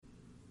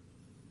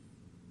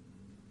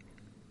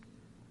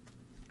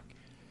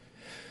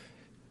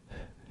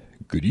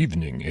Good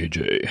evening,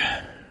 AJ.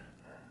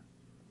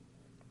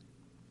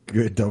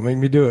 Good. Don't make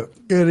me do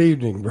it. Good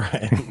evening,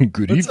 Brian.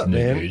 Good What's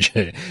evening, up, man?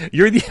 AJ.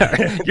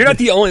 You're not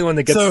the only one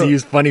that gets to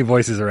use funny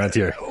voices around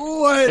here.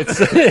 What?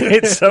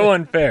 It's so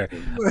unfair.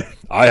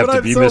 I have but to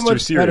I'm be so Mr.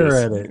 much Serious. better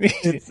at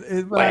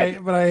it.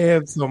 But I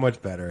am so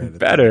much better at it.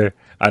 Better.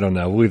 I don't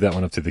know. We'll leave that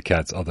one up to the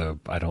cats, although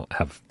I don't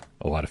have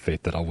a lot of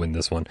faith that I'll win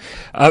this one.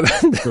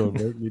 Don't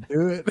make me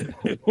do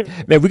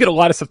it. Man, we got a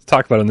lot of stuff to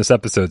talk about on this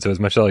episode, so as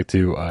much as I like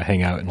to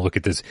hang out and look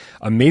at this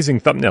amazing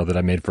thumbnail that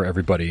I made for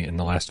everybody in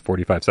the last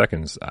 45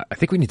 seconds, I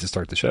think we need to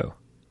start the show.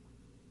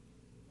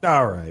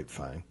 All right,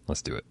 fine.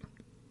 Let's do it.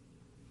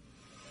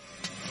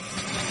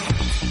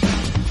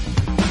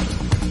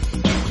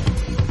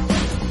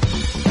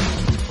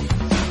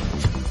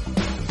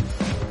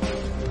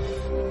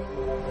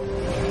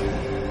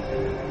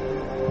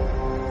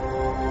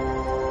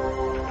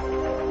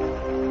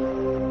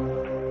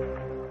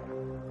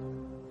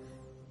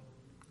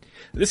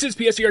 This is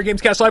PSVR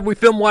Gamescast Live. We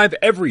film live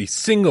every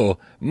single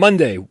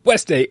Monday,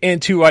 Wednesday,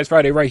 and Two Eyes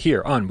Friday right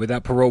here on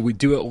Without Parole. We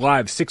do it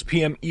live 6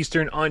 p.m.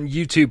 Eastern on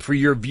YouTube for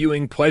your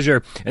viewing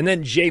pleasure. And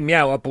then Jay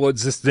Meow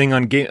uploads this thing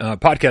on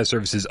podcast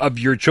services of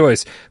your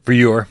choice for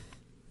your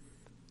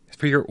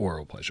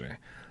oral pleasure.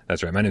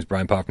 That's right. My name is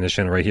Brian Pop from this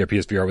channel right here,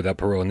 PSVR Without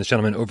Parole. And this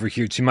gentleman over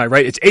here to my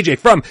right, it's AJ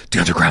from The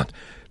Underground,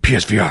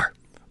 PSVR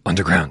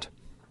Underground.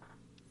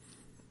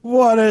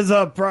 What is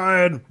up,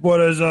 Brian? What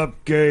is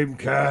up, Game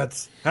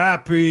Cats?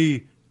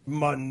 Happy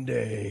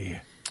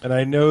Monday. And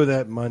I know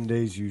that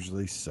Mondays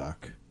usually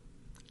suck.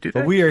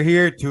 But we are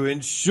here to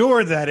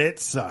ensure that it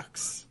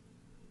sucks.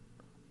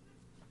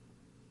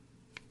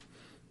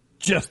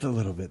 Just a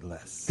little bit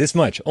less. This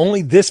much.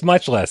 Only this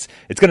much less.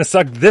 It's going to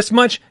suck this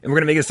much, and we're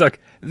going to make it suck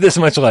this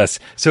much less.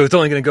 So it's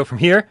only going to go from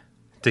here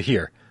to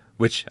here.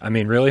 Which, I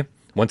mean, really,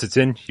 once it's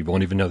in, you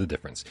won't even know the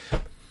difference.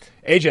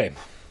 AJ.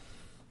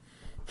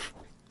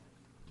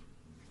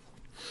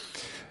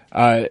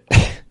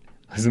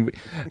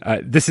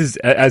 This is,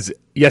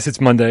 yes,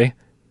 it's Monday,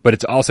 but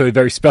it's also a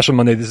very special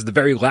Monday. This is the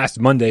very last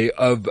Monday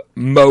of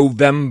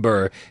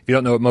Movember. If you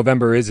don't know what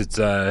Movember is,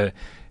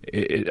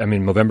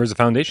 Movember is a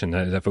foundation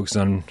that focuses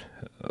on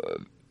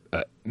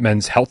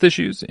men's health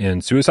issues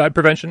and suicide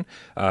prevention.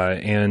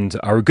 And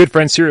our good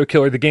friend Serial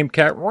Killer, the Game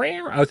Cat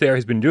out there,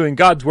 has been doing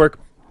God's work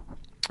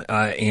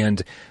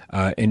and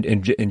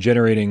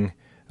generating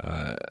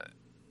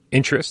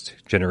interest,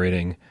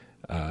 generating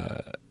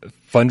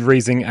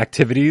fundraising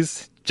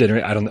activities. I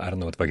don't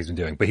know what the fuck he's been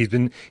doing, but he's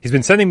been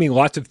sending me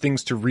lots of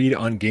things to read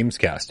on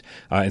Gamescast.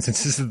 And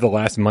since this is the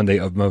last Monday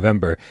of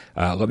November,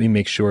 let me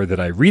make sure that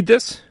I read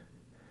this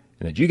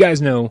and that you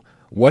guys know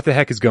what the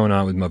heck is going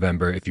on with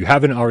Movember. If you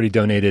haven't already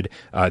donated,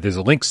 there's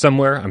a link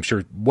somewhere. I'm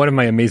sure one of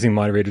my amazing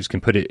moderators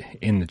can put it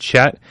in the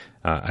chat.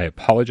 I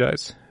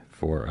apologize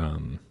for,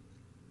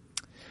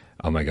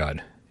 oh my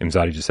God.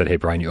 Imzadi just said, "Hey,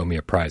 Brian, you owe me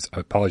a prize." I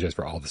apologize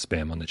for all the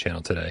spam on the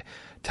channel today.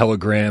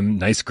 Telegram,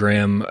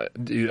 Nicegram.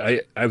 Dude,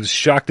 I was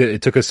shocked that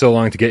it took us so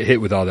long to get hit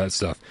with all that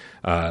stuff.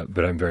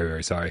 But I'm very,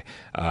 very sorry.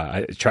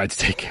 I tried to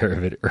take care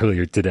of it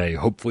earlier today.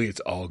 Hopefully it's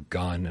all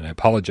gone. And I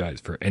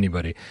apologize for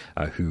anybody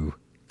who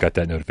got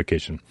that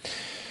notification.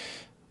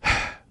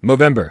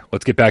 Movember,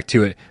 let's get back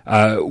to it.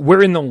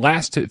 We're in the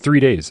last 3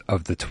 days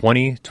of the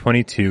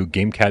 2022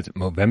 GameCats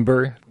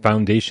Movember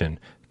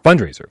Foundation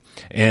fundraiser,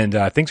 and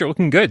things are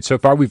looking good. So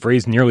far, we've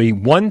raised nearly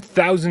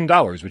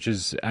 $1,000, which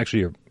is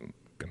actually a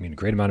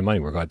great amount of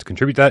money. We're glad to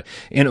contribute that,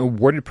 and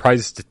awarded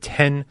prizes to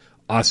 10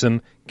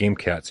 awesome Game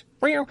Cats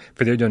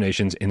for their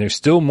donations, and there's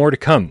still more to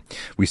come.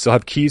 We still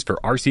have keys for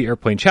RC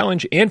Airplane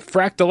Challenge and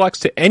Frack Deluxe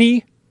to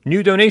any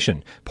new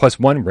donation, plus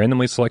one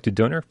randomly selected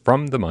donor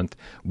from the month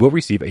will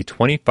receive a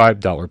 $25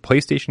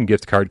 PlayStation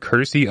gift card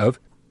courtesy of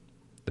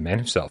the man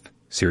himself,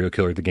 Serial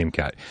Killer the Game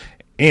Cat.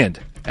 And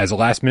as a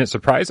last-minute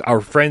surprise, our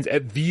friends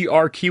at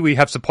VR Kiwi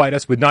have supplied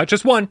us with not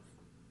just one,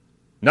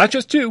 not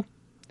just two,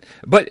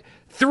 but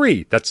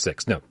three. That's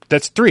six. No,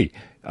 that's three.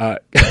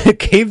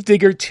 Cave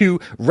Digger 2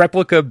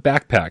 replica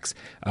backpacks.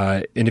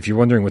 And if you're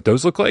wondering what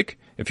those look like,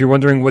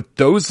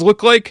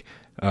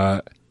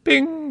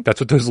 bing,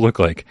 that's what those look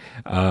like.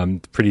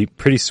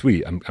 Pretty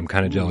sweet. I'm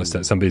kind of jealous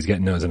that somebody's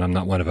getting those and I'm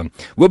not one of them.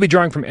 We'll be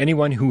drawing from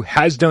anyone who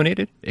has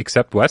donated,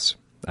 except Wes.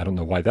 I don't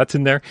know why that's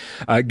in there.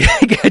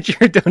 Get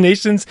your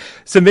donations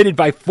submitted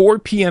by 4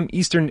 p.m.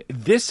 Eastern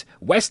this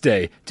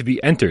Wednesday to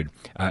be entered.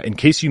 In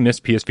case you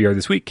missed PSVR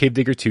this week, Cave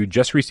Digger 2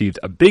 just received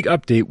a big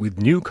update with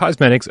new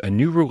cosmetics, a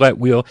new roulette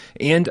wheel,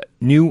 and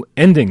new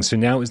endings. So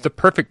now is the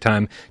perfect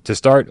time to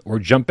start or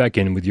jump back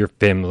in with your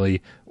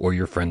family or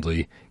your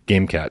friendly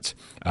Game Cats.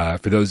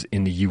 For those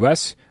in the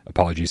U.S.,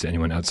 apologies to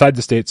anyone outside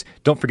the States,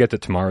 don't forget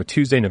that tomorrow,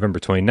 Tuesday, November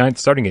 29th,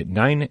 starting at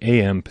 9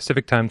 a.m.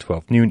 Pacific Time,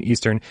 12 noon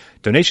Eastern,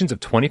 donations of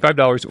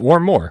 $25 or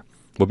more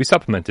will be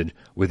supplemented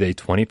with a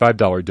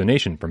 $25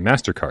 donation from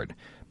MasterCard.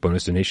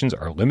 Bonus donations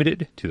are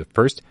limited to the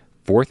first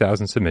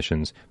 4,000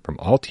 submissions from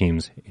all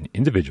teams and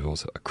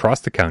individuals across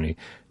the country.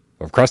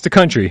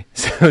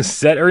 So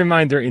set a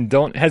reminder and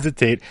don't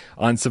hesitate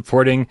on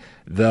supporting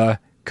the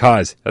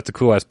cause. That's a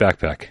cool-ass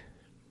backpack.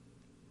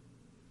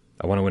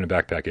 I want to win a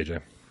backpack,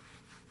 AJ.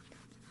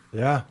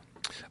 Yeah.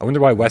 I wonder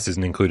why Wes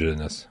isn't included in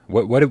this.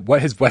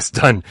 What has Wes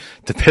done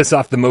to piss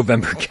off the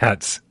Movember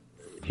cats?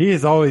 He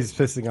is always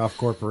pissing off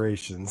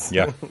corporations.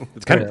 Yeah,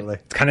 it's kind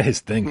of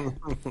his thing.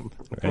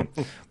 Right?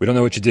 We don't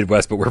know what you did,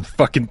 Wes, but we're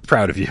fucking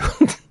proud of you.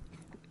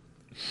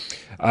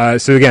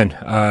 So again,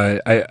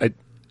 I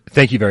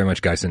thank you very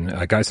much, Geisen.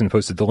 Geisen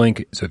posted the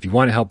link, so if you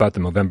want to help out the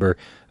Movember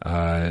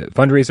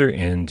fundraiser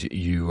and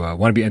you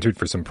want to be entered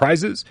for some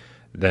prizes,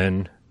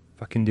 then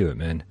fucking do it,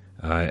 man.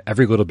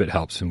 Every little bit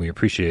helps, and we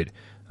appreciate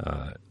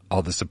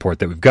all the support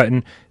that we've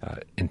gotten.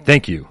 And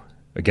thank you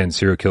again,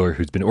 Serial Killer,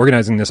 who's been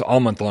organizing this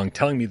all month long,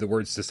 telling me the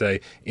words to say,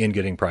 and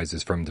getting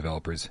prizes from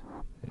developers.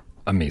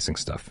 Amazing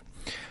stuff.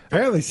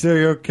 Apparently,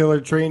 Serial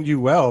Killer trained you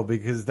well,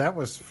 because that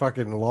was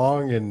fucking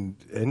long and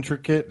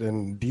intricate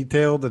and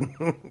detailed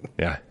and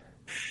yeah,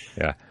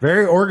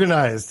 very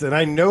organized. And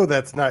I know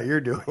that's not your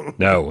doing.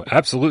 No,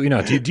 absolutely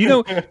not. Do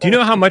you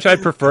know how much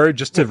I'd prefer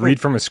just to read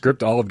from a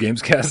script all of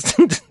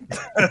Gamescast?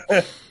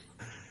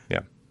 Yeah,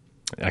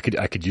 I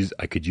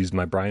could use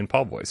my Brian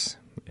Paul voice,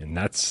 and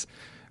that's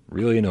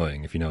really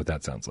annoying if you know what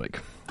that sounds like.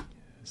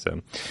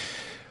 So,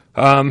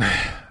 all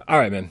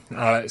right, man.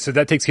 So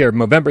that takes care of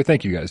Movember.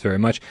 Thank you guys very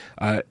much.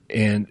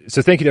 And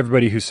so thank you to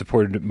everybody who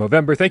supported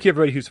Movember. Thank you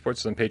everybody who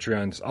supports us on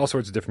Patreon. There's all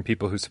sorts of different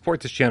people who support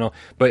this channel.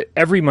 But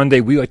every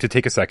Monday we like to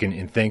take a second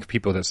and thank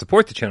people that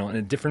support the channel in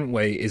a different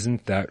way.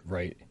 Isn't that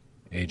right,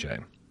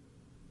 AJ?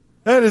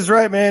 That is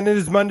right, man. It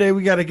is Monday.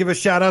 We got to give a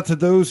shout out to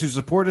those who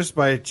support us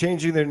by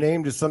changing their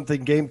name to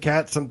something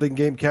GameCat, something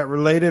GameCat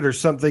related, or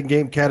something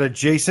GameCat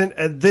adjacent.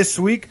 And this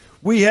week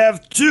we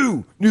have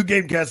 2 new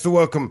GameCats to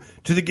welcome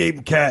to the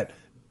GameCat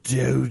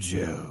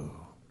Dojo.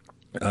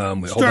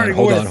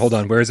 Hold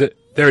on. Where is it?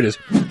 There it is.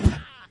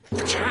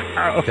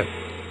 Okay.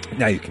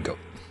 Now you can go.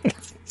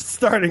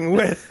 Starting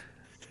with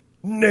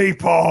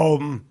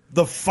Napalm,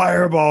 the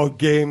Fireball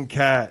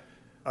GameCat.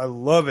 I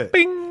love it.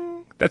 Bing!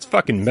 That's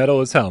fucking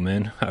metal as hell,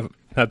 man.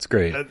 That's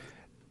great.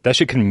 That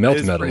shit can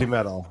melt metal. Pretty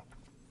metal.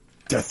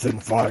 Death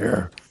and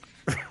fire.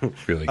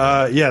 Really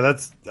good. Yeah,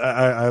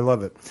 I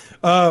love it.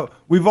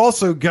 We've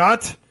also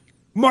got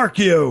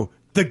Markio,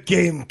 the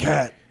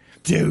GameCat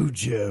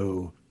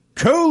Dojo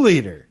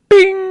co-leader.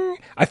 Bing!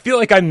 I feel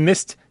like I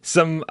missed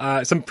some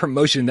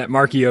promotion that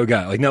Markio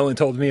got. Like, no one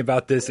told me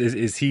about this.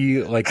 Is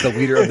he like the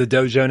leader of the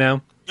dojo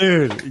now?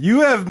 Dude,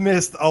 you have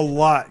missed a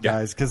lot,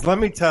 guys, because let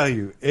me tell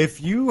you, if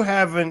you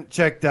haven't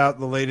checked out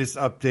the latest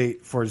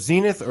update for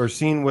Zenith or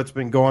seen what's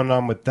been going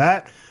on with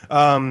that,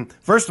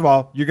 first of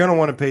all, you're going to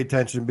want to pay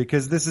attention,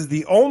 because this is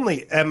the only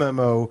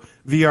MMO,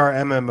 VR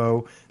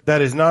MMO,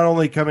 that is not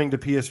only coming to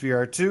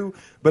PSVR 2,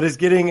 but is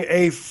getting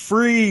a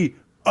free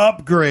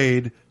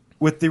upgrade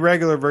with the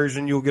regular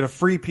version. You'll get a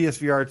free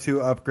PSVR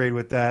 2 upgrade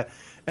with that.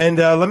 And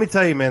let me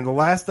tell you, man, the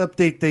last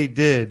update they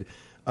did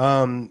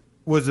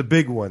was a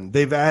big one.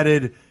 They've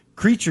added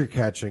creature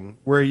catching,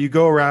 where you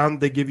go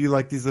around, they give you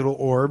like these little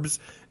orbs,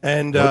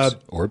 and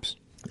orbs.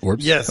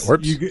 Yes,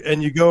 orbs.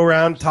 You go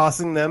around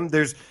tossing them.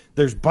 There's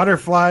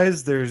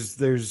butterflies.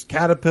 There's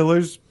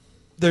caterpillars.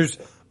 There's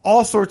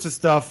all sorts of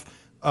stuff.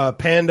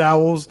 Panda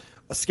owls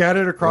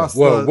scattered across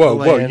the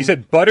land. You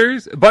said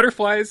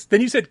butterflies. Then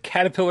you said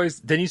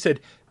caterpillars. Then you said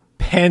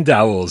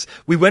Pandowls.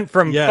 We went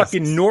from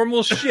fucking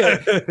normal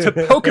shit to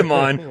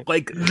Pokemon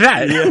like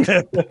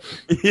that.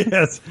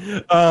 Yes.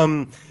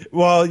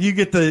 Well, you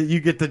get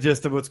the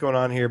gist of what's going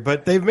on here,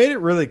 but they've made it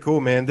really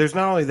cool, man. There's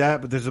not only that,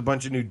 but there's a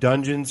bunch of new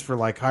dungeons for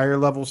like higher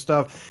level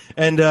stuff.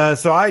 And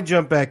so I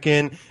jump back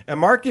in,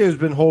 and Markio has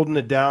been holding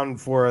it down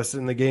for us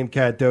in the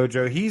GameCat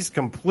Dojo. He's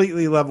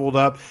completely leveled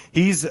up.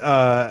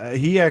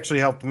 He actually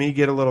helped me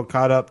get a little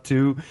caught up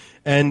too.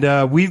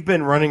 And we've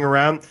been running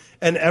around.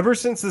 And ever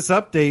since this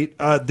update,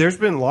 there's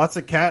been lots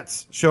of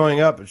cats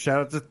showing up. Shout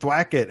out to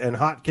Thwacket and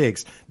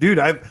Hotcakes. Dude,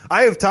 I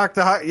have talked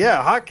to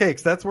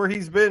Hotcakes. That's where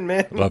he's been,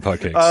 man. Love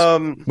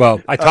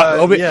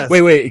Hotcakes.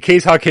 Wait. In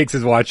case Hotcakes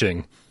is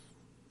watching,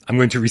 I'm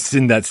going to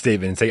rescind that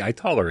statement and say I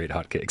tolerate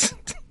Hotcakes.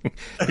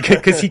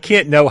 Because he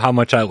can't know how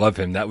much I love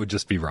him. That would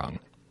just be wrong.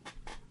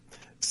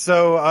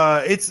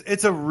 So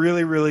it's a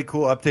really, really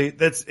cool update.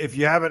 That's, if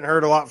you haven't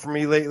heard a lot from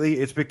me lately,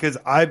 it's because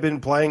I've been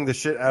playing the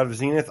shit out of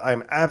Zenith.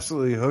 I'm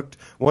absolutely hooked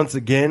once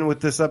again with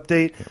this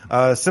update.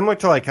 Similar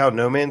to like how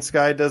No Man's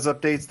Sky does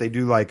updates. They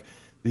do like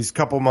these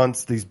couple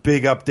months, these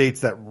big updates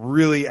that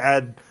really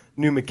add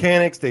new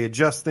mechanics. They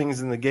adjust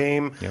things in the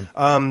game.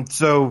 Yeah.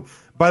 So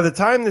by the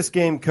time this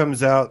game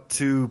comes out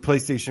to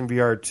PlayStation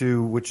VR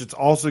 2, which it's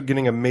also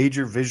getting a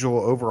major visual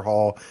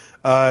overhaul,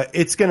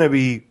 it's going to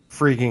be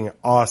freaking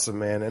awesome,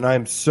 man. And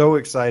I'm so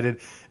excited.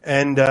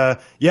 And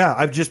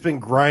I've just been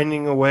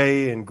grinding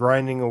away and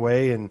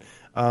playing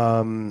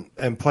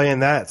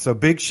that. So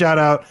big shout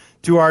out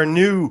to our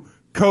new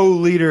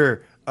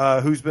co-leader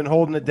who's been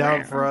holding it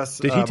down for us.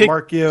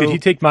 Markio. Did he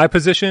take my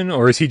position,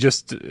 or is he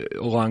just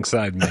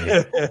alongside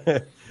me?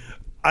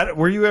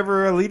 Were you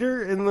ever a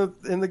leader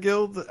in the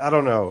guild? I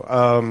don't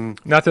know.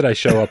 Not that I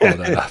show up all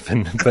that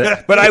often,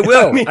 but I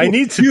will. I mean, I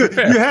need to.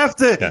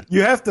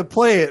 You have to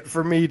play it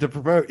for me to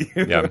promote you.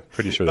 Yeah, I'm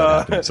pretty sure that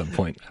happened at some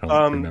point. I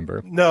don't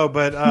remember. No,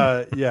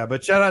 but yeah,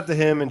 but shout out to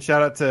him and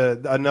shout out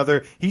to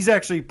another. He's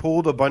actually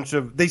pulled a bunch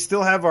of. They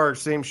still have our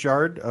same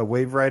shard,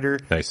 Wave Rider,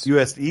 nice.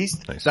 US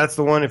East. Nice. That's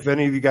the one. If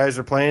any of you guys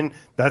are playing,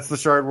 that's the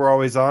shard we're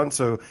always on.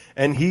 So,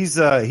 and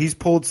he's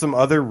pulled some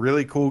other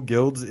really cool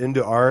guilds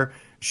into our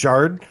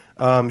shard.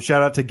 Shout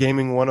out to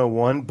Gaming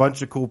 101,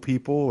 bunch of cool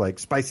people like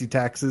Spicy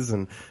Taxes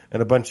and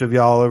a bunch of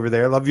y'all over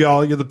there. Love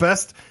y'all, you're the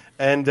best.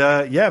 And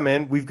yeah,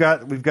 man, we've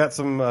got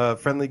some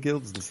friendly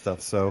guilds and stuff.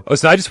 So,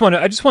 so I just want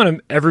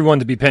everyone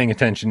to be paying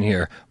attention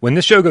here. When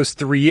this show goes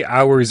 3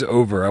 hours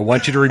over, I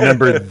want you to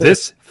remember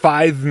this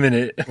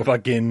 5-minute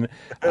fucking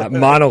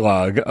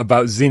monologue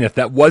about Zenith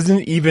that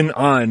wasn't even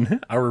on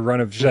our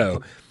run of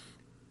show.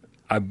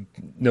 I'm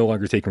no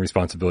longer taking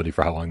responsibility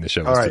for how long the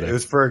show was today. It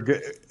was for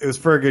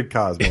a good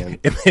cause, man.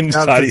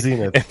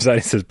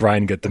 Imzadi says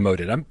Brian get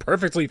demoted. I'm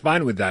perfectly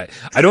fine with that.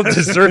 I don't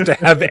deserve to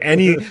have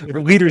any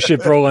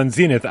leadership role on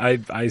Zenith.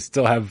 I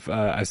still have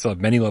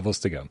many levels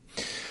to go.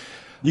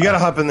 You got to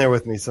hop in there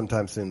with me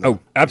sometime soon. Though. Oh,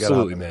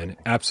 absolutely, man,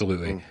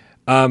 absolutely.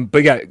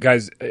 But yeah,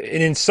 guys, and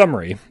in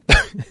summary.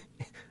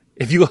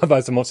 If you love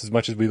us almost as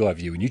much as we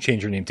love you and you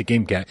change your name to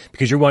GameCat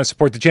because you want to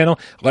support the channel,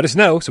 let us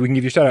know so we can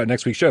give you a shout out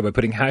next week's show by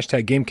putting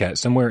hashtag GameCat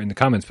somewhere in the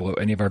comments below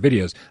any of our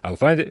videos. I will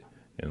find it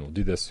and we'll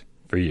do this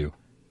for you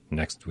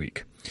next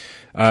week.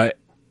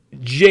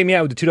 Jamie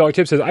out with the $2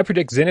 tip says, I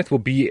predict Zenith will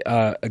be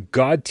a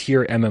god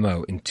tier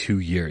MMO in 2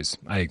 years.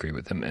 I agree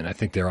with him and I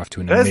think they're off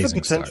to an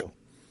amazing start.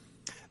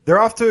 They're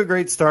off to a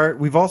great start.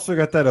 We've also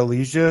got that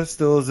Elysia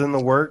still is in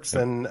the works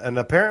and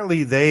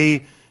apparently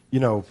they,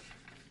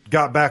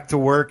 got back to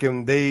work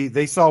and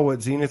they saw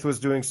what Zenith was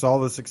doing, saw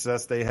the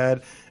success they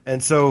had.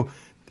 And so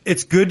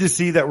it's good to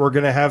see that we're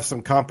going to have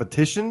some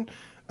competition.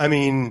 I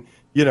mean,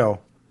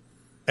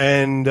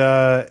 and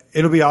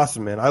it'll be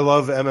awesome, man. I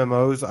love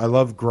MMOs. I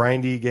love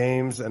grindy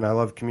games and I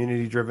love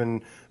community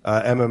driven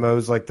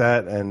MMOs like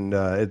that. And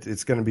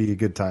it's going to be a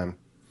good time.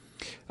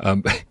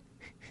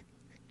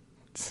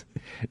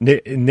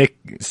 Nick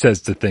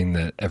says the thing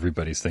that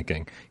everybody's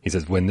thinking. He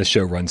says, when this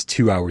show runs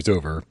 2 hours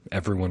over,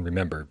 everyone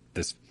remember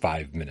this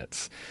 5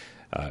 minutes.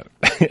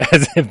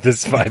 As if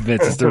this 5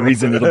 minutes is the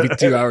reason it'll be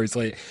 2 hours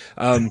late.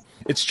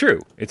 It's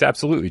true. It's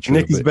absolutely true.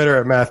 Nick is better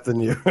at math than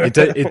you.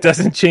 It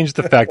doesn't change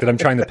the fact that I'm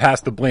trying to pass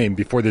the blame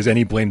before there's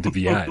any blame to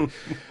be had.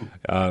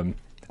 All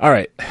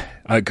right.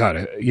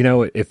 God,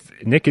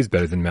 if Nick is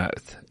better than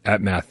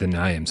at math than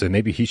I am, so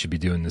maybe he should be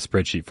doing the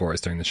spreadsheet for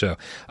us during the show.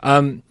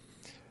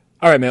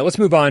 All right, man, let's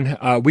move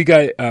on. We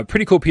got a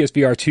pretty cool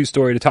PSVR 2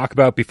 story to talk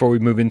about before we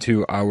move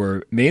into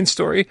our main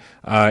story.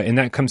 And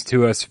that comes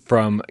to us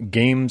from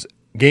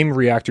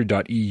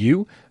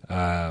GameReactor.eu.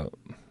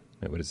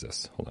 What is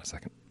this? Hold on a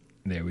second.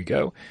 There we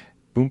go.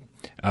 Boom.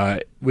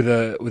 With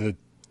a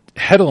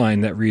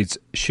headline that reads,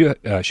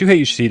 Shuhei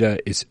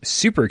Yoshida is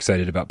super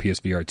excited about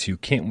PSVR 2.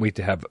 Can't wait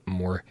to have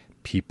more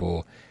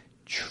people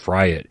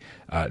try it.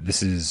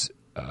 This is...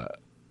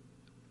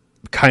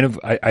 kind of,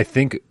 I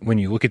think when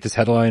you look at this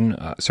headline,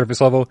 surface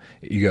level,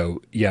 you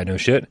go, yeah, no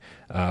shit.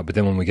 But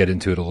then when we get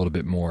into it a little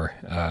bit more,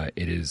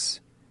 it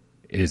is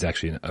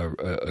actually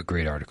a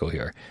great article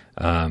here.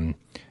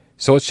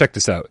 So let's check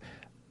this out.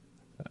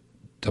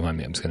 Don't mind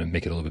me. I'm just going to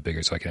make it a little bit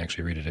bigger so I can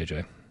actually read it,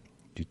 AJ.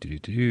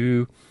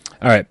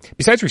 All right.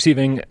 Besides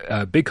receiving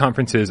big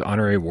conferences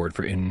honorary award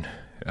for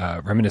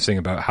reminiscing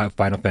about how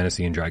Final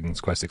Fantasy and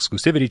Dragon's Quest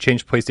exclusivity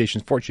changed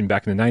PlayStation's fortune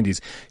back in the 90s,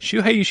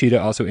 Shuhei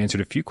Yoshida also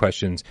answered a few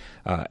questions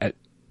at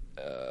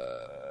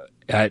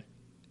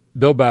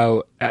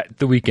Bilbao at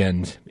the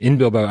weekend,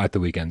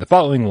 the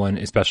following one,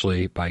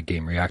 especially by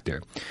Game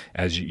Reactor.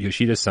 As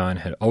Yoshida-san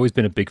had always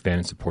been a big fan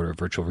and supporter of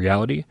virtual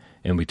reality,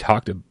 and we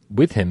talked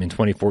with him in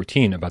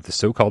 2014 about the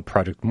so-called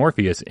Project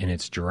Morpheus in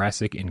its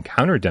Jurassic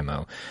Encounter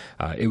demo.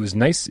 It was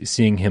nice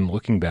seeing him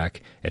looking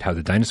back at how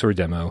the dinosaur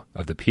demo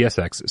of the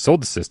PSX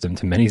sold the system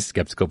to many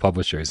skeptical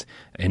publishers,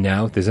 and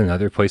now there's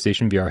another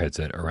PlayStation VR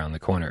headset around the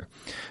corner.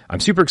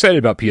 I'm super excited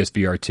about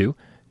PSVR 2,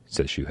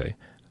 says Shuhei.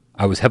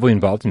 I was heavily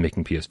involved in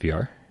making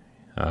PSVR.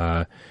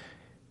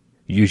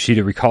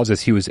 Yoshida recalls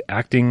as he was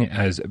acting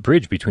as a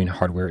bridge between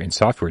hardware and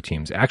software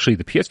teams. Actually,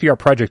 the PSVR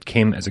project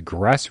came as a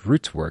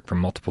grassroots work from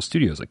multiple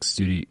studios, like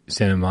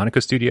Santa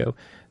Monica Studio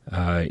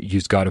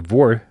used God of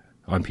War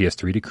on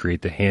PS3 to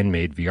create the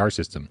handmade VR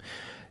system.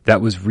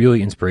 That was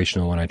really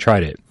inspirational when I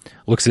tried it.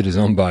 Looks at his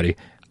own body.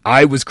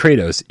 I was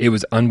Kratos. It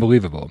was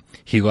unbelievable.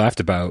 He laughed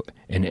about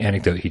an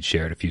anecdote he'd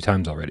shared a few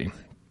times already.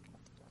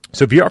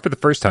 So VR for the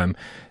first time,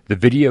 the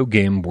video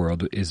game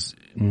world is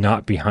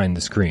not behind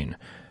the screen.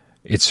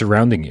 It's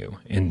surrounding you.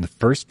 In the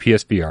first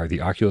PSVR,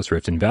 the Oculus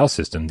Rift and Valve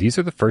system, these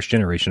are the first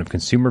generation of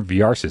consumer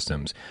VR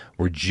systems,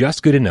 were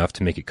just good enough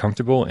to make it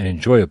comfortable and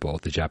enjoyable,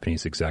 the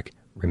Japanese exec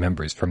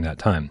remembers from that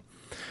time.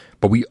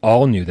 But we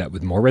all knew that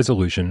with more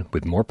resolution,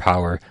 with more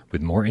power,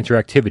 with more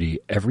interactivity,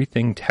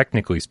 everything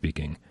technically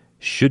speaking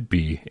should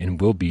be and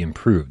will be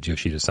improved,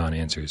 Yoshida-san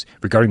answers,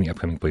 regarding the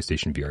upcoming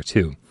PlayStation VR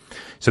 2.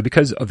 So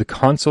because of the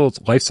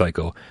console's life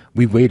cycle,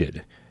 we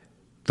waited.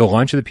 The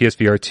launch of the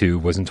PSVR 2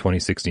 was in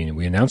 2016, and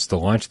we announced the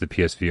launch of the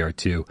PSVR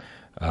 2,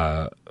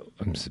 I'm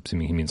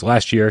assuming he means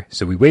last year,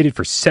 so we waited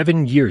for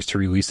 7 years to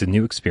release a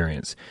new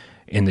experience.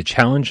 And the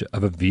challenge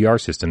of a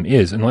VR system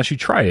is, unless you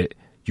try it,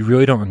 you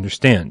really don't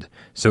understand.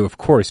 So, of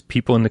course,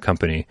 people in the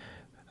company,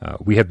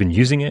 we have been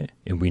using it,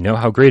 and we know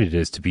how great it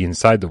is to be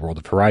inside the world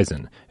of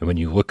Horizon. And when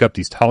you look up,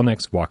 these tall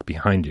necks walk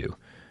behind you.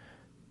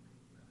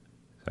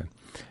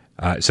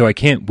 So I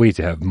can't wait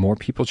to have more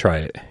people try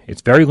it.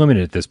 It's very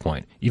limited at this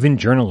point. Even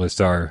journalists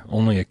are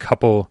only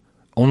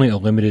a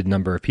limited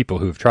number of people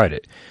who have tried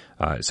it.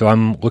 So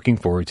I'm looking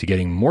forward to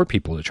getting more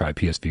people to try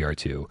PSVR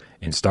 2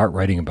 and start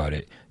writing about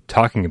it,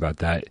 talking about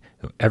that.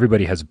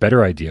 Everybody has a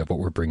better idea of what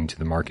we're bringing to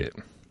the market.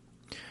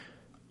 Is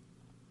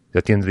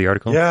that the end of the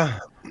article? Yeah.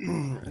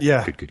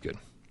 Yeah. Good.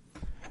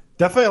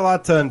 Definitely a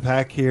lot to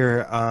unpack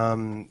here.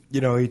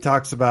 He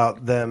talks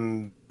about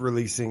them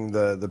releasing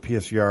the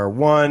PSVR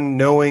 1,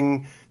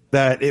 knowing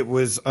that it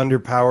was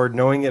underpowered,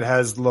 knowing it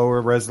has lower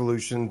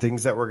resolution,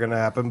 things that were going to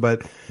happen.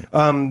 But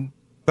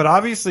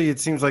obviously it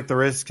seems like the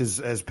risk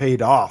has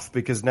paid off,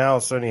 because now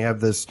Sony have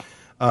this,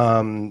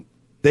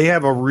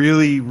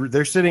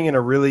 they're sitting in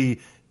a really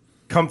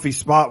comfy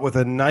spot with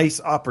a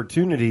nice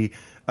opportunity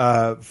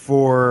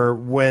for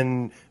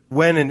when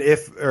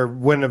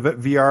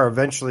VR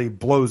eventually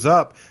blows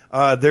up.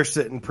 They're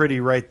sitting pretty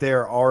right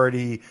there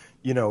already,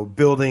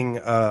 building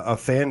a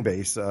fan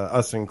base,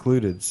 us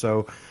included.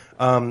 So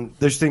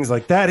there's things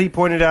like that he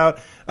pointed out.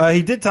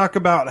 He did talk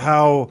about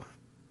how,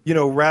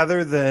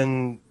 rather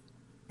than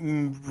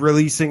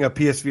releasing a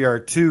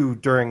PSVR 2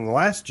 during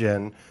last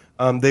gen,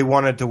 they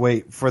wanted to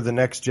wait for the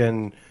next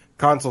gen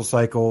console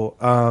cycle.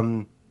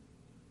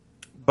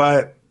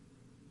 But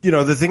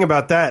the thing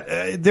about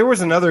that, there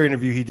was another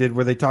interview he did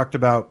where they talked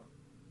about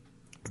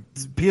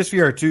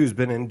PSVR 2 has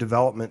been in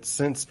development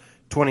since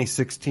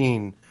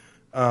 2016.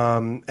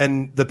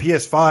 And the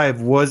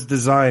PS5 was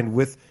designed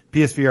with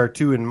PSVR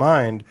 2 in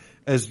mind.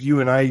 As you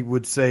and I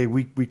would say,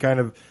 we kind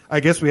of, I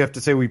guess we have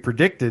to say we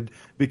predicted,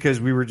 because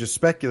we were just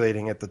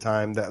speculating at the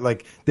time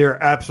that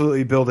they're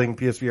absolutely building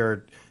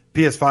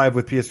PS5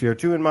 with PSVR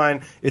 2 in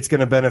mind. It's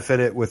going to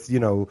benefit it with,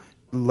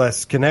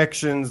 less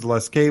connections,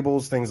 less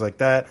cables, things like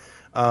that.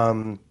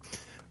 But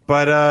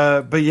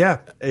yeah,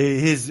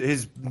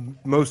 his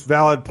most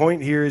valid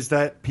point here is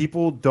that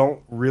people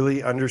don't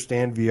really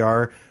understand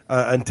VR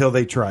until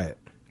they try it.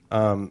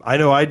 I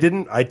know I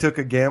didn't. I took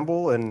a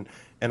gamble, and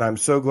I'm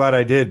so glad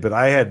I did, but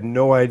I had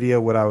no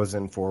idea what I was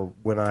in for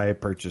when I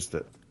purchased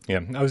it. Yeah,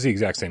 I was the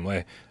exact same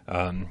way.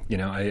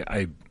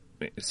 I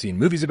seen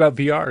movies about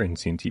VR and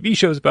seen TV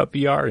shows about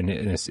VR,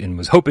 and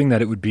was hoping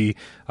that it would be,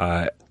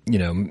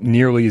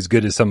 nearly as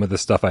good as some of the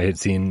stuff I had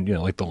seen,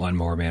 like the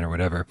Lawnmower Man or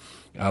whatever,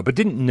 but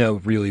didn't know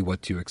really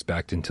what to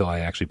expect until I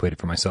actually played it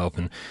for myself,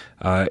 and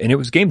it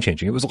was game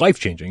changing. It was life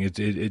changing.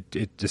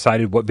 It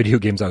decided what video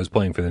games I was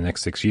playing for the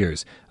next 6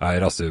 years.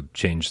 It also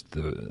changed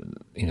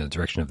the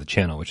direction of the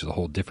channel, which is a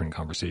whole different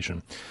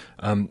conversation.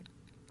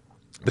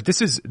 But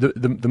this is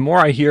the more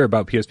I hear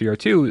about PSVR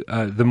 2,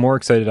 the more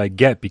excited I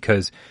get,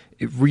 because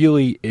it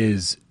really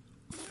is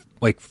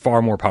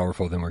far more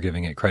powerful than we're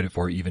giving it credit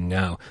for even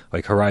now.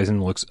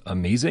 Horizon looks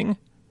amazing,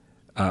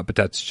 but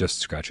that's just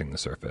scratching the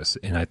surface.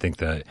 And I think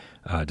that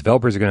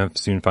developers are going to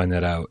soon find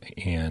that out,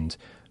 and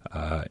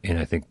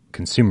I think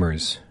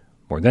consumers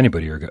more than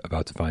anybody are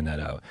about to find that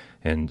out.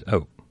 And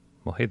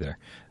hey there.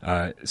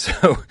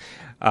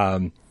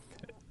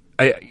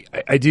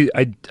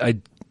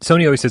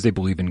 Sony always says they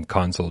believe in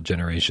console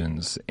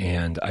generations,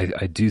 and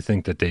I do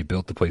think that they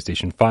built the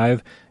PlayStation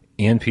 5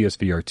 and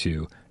PSVR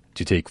 2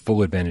 to take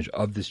full advantage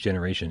of this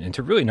generation, and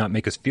to really not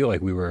make us feel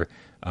like we were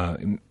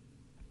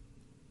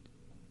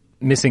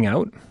missing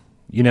out,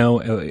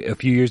 a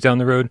few years down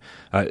the road.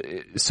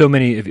 So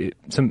many,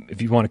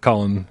 if you want to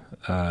call them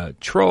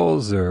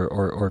trolls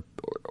or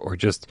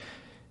just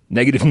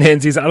negative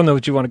Nancy's, I don't know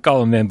what you want to call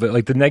them, man,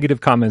 but the negative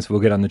comments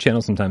we'll get on the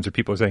channel sometimes where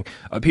people are saying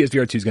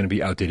PSVR 2 is going to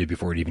be outdated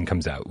before it even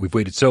comes out. We've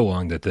waited so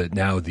long that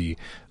now the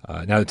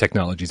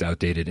technology is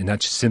outdated, and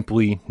that's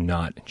simply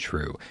not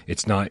true.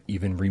 It's not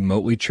even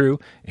remotely true,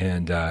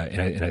 and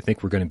I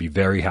think we're going to be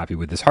very happy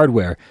with this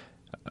hardware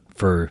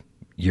for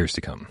years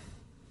to come.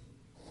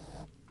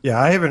 Yeah,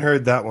 I haven't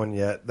heard that one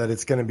yet, that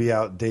it's going to be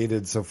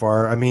outdated so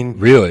far. I mean,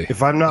 really,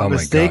 if I'm not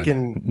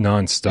mistaken, God.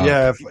 Nonstop.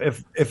 Yeah,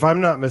 if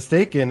I'm not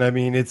mistaken, I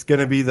mean, it's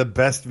going to be the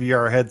best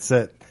VR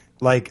headset.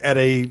 At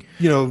a,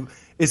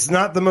 it's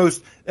not the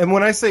most. And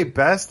when I say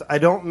best, I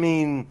don't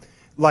mean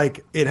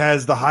it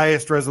has the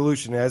highest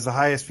resolution, it has the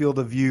highest field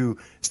of view,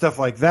 stuff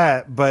like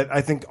that. But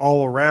I think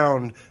all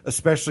around,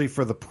 especially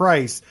for the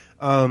price,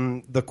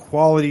 the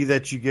quality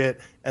that you get,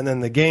 and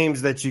then the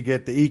games that you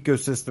get, the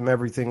ecosystem,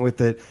 everything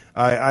with it,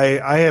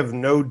 I have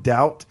no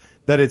doubt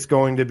that it's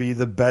going to be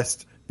the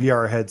best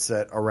VR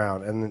headset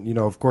around. And,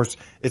 of course,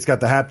 it's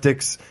got the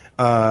haptics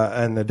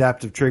and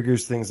adaptive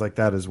triggers, things like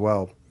that as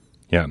well.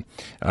 Yeah,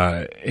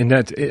 and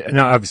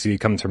now obviously it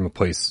comes from a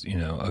place,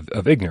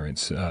 of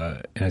ignorance,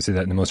 and I say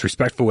that in the most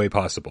respectful way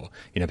possible.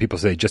 People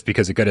say just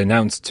because it got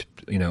announced,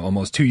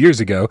 almost 2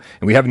 years ago,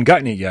 and we haven't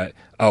gotten it yet,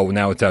 oh,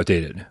 now it's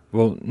outdated.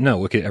 Well, no,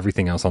 look at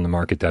everything else on the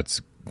market that's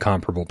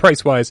comparable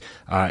price wise,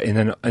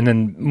 and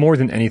then more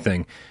than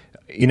anything,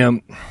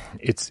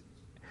 it's.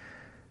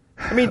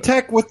 I mean,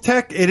 with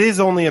tech, it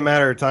is only a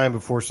matter of time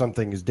before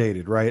something is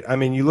dated, right? I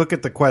mean, you look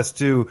at the Quest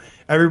 2,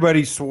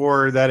 everybody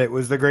swore that it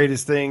was the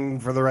greatest thing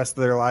for the rest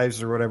of their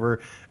lives or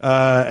whatever.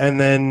 And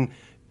then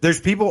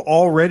there's people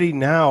already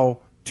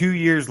now, 2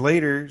 years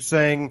later,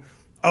 saying,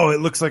 oh,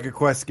 it looks like a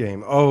Quest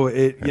game. Oh,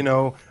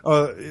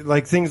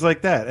 like things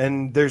like that.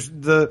 And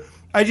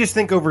I just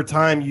think over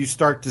time you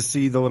start to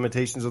see the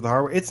limitations of the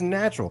hardware. It's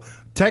natural.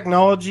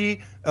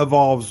 Technology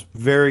evolves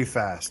very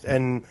fast,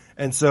 and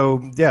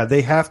so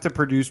they have to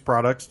produce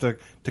products to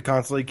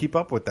constantly keep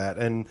up with that.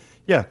 And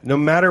no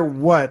matter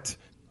what,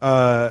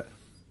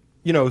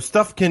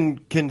 stuff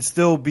can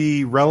still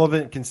be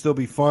relevant, can still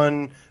be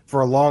fun for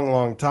a long,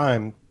 long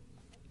time.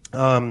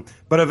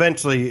 But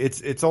eventually,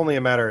 it's only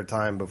a matter of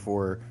time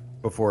before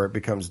it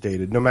becomes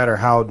dated, no matter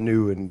how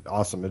new and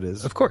awesome it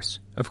is. Of course.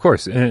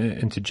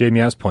 And to Jay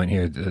Meow's point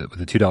here, with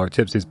the $2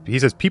 tips, he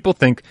says people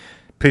think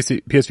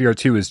PSVR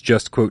 2 is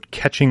just, quote,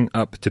 catching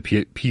up to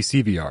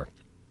PC VR.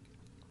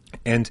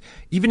 And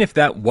even if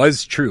that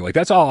was true, like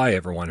that's all I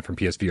ever wanted from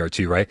PSVR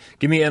 2, right?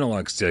 Give me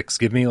analog sticks,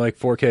 give me like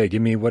 4K,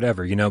 give me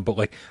whatever, but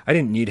like I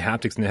didn't need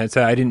haptics in the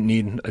headset, I didn't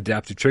need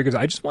adaptive triggers,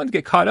 I just wanted to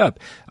get caught up.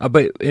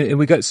 But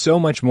we got so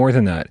much more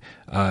than that,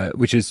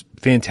 which is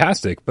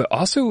fantastic, but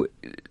also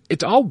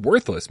it's all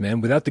worthless,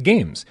 man, without the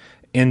games.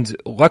 And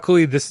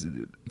luckily, this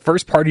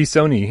first-party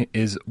Sony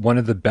is one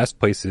of the best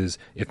places,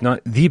 if not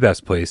the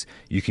best place,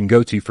 you can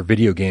go to for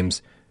video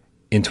games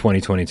in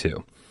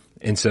 2022.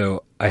 And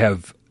so I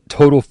have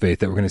total faith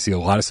that we're going to see a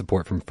lot of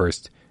support from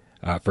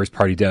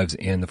first-party devs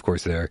and, of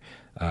course, their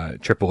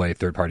AAA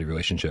third-party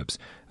relationships.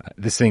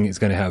 This thing is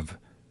going to have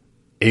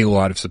a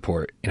lot of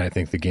support, and I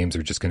think the games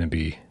are just going to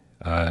be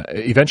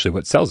eventually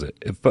what sells it.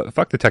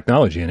 Fuck the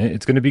technology in it;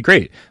 it's going to be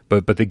great,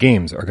 but the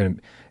games are going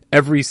to.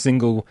 Every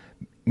single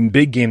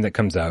big game that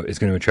comes out is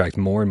going to attract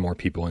more and more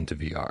people into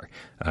VR,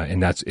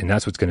 and that's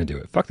what's going to do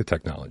it. Fuck the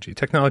technology.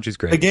 Technology is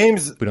great. The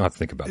games, we don't have to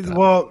think about that.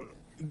 Well,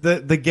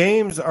 the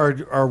games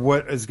are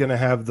what is going to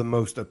have the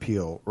most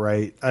appeal,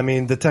 right? I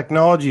mean, the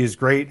technology is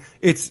great.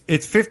 It's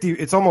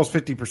almost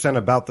 50%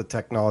 about the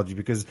technology,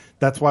 because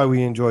that's why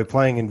we enjoy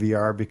playing in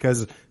VR,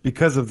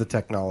 because of the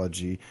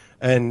technology.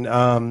 And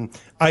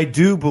I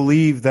do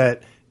believe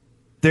that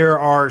there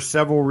are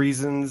several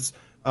reasons.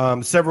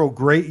 Several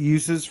great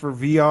uses for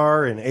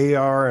VR and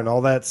AR and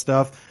all that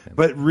stuff,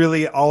 but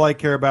really all I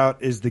care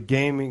about is the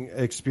gaming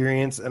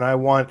experience, and I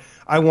want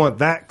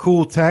that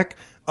cool tech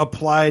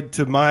applied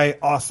to my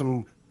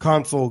awesome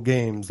console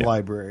games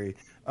library,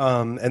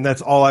 and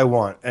that's all I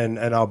want, and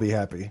I'll be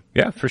happy.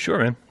 Yeah, for sure,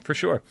 man, for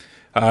sure.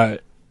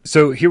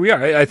 So here we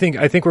are. I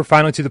think we're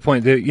finally to the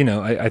point that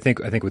I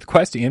think with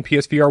Quest and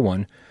PSVR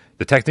 1.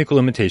 The technical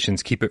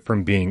limitations keep it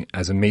from being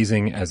as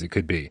amazing as it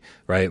could be,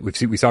 right?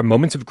 We saw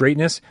moments of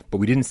greatness, but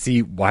we didn't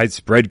see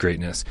widespread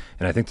greatness.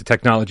 And I think the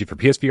technology for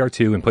PSVR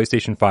 2 and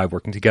PlayStation 5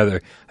 working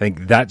together, I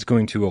think that's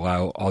going to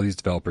allow all these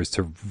developers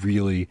to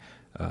really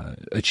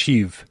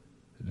achieve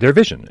their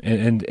vision.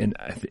 And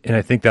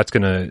I think that's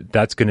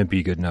gonna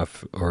be good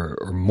enough,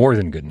 or more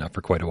than good enough,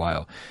 for quite a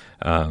while.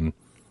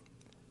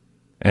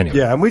 Anyway.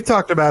 Yeah, and we've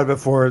talked about it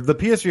before. The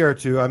PSVR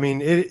 2, I mean,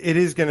 it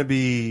is going to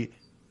be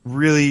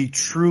really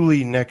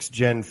truly next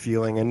gen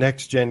feeling, a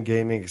next gen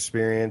gaming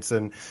experience.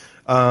 And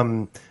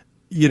as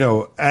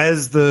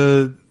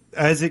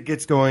it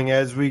gets going,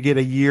 as we get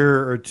a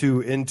year or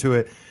two into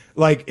it,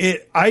 I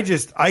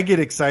get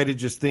excited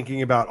just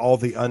thinking about all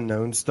the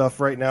unknown stuff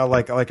right now.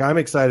 Like I'm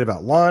excited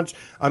about launch.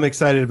 I'm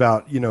excited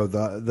about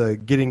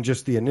the getting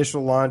just the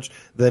initial launch,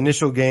 the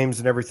initial games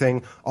and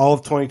everything, all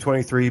of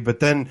 2023. But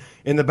then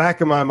in the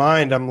back of my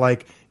mind, I'm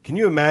like, can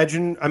you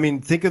imagine? I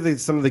mean, think of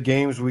some of the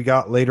games we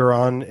got later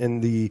on in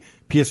the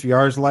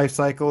PSVR's life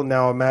cycle.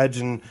 Now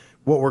imagine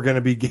what we're going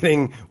to be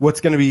getting, what's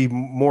going to be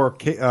more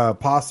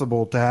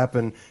possible to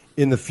happen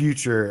in the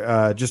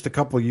future. Just a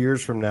couple of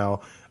years from now,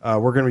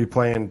 we're going to be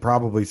playing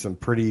probably some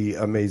pretty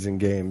amazing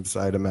games,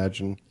 I'd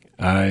imagine.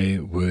 I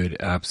would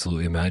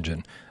absolutely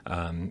imagine.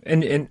 And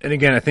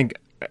again, I think,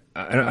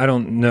 I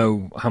don't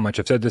know how much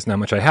I've said this and how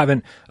much I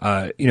haven't.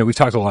 We've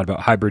talked a lot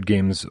about hybrid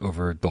games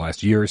over the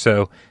last year or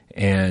so,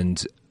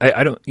 and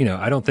I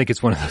don't think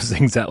it's one of those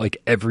things that like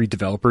every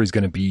developer is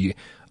going to be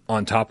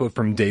on top of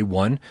from day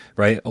one,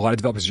 right? A lot of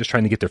developers are just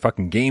trying to get their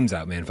fucking games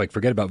out, man.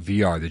 Forget about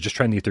VR. They're just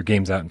trying to get their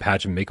games out and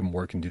patch them, make them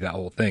work, and do that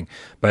whole thing.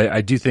 But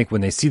I do think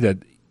when they see that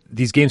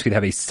these games could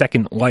have a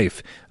second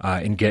life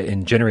and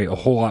generate a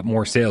whole lot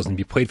more sales and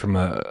be played from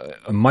a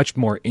much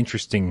more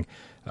interesting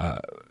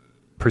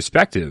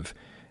perspective,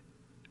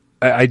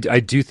 I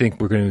do think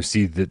we're going to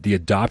see the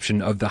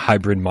adoption of the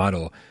hybrid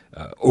model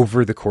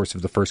over the course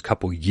of the first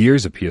couple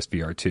years of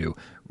PSVR 2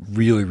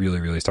 really,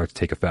 really, really start to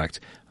take effect.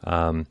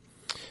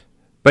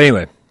 But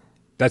anyway,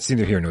 that's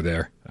neither here nor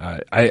there.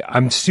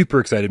 I'm super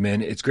excited,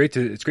 man. It's great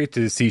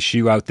to see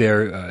Shu out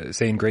there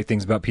saying great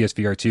things about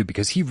PSVR 2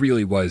 because he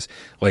really was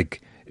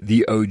like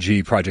the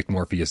OG Project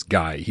Morpheus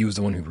guy. He was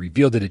the one who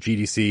revealed it at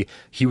GDC.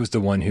 He was the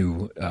one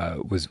who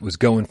was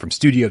going from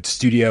studio to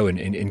studio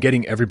and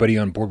getting everybody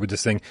on board with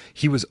this thing.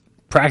 He was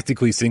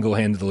practically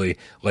single-handedly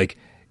like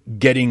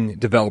getting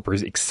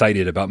developers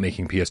excited about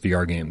making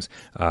PSVR games.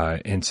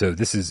 And so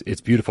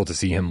it's beautiful to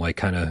see him like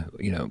kind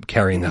of,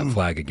 carrying that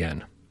flag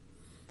again.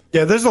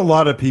 Yeah, there's a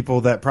lot of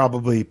people that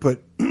probably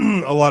put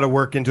a lot of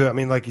work into it. I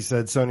mean, like you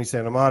said, Sony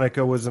Santa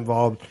Monica was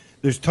involved.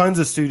 There's tons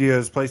of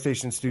studios,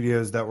 PlayStation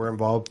studios that were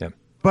involved. Yeah.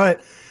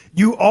 But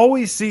you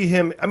always see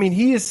him. I mean,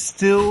 he is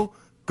still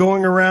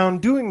going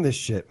around doing this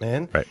shit,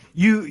 man. Right.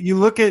 If you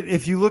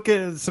look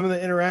at some of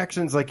the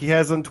interactions like he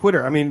has on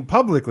Twitter, I mean,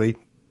 publicly,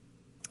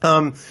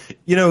 not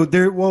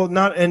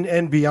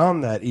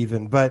beyond that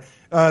even, but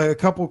a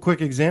couple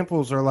quick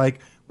examples are like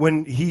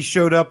when he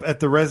showed up at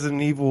the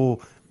Resident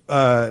Evil,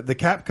 the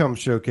Capcom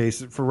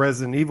showcase for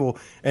Resident Evil,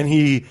 and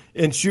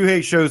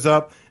Shuhei shows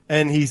up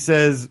and he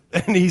says,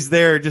 and he's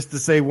there just to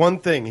say one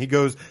thing. He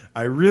goes,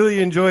 "I really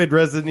enjoyed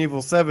Resident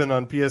Evil 7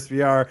 on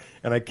PSVR,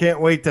 and I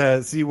can't wait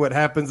to see what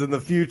happens in the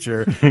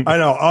future." I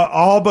know,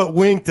 all but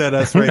winked at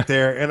us right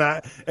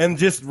there, and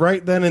just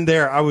right then and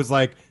there, I was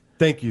like,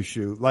 "Thank you,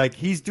 Shu." Like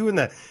he's doing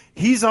that.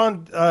 He's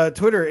on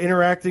Twitter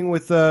interacting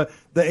with the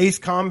Ace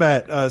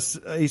Combat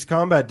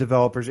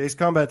developers. Ace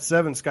Combat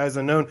 7, Skies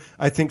Unknown,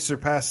 I think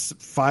surpassed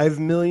 5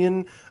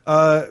 million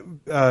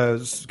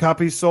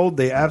copies sold.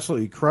 They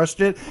absolutely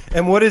crushed it.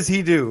 And what does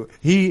he do?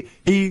 He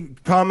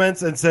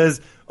comments and says,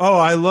 "Oh,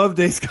 I loved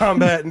Ace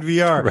Combat in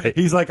VR." Right.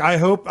 He's like, I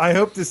hope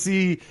to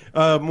see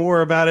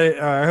more about it.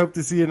 I hope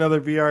to see another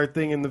VR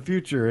thing in the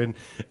future. And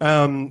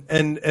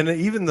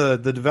even the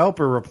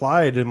developer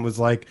replied and was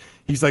like,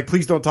 he's like,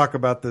 "Please don't talk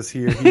about this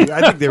here."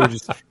 I think they were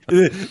just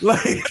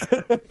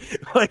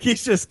like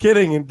he's just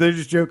kidding and they're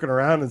just joking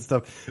around and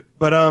stuff.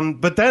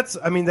 But that's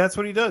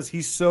what he does.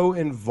 He's so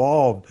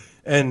involved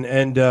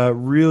and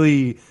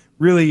really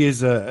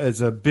is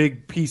a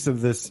big piece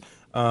of this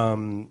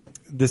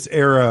this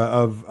era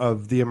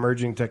of the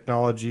emerging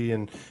technology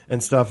and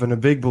stuff, and a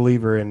big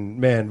believer. And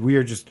man, we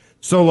are just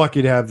so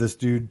lucky to have this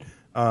dude,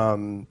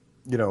 pushing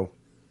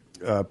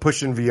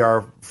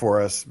VR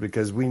for us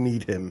because we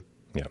need him.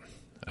 Yeah,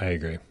 I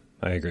agree.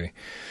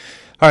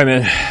 All right,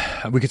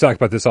 man, we could talk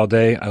about this all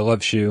day. I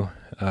love Shu,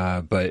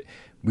 but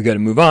we got to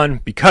move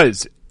on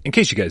because, in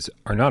case you guys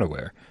are not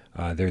aware,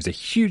 there's a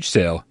huge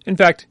sale. In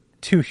fact,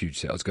 2 huge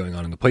sales going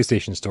on in the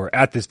PlayStation Store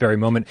at this very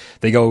moment.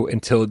 They go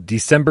until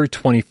December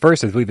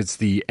 21st. I believe it's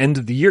the end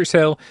of the year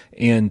sale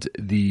and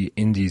the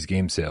indie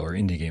game sale.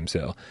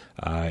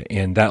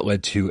 And that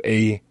led to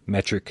a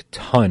metric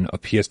ton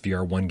of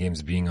PSVR 1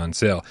 games being on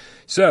sale.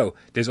 So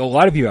there's a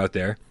lot of you out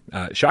there,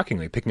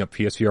 shockingly, picking up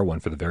PSVR 1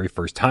 for the very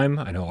first time.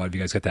 I know a lot of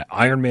you guys got that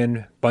Iron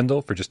Man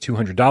bundle for just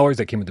 $200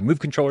 that came with the Move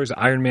controllers, the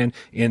Iron Man,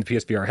 and the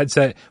PSVR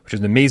headset, which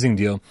is an amazing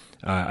deal.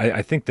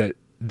 I think that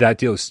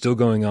deal is still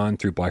going on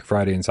through Black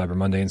Friday and Cyber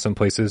Monday in some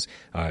places.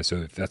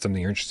 So if that's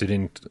something you're interested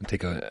in,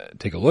 take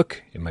a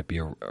look. It might be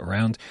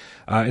around.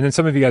 And then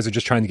some of you guys are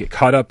just trying to get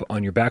caught up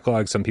on your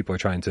backlog. Some people are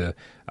trying to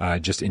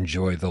just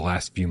enjoy the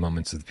last few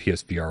moments of the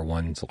PSVR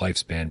 1's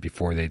lifespan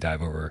before they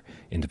dive over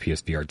into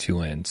PSVR 2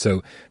 land.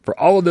 So for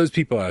all of those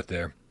people out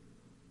there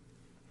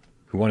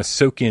who want to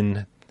soak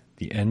in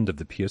the end of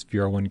the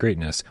PSVR 1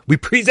 greatness, we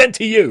present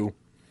to you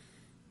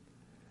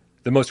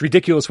the most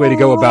ridiculous way to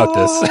go about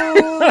this.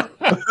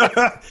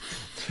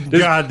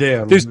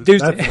 Goddamn, that's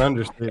an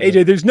understatement.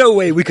 AJ, there's no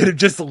way we could have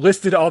just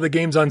listed all the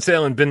games on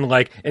sale and been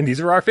like, and these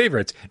are our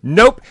favorites.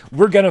 Nope,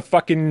 we're gonna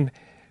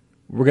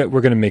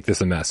make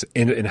this a mess.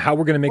 And how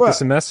we're gonna make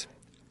this a mess?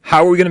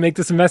 How are we gonna make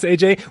this a mess,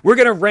 AJ? We're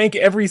gonna rank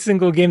every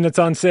single game that's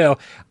on sale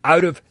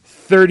out of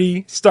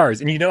 30 stars.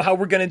 And you know how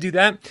we're going to do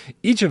that?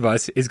 Each of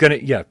us is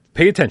going to,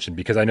 pay attention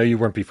because I know you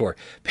weren't before.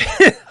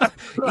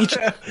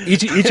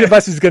 each of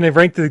us is going to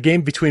rank the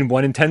game between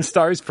 1 and 10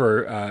 stars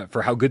for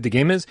how good the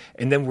game is.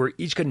 And then we're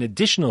each got an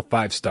additional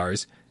 5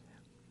 stars.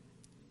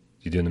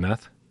 You doing the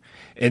math?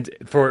 And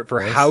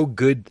for how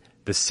good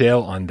the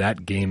sale on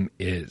that game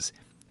is.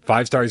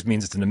 5 stars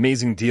means it's an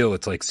amazing deal.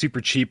 It's like super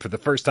cheap for the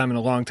first time in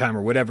a long time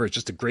or whatever. It's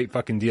just a great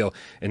fucking deal.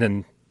 And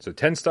then, so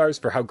 10 stars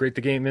for how great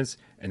the game is,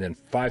 and then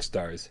 5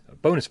 stars, a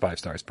bonus 5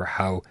 stars for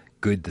how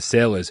good the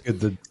sale is.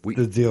 The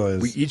deal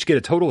is. We each get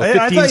a total of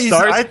 15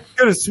 stars.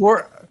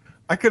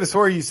 I could have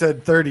swore you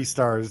said 30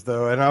 stars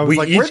though, and I was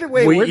we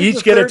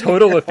each get a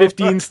total of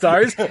 15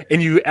 stars,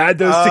 and you add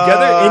those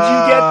together, and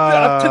you get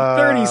up to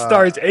 30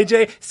 stars.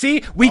 AJ,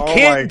 see, we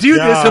can't do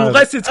this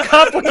unless it's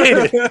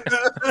complicated.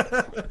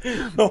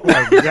 Oh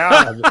my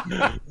god,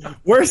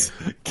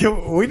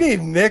 we need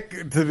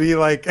Nick to be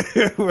like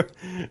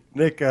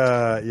Nick.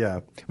 Yeah,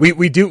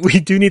 we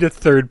do need a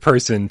third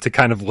person to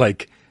kind of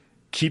like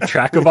keep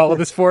track of all of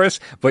this for us.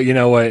 But you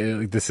know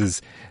what? This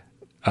is.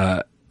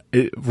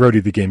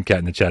 Rody the Game Cat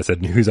in the chat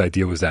said, whose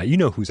idea was that? You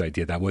know whose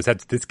idea that was.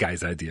 That's this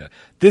guy's idea.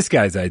 This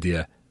guy's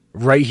idea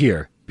right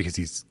here, because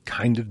he's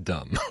kind of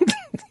dumb.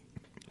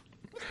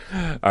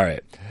 All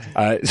right.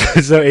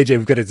 So AJ,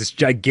 we've got this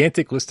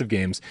gigantic list of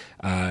games,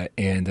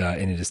 and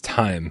it is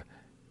time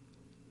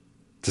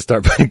to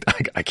start playing.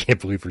 I can't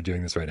believe we're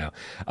doing this right now.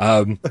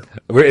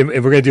 We're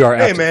going to do our.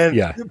 Hey man,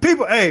 yeah.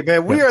 People. Hey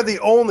man, we were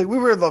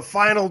the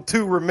final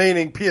 2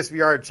 remaining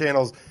PSVR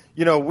channels.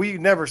 You know, we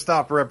never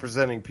stop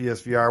representing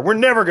PSVR. We're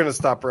never going to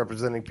stop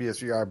representing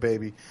PSVR,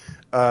 baby.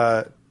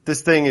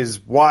 This thing is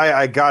why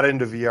I got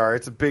into VR.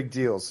 It's a big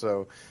deal.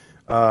 So,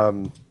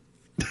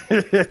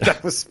 that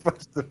was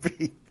supposed to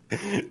be.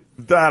 I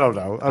don't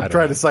know. I'm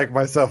trying to psych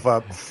myself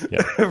up.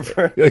 Yeah.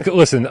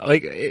 Listen,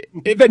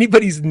 if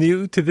anybody's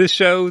new to this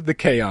show, the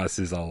chaos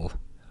is all.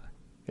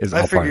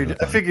 I figured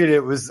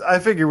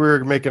we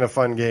were making a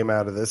fun game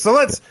out of this. So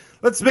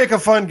let's make a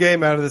fun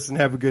game out of this and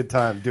have a good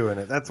time doing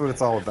it. That's what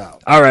it's all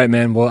about. All right,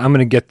 man. Well, I'm going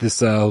to get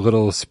this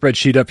little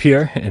spreadsheet up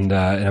here, and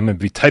I'm going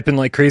to be typing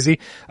like crazy.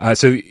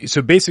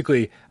 So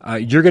basically,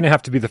 you're going to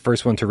have to be the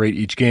first one to rate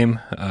each game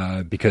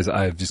because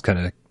I've just kind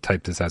of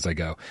typed this as I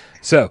go.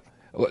 So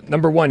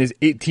number 1 is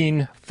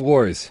 18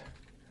 Floors.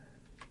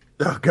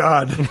 Oh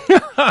God!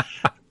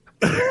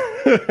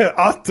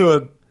 Off to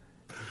a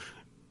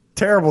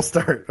terrible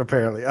start,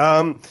 apparently.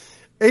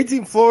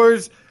 18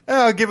 Floors,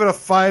 I'll give it a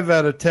 5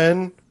 out of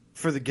 10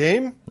 for the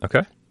game.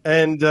 Okay.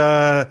 And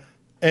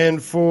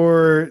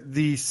for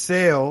the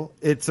sale,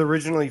 it's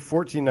originally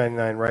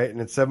 $14.99, right? And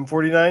it's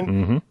 $7.49.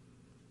 Mm-hmm.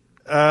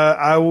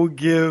 I will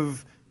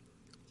give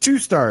 2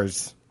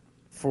 stars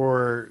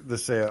for the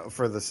sale.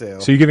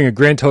 So you're giving a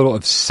grand total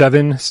of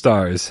 7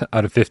 stars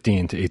out of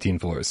 15 to 18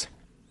 Floors.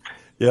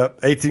 Yep,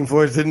 18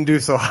 Floors didn't do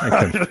so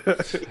hard.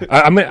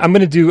 I'm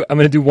gonna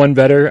do one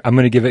better. I'm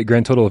gonna give it a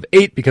grand total of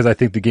 8 because I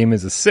think the game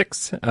is a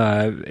 6,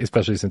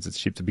 especially since it's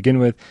cheap to begin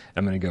with.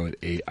 I'm gonna go with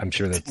 8. I'm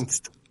sure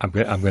that's. I'm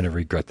gonna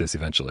regret this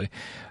eventually.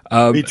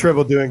 B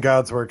Tribble doing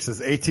God's work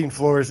says 18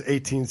 Floors,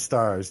 18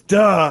 stars.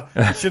 Duh,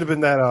 it should have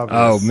been that obvious.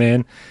 Oh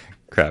man,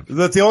 crap.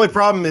 That's the only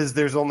problem is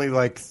there's only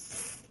like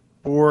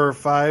 4 or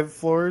 5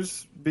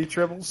 floors. B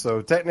Tribble,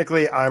 so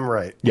technically I'm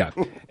right. Yeah,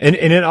 and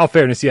in all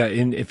fairness, yeah,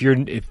 if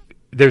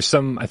there's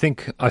some, I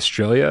think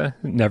Australia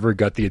never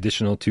got the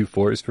additional 2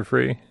 floors for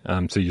free.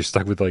 So you're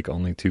stuck with like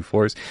only 2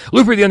 floors.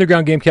 Looper the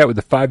Underground Game Cat with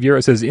the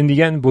 €5 says, in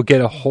the end, we'll get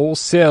a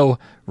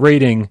wholesale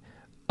rating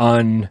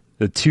on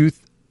the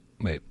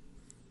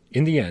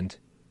in the end,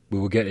 we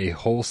will get a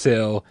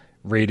wholesale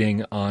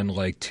rating on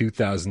like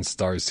 2,000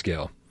 stars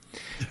scale.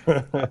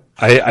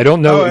 I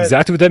don't know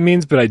exactly what that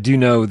means, but I do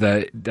know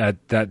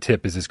that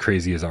tip is as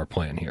crazy as our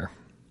plan here.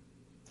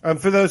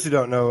 For those who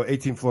don't know,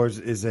 18 Floors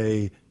is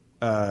a,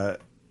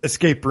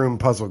 escape room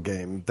puzzle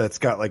game that's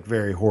got like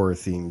very horror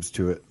themes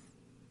to it.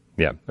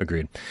 Yeah,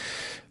 agreed.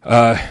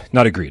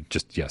 Not agreed.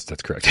 Just yes,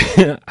 that's correct.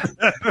 All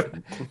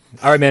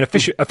right, man.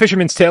 A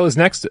Fisherman's Tale is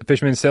next. A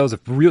Fisherman's Tale is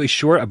really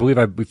short. I believe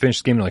we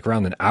finished the game in like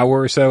around an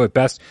hour or so at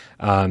best.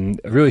 A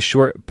really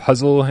short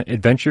puzzle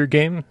adventure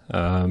game.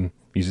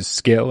 Uses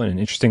scale in an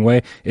interesting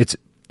way. It's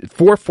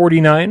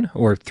 $4.49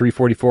 or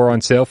 $3.44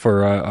 on sale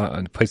for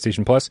on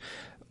PlayStation Plus.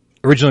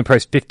 Originally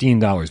priced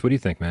 $15. What do you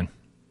think, man?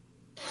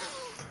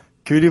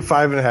 Can we do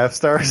 5.5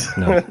 stars?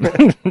 No,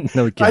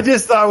 no, we can't. I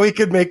just thought we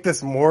could make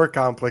this more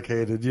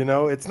complicated. You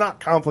know, it's not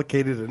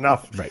complicated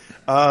enough. Right.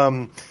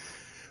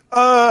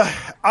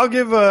 I'll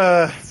give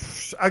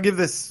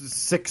this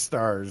 6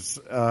 stars.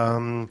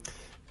 And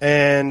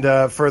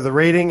for the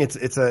rating,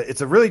 it's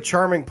a really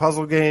charming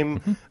puzzle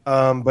game.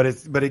 But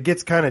it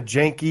gets kind of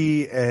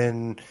janky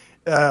and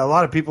a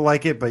lot of people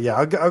like it. But yeah,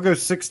 I'll go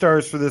 6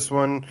 stars for this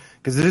one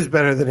because it is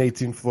better than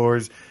 18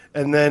 Floors.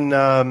 And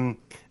then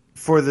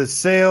for the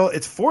sale,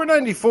 it's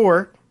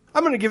 $4.94.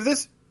 I'm going to give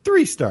this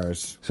 3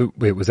 stars. So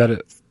wait, was that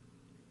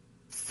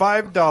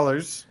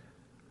 $5?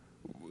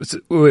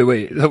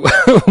 Wait.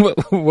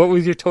 What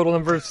was your total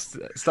number of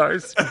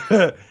stars?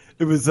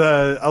 It was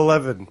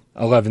 11.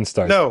 11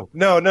 stars. No.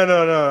 I'm That's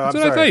what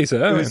sorry. I thought you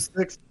said. It was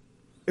 6.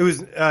 It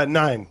was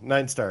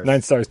 9 stars.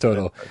 9 stars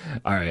total.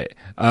 All right.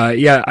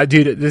 Yeah,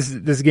 dude,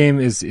 this game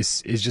is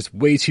just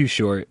way too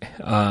short.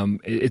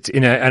 It's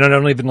I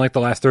don't even like the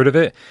last third of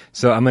it,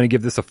 so I'm going to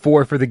give this a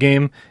 4 for the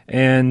game,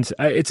 and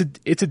it's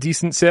a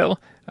decent sale.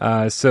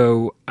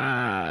 So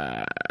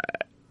I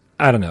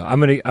don't know. I'm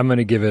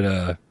gonna give it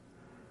a.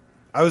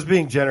 I was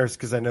being generous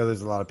because I know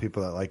there's a lot of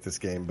people that like this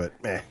game, but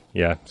meh.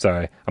 Yeah,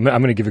 sorry. I'm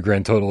gonna give a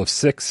grand total of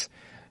 6,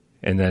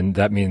 and then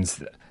that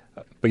means.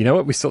 But you know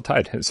what? We still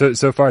tied.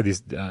 So far,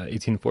 these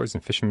 18 Floors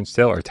and Fisherman's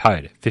Tale are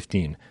tied.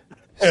 15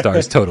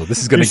 stars total. This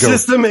is going to go. Your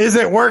system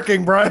isn't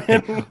working,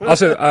 Brian.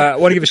 Also, I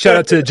want to give a shout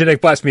out to Genetic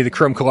Blasphemy, the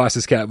Chrome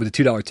Colossus cat, with a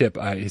 $2 tip.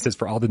 He says,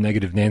 for all the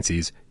negative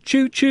Nancys,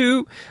 choo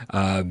choo.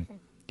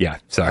 Yeah,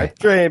 sorry.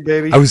 Train,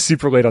 baby. I was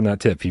super late on that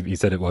tip. He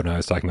said it when I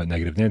was talking about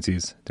negative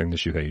Nancys during the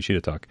Shuhei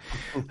Yoshida talk.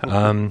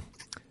 All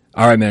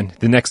right, man.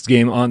 The next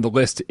game on the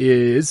list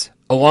is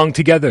Along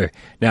Together.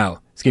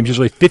 Now, this game's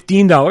usually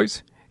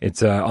 $15.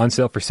 It's on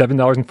sale for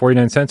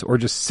 $7.49 or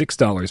just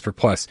 $6 for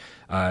Plus.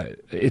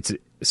 It's a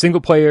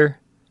single-player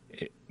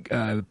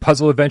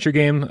puzzle adventure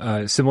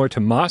game similar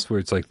to Moss, where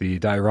it's like the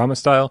diorama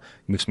style.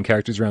 You move some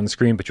characters around the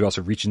screen, but you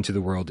also reach into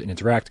the world and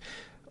interact.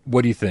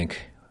 What do you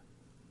think?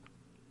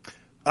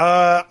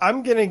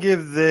 I'm gonna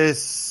give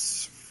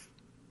this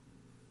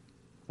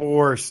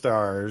 4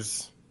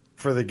 stars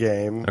for the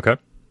game Okay.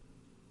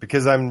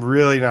 because I'm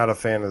really not a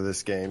fan of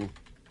this game.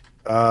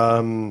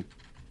 And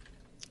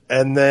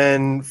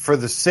then for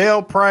the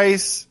sale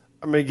price,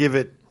 I'm gonna give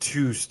it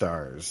 2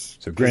 stars.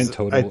 So grand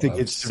total I think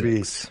of it should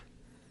be. 6.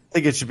 I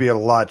think it should be a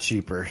lot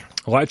cheaper.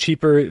 A lot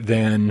cheaper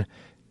than.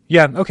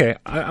 Yeah, okay.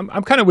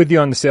 I'm kind of with you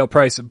on the sale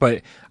price,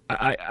 but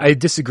I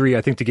disagree.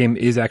 I think the game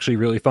is actually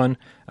really fun.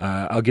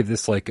 I'll give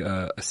this like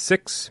a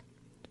 6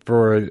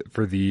 for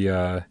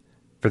the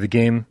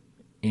game.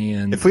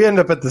 And If we end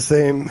up at the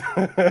same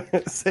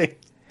same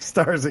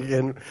stars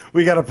again,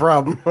 we got a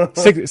problem.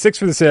 six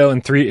for the sale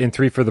and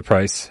three for the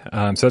price.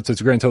 So it's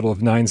a grand total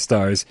of 9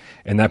 stars,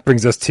 and that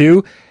brings us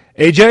to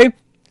AJ.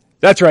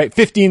 That's right,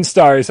 15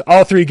 stars.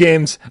 All 3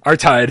 games are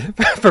tied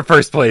for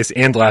first place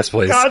and last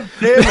place. God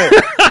damn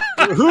it!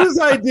 Whose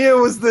idea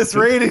was this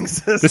rating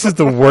system? This is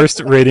the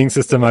worst rating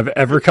system I've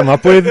ever come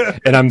up with,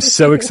 and I'm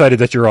so excited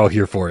that you're all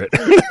here for it.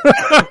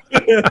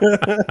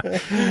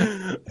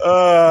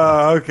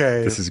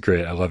 Okay. This is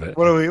great. I love it.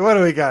 What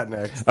do we got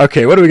next?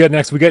 Okay, what do we got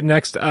next? We get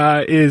next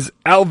is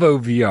Alvo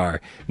VR.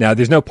 Now,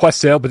 there's no plus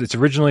sale, but it's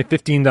originally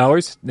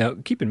 $15. Now,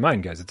 keep in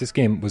mind, guys, that this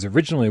game was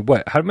originally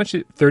what? How much?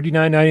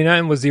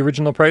 $39.99 was the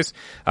original price,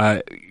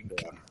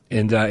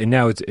 and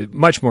now it's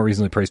much more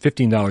reasonably priced,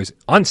 $15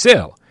 on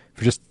sale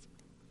for just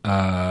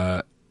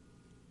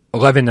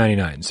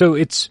 $11.99. So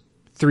it's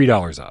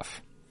 $3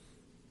 off.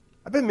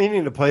 I've been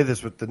meaning to play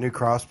this with the new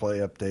crossplay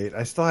update.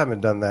 I still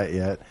haven't done that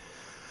yet.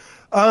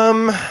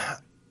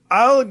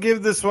 I'll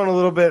give this one a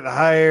little bit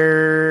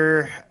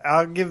higher.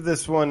 I'll give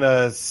this one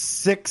a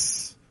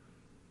 6.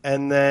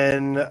 And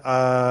then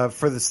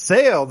for the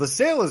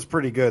sale is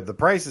pretty good. The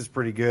price is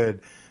pretty good.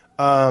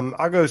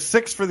 I'll go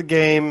 6 for the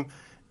game,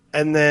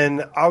 and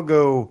then I'll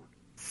go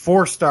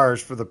 4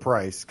 stars for the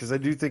price because I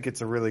do think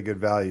it's a really good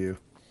value.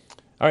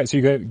 All right, so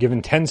you're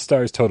given 10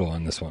 stars total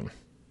on this one.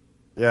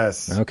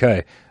 Yes.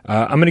 Okay.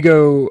 I'm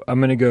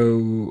gonna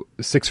go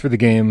 6 for the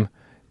game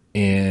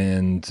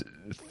and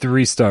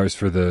 3 stars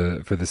for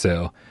the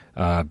sale.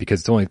 Because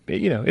it's only,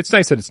 it's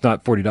nice that it's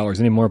not $40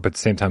 anymore, but at the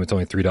same time it's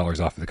only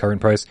 $3 off of the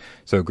current price.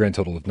 So a grand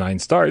total of 9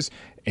 stars.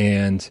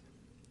 And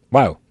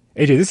wow,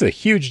 AJ, this is a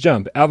huge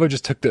jump. Alvo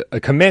just took a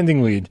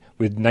commanding lead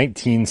with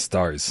 19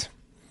 stars.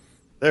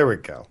 There we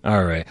go.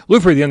 All right.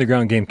 Looper, the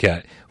Underground Game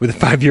Cat, with a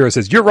 €5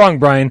 says, "You're wrong,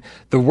 Brian.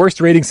 The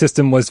worst rating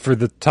system was for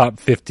the top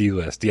 50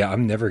 list." Yeah,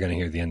 I'm never going to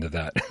hear the end of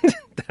that.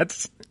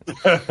 That's,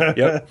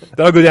 yep.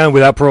 That'll go down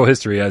without parole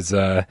history as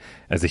a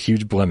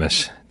huge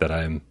blemish that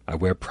I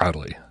wear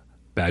proudly.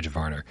 Badge of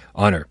honor.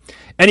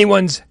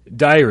 Anyone's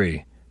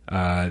Diary.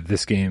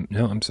 This game,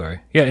 no, I'm sorry.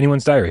 Yeah,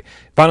 Anyone's Diary.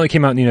 Finally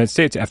came out in the United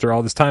States after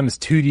all this time. This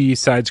 2D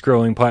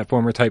side-scrolling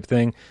platformer type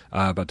thing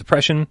about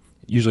depression.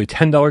 Usually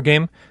 $10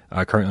 game,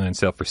 currently on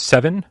sale for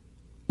 $7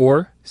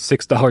 or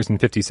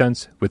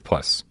 $6.50 with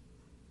plus.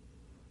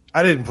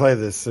 I didn't play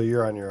this, so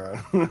you're on your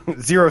own.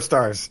 0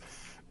 stars.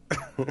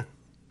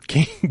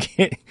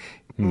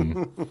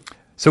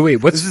 So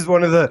wait, This is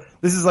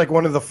like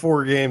one of the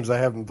 4 games I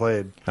haven't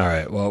played. All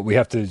right. Well, we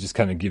have to just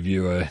kind of give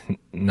you a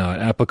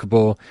not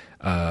applicable,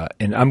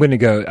 and I'm going to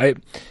go.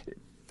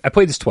 I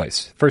played this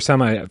twice. First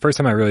time I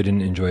really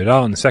didn't enjoy it at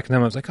all, and the second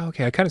time I was like, oh,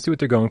 okay, I kind of see what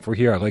they're going for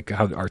here. I like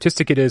how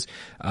artistic it is,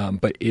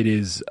 but it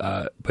is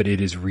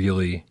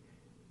really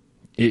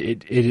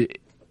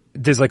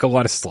there's like a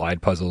lot of slide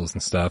puzzles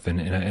and stuff,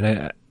 and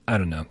I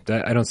don't know.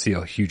 I don't see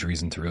a huge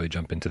reason to really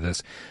jump into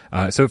this.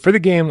 So for the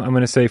game, I'm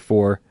going to say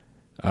 4.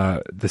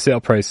 The sale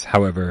price,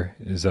 however,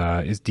 is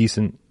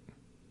decent.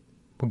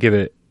 We'll give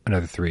it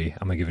another 3.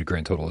 I'm going to give it a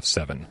grand total of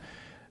 7.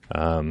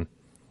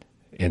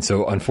 And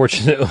so,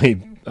 unfortunately,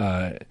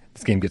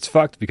 this game gets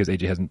fucked because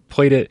AJ hasn't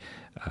played it.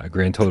 A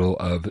grand total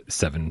of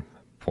 7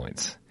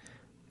 points.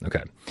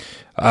 Okay.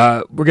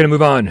 We're going to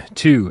move on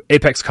to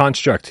Apex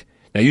Construct.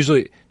 Now,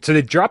 so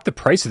they dropped the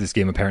price of this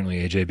game,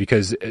 apparently, AJ,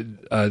 because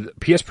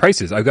PS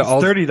prices. I've got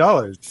all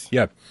 $30.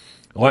 Yeah.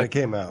 When it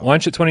came out.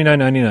 Launched at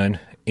 $29.99.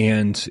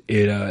 And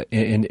it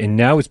and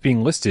now it's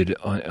being listed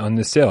on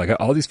this sale. I got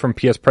all these from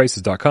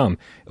psprices.com.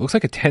 It looks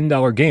like a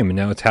 $10 game, and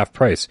now it's half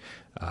price.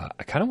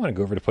 I kind of want to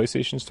go over to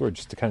PlayStation Store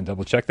just to kind of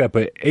double check that.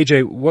 But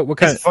AJ, what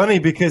kind? It's funny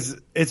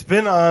because it's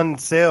been on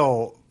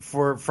sale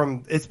for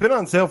like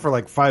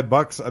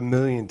 $5 a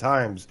million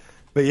times.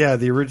 But yeah,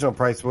 the original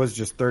price was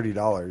just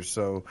 $30.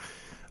 So,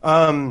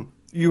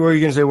 you were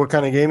going to say what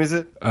kind of game is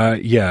it?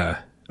 Yeah.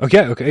 Okay.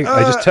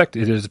 I just checked.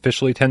 It is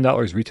officially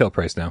 $10 retail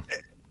price now.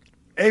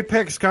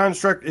 Apex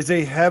Construct is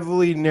a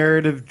heavily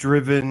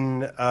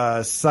narrative-driven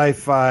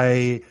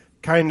sci-fi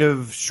kind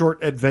of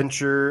short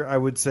adventure, I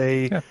would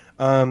say. Yeah.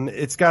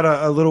 It's got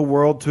a little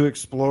world to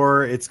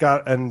explore.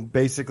 And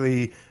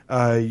basically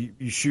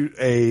you shoot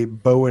a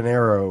bow and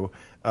arrow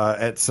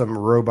at some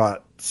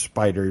robot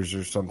spiders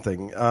or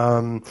something.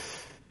 And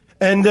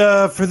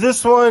for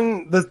this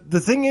one,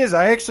 the thing is,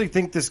 I actually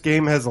think this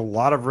game has a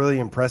lot of really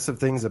impressive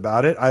things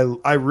about it.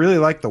 I really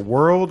like the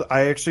world.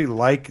 I actually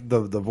like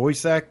the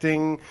voice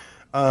acting.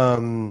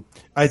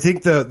 I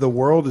think the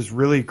world is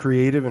really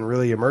creative and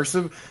really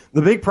immersive.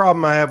 The big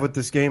problem I have with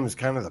this game is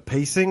kind of the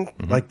pacing.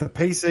 Mm-hmm. Like the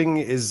pacing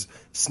is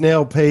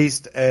snail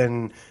paced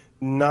and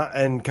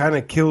kind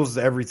of kills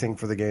everything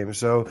for the game.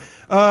 So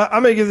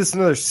I'm gonna give this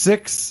another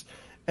 6,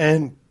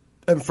 and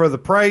for the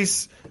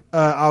price,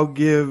 I'll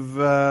give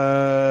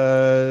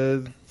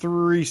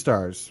 3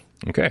 stars.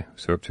 Okay,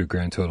 so up to a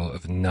grand total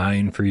of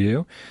 9 for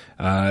you.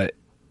 I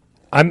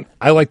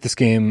like this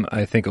game,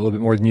 I think, a little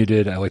bit more than you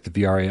did. I like the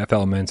VRAF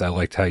elements. I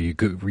liked how you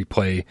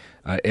replay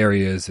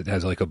areas. It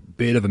has like a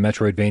bit of a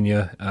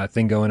Metroidvania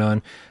thing going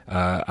on.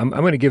 I'm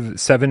going to give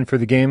 7 for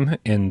the game,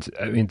 and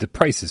I mean the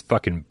price is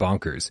fucking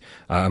bonkers.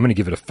 I'm going to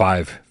give it a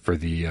 5 for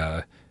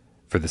the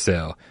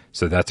sale.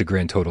 So that's a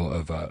grand total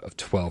of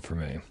 12 for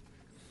me.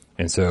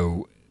 And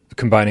so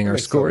combining our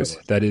scores,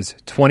 that is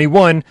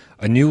 21,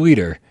 a new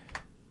leader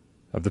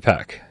of the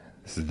pack.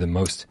 This is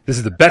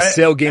the best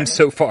sale game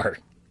so far.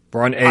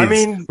 We're on A's. I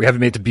mean, we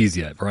haven't made it to B's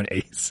yet. We're on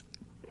A's.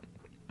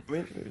 I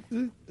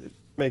mean, it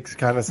makes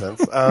kind of sense.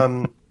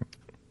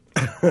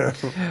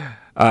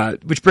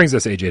 Which brings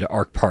us, AJ, to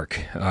Ark Park.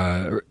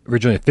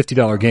 Originally a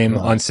 $50 game,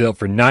 on sale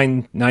for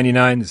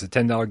 $9.99. It's a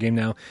 $10 game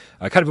now.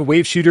 Kind of a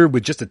wave shooter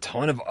with just a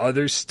ton of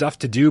other stuff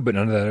to do, but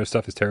none of that other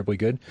stuff is terribly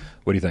good.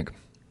 What do you think?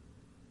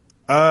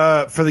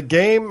 For the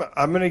game,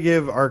 I'm going to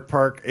give Ark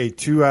Park a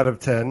 2 out of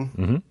 10.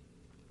 Mm-hmm.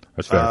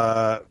 That's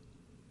fair.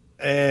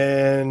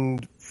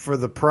 And for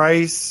the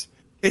price,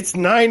 it's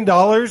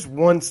 $9,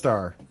 1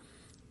 star.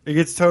 It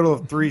gets a total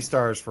of 3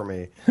 stars for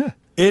me.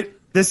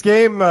 This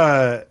game,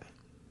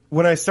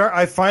 when I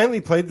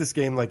finally played this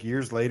game like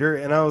years later,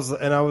 and I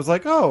was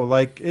like, oh,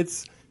 like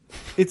it's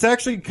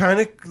actually kind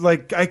of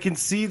like I can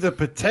see the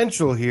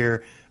potential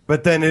here,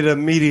 but then it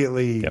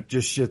immediately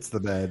just shits the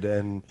bed,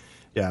 and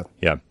yeah.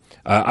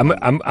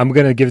 I'm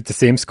gonna give it the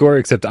same score,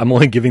 except I'm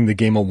only giving the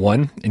game a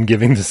 1 and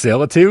giving the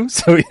sale a 2,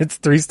 so it's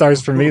 3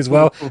 stars for me as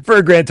well, for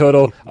a grand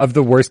total of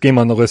the worst game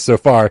on the list so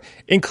far,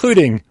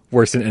 including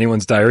Worse Than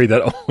Anyone's Diary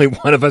that only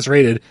one of us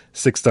rated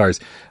 6 stars.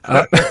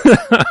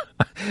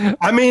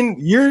 I mean,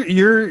 your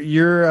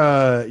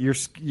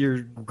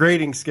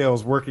grading scale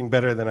is working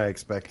better than I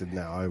expected.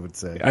 Now, I would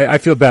say. I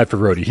feel bad for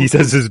Rhodey. He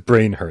says his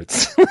brain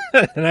hurts,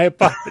 and I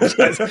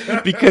apologize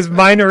because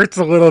mine hurts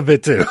a little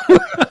bit too.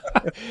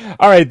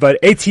 All right, but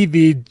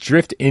ATV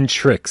Drift in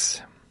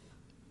Tricks.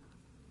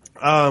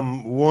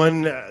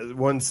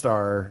 1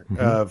 star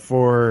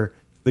for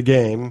the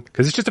game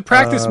because it's just a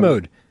practice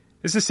mode.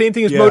 It's the same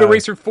thing as Motor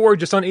Racer 4,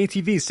 just on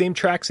ATV, same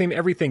track, same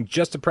everything,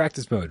 just a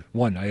practice mode.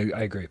 1, I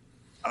agree.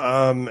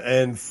 And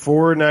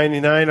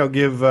 $4.99, I'll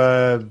give.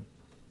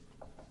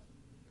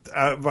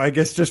 I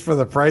guess just for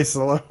the price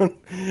alone,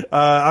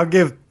 I'll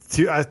give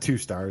 2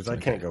 stars. I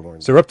can't go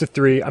more. So we're up to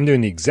 3. I'm doing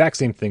the exact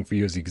same thing for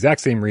you, as the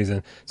exact same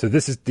reason. So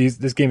this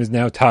game is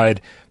now tied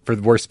for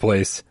the worst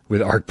place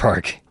with Ark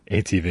Park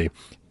ATV.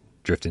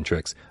 Drift in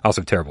Tricks.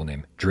 Also terrible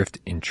name. Drift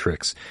in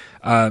Tricks.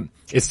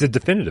 It's the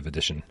definitive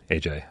edition,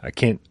 AJ. I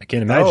can't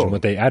imagine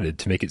what they added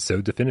to make it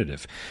so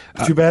definitive.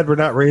 Too bad we're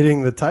not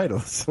rating the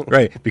titles.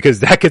 Right,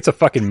 because that gets a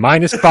fucking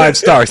 -5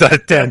 stars out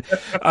of 10.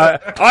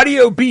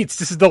 Audio Beats.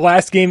 This is the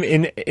last game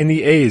in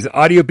the A's.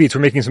 Audio Beats.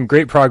 We're making some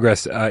great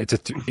progress. It's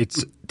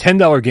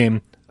 $10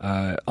 game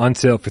on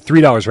sale for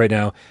 $3 right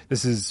now.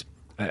 This is.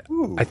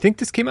 I think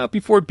this came out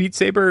before Beat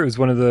Saber. It was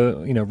one of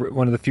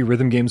the few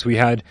rhythm games we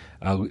had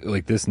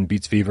like this and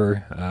Beats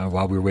Fever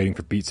while we were waiting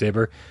for Beat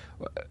Saber.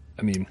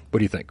 I mean, what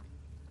do you think?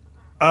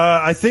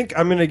 I think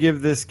I'm going to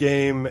give this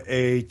game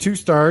a 2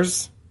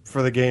 stars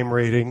for the game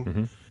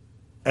rating,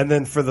 and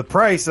then for the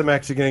price, I'm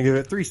actually going to give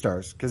it 3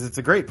 stars because it's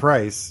a great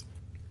price.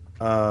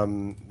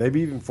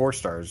 Maybe even 4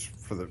 stars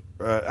for the.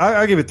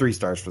 I'll give it 3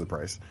 stars for the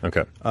price.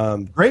 Okay.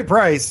 Great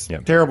price.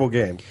 Yep. Terrible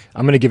game.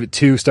 I'm going to give it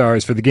 2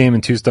 stars for the game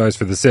and 2 stars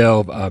for the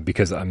sale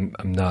because I'm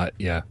not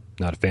a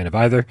fan of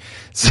either.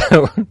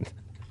 So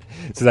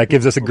that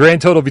gives us a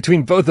grand total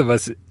between both of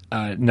us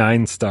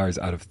 9 stars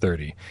out of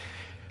 30.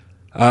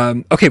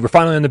 Okay, we're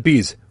finally on the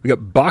B's. We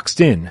got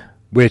Boxed In,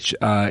 which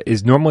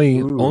is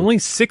normally only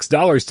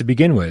 $6 to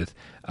begin with,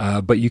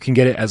 but you can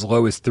get it as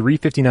low as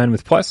 $3.59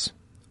 with Plus.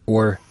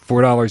 Or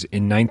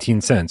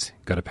 $4.19.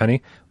 Got a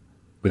penny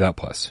without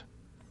Plus.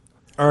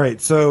 All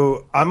right,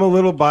 so I'm a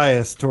little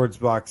biased towards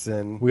Box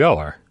In. We all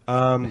are.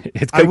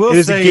 It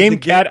is a Game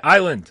Cat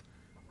Island.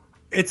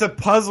 It's a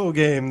puzzle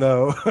game,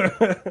 though.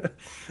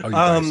 You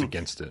biased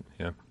against it,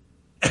 yeah.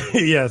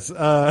 Yes.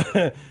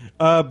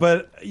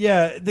 But,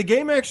 yeah, the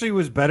game actually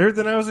was better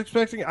than I was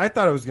expecting. I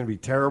thought it was going to be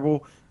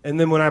terrible. And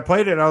then when I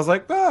played it, I was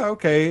like, oh,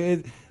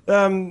 okay.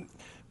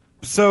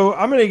 So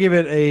I'm going to give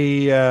it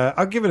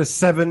I'll give it a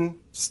 7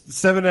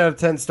 out of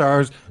 10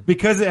 stars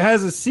because it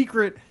has a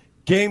secret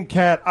Game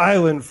Cat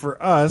Island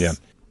for us. Yeah.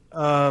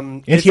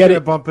 And he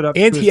added bump it up.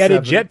 And he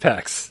added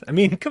jetpacks. I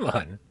mean, come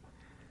on.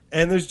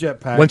 And there's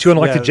jetpacks. Once you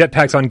unlock the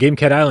jetpacks on Game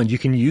Cat Island, you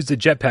can use the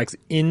jetpacks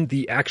in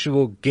the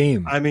actual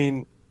game. I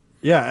mean,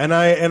 yeah, and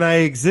I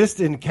exist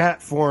in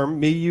cat form.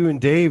 Me, you, and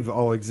Dave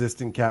all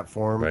exist in cat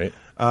form. Right.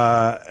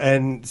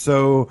 And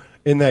so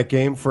in that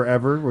game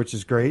forever, which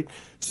is great.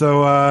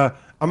 So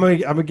I'm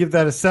gonna give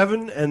that a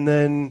 7, and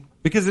then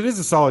because it is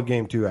a solid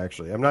game too.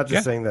 Actually, I'm not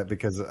just saying that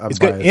because I'm It's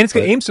biased, good, and it's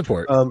got aim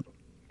support. And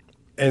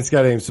it's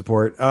got aim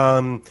support.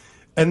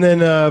 And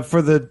then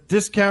for the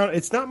discount,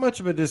 it's not much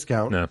of a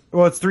discount. No.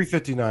 Well, it's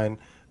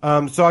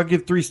 $3.59. So I'll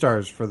give 3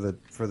 stars for the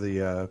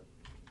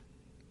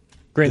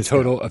Grand discount.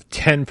 total of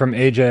 10 from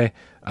AJ.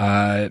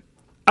 I'm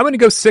going to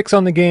go 6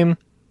 on the game,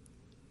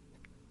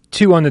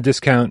 2 on the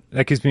discount.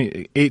 That gives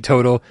me 8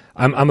 total.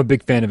 I'm a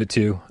big fan of it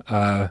too.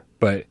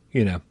 But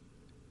it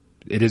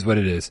is what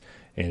it is,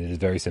 and it is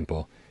very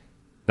simple.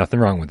 Nothing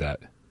wrong with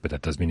that, but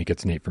that does mean it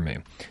gets an 8 from me.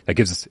 That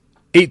gives us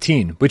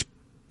 18, which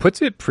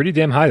puts it pretty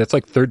damn high. That's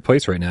like 3rd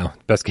place right now.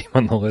 Best game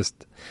on the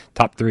list.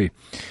 Top 3.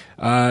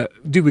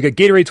 Dude, we got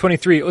Gatorade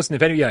 23. Listen,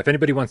 if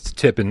anybody wants to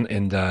tip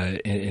and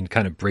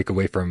kind of break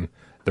away from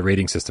the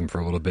rating system for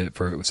a little bit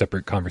for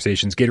separate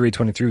conversations, Gatorade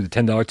 23 with a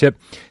 $10 tip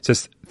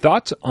says,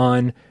 thoughts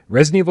on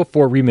Resident Evil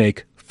 4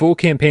 Remake full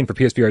campaign for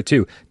PSVR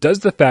 2. Does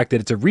the fact that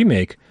it's a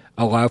remake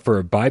allow for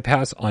a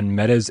bypass on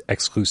Meta's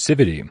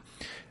exclusivity?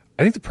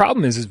 I think the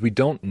problem is we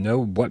don't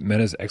know what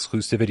Meta's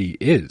exclusivity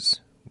is.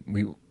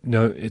 We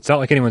know it's not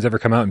like anyone's ever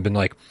come out and been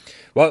like,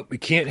 well,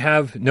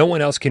 no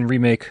one else can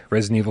remake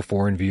Resident Evil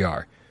 4 in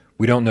VR.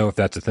 We don't know if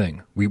that's a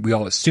thing. We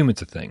all assume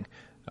it's a thing.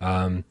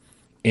 And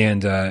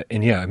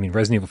yeah, I mean,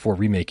 Resident Evil 4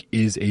 Remake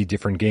is a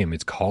different game.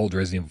 It's called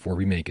Resident Evil 4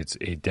 Remake. It's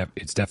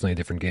definitely a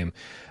different game.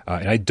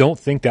 And I don't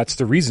think that's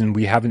the reason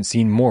we haven't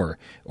seen more,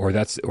 or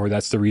that's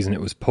the reason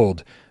it was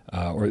pulled,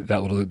 or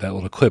that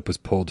little clip was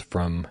pulled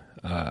from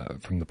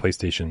the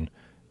PlayStation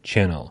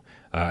channel.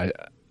 I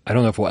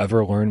don't know if we'll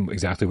ever learn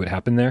exactly what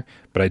happened there,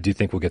 but I do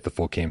think we'll get the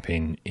full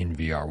campaign in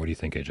VR. What do you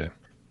think, AJ?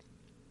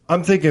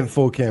 I'm thinking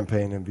full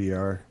campaign in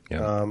VR.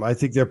 Yeah. I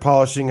think they're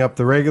polishing up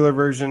the regular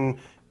version,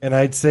 and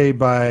I'd say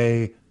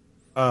by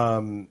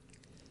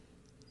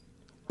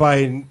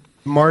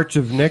March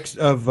of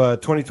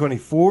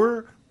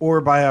 2024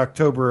 or by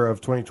October of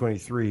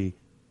 2023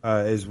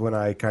 is when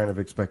I kind of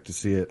expect to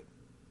see it.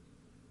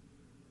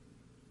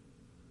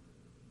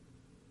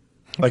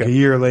 Like a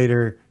year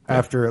later,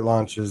 after it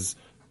launches,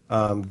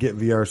 get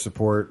VR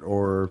support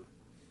or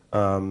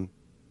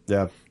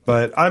yeah.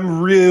 But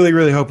I'm really,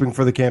 really hoping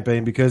for the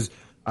campaign because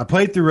I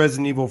played through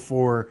Resident Evil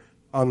 4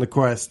 on the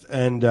Quest,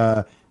 and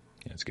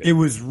it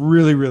was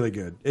really, really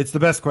good. It's the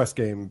best Quest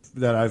game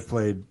that I've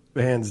played,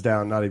 hands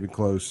down, not even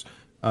close.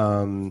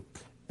 And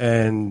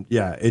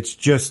yeah, it's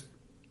just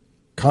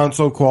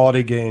console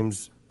quality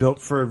games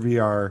built for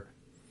VR,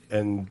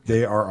 and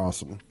they are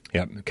awesome.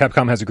 Yeah,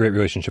 Capcom has a great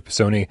relationship with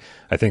Sony.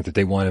 I think that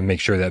they want to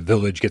make sure that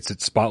Village gets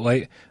its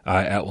spotlight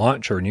at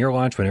launch or near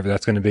launch, whenever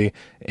that's going to be.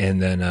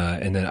 And then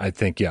I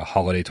think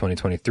holiday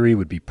 2023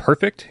 would be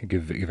perfect.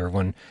 Give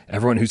everyone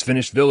who's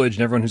finished Village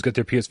and everyone who's got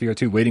their PSVR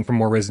 2 waiting for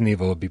more Resident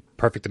Evil would be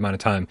perfect amount of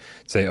time.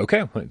 Say,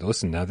 okay,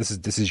 listen, now this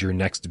is your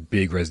next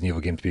big Resident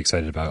Evil game to be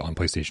excited about on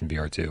PlayStation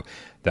VR 2.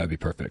 That would be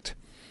perfect.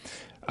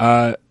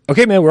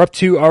 Okay, man, we're up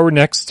to our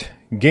next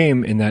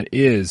game, and that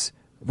is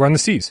we're on the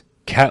seas.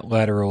 Cat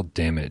Lateral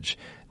Damage.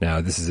 Now,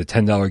 this is a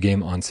 $10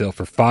 game on sale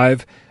for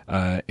 $5.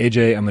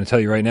 AJ, I'm going to tell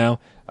you right now,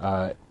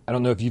 I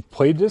don't know if you've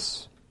played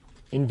this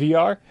in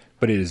VR,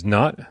 but it is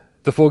not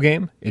the full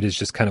game. It is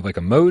just kind of like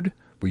a mode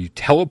where you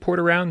teleport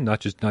around,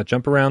 not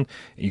jump around.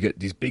 You get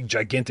these big,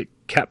 gigantic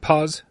cat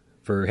paws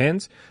for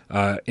hands,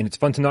 and it's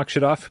fun to knock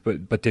shit off,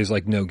 but there's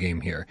like no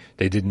game here.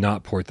 They did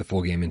not port the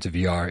full game into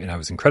VR, and I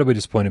was incredibly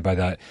disappointed by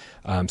that.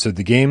 So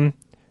the game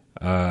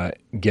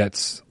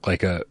gets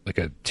like a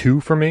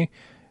 2 for me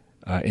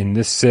in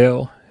this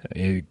sale.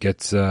 It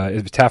gets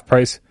it's half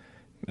price.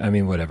 I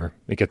mean, whatever.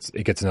 It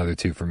gets another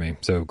 2 for me.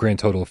 So grand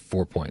total of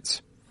 4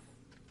 points.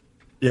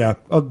 Yeah,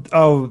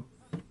 I'll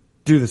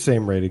do the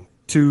same rating,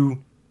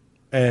 2,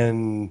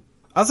 and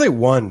I'll say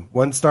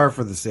 1 star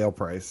for the sale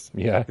price.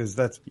 Yeah, because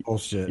that's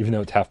bullshit. Even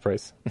though it's half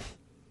price.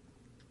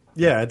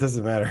 Yeah, it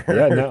doesn't matter.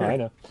 Yeah, no, I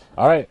know.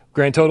 All right,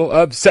 grand total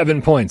of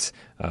 7 points.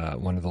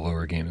 One of the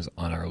lower games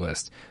on our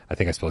list. I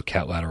think I spelled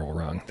cat lateral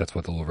wrong. That's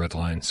what the little red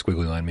line,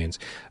 squiggly line means.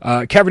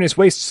 Cavernous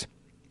Wastes.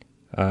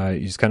 You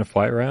just kind of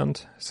fly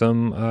around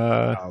some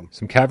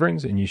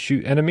caverns and you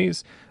shoot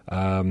enemies.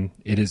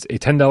 It is a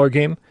 $10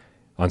 game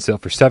on sale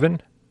for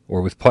 7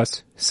 or with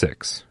plus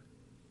 6.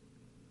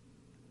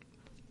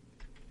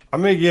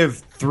 I'm going to give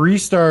 3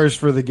 stars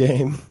for the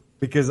game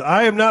because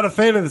I am not a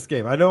fan of this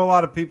game. I know a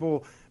lot of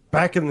people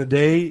back in the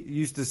day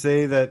used to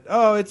say that,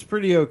 oh, it's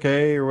pretty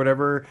okay or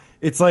whatever.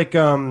 It's like,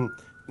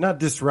 not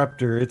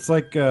Disruptor. It's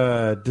like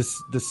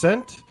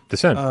Descent.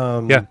 Descent.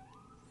 Yeah.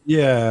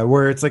 Yeah,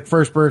 where it's like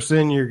first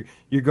person,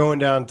 you're going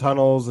down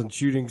tunnels and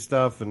shooting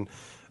stuff, and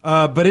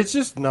but it's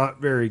just not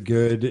very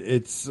good.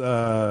 It's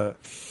I'm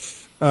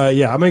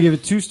gonna give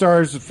it 2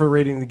 stars for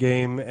rating the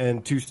game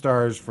and 2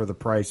 stars for the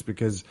price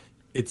because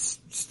it's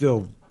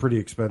still pretty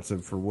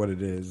expensive for what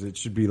it is. It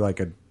should be like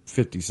a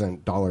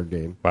 $50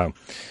 game. Wow.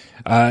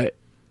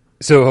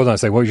 So hold on a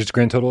second. What was your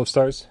grand total of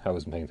stars? I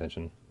wasn't paying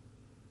attention.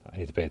 I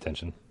need to pay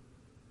attention.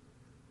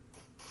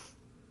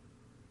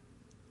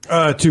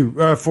 4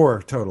 total.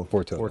 4 total.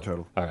 4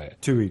 total. All right.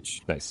 2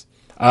 each. Nice.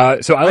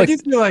 So I I like. do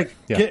feel like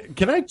Yeah.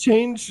 can I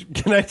change?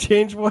 Can I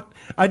change one?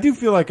 I do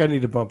feel like I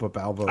need to bump up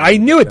Alvo. I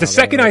knew it the now,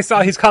 second though. I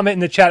saw his comment in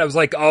the chat. I was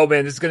like, "Oh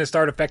man, this is going to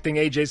start affecting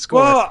AJ's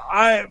score." Well,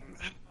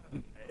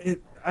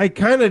 I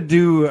kind of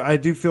do. I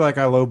do feel like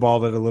I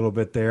lowballed it a little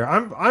bit there.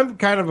 I'm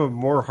kind of a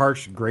more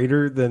harsh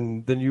grader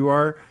than you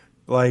are.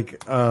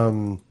 Like,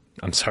 I'm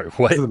sorry.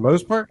 What? for the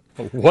most part,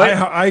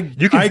 What?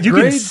 You can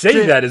grade say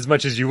shit- that as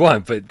much as you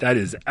want, but that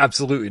is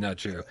absolutely not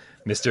true.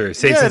 Mr.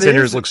 Saints Yeah, and it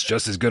Sinners is. looks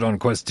just as good on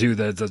Quest 2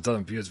 that's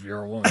on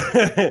PSVR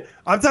 1.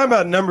 I'm talking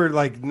about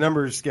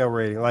number scale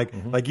rating.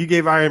 Like you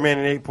gave Iron Man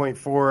an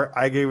 8.4.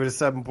 I gave it a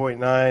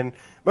 7.9.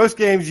 Most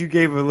games you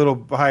gave a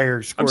little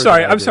higher score. I'm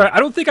sorry. than I I'm did. sorry. I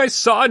don't think I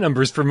saw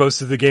numbers for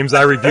most of the games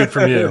I reviewed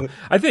from you.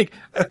 I think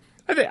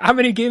how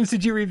many games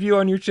did you review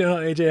on your channel,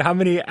 AJ? How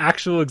many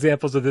actual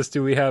examples of this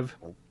do we have?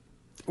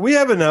 We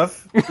have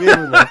enough. We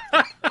have enough.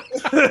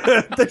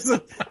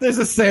 there's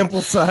a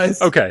sample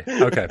size. Okay.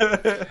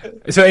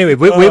 So anyway,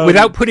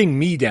 without putting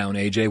me down,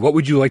 AJ, what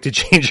would you like to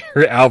change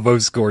your Alvo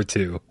score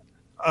to?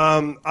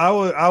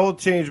 I will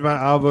change my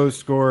Alvo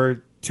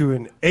score to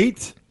an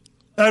 8.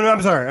 No,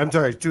 I'm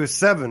sorry, to a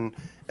 7,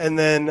 and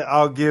then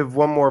I'll give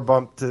one more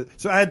bump to.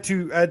 So add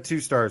two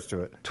stars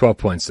to it. 12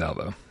 points,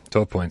 Alvo.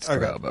 12 points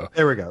for Alvo.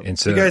 There we go. And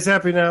so, you guys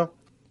happy now?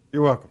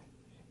 You're welcome.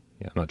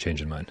 Yeah, I'm not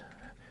changing mine.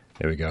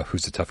 There we go.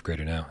 Who's the tough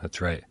grader now?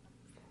 That's right.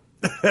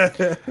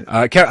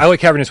 I like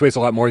Cavernous Waste a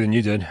lot more than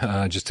you did,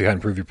 just to kind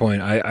of prove your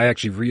point. I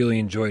actually really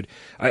enjoyed.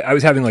 I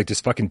was having like this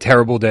fucking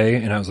terrible day,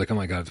 and I was like, oh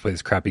my god, let's play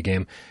this crappy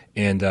game.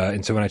 And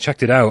so when I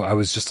checked it out, I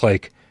was just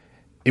like,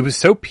 it was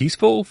so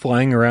peaceful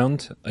flying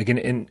around, like,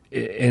 and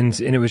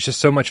it was just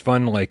so much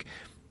fun. Like,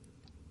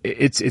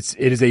 it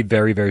is a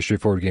very, very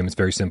straightforward game. It's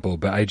very simple,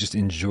 but I just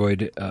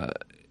enjoyed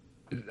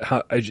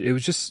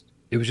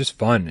it was just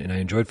fun, and I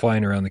enjoyed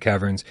flying around the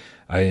caverns.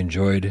 I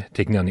enjoyed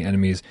taking down the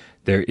enemies.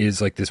 There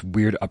is like this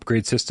weird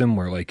upgrade system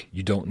where like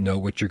you don't know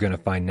what you're going to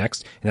find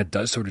next, and that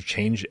does sort of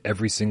change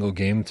every single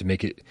game to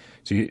make it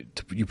so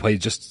you play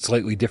just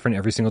slightly different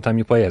every single time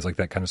you play. It has like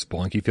that kind of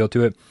Spelunky feel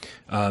to it,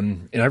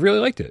 and I really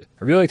liked it.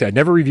 I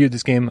never reviewed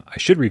this game. I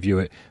should review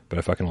it, but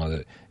I fucking love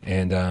it.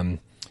 And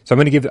so I'm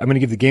going to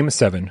give the game a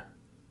 7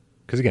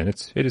 because again,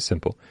 it is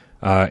simple.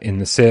 In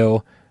the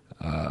sale.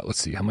 Let's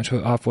see, how much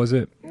off was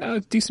it? No,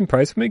 decent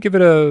price. I'm going to give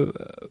it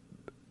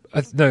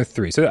another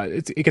 3. So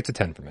it gets a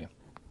 10 for me.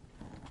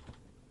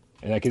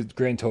 And that gives a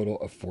grand total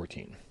of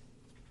 14.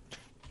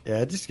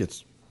 Yeah, it just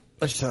gets.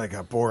 I just thought it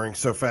got boring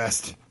so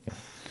fast.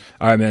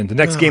 All right, man. The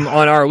next game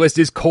on our list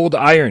is Cold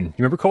Iron. You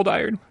remember Cold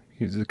Iron?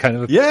 It's a kind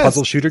of a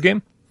puzzle shooter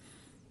game.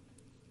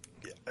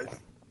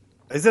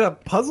 Is it a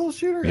puzzle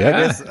shooter? Yeah, I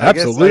guess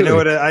absolutely. I know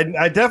it.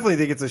 I definitely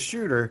think it's a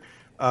shooter.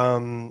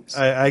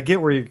 I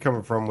get where you're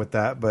coming from with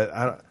that, but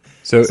I don't.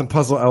 So some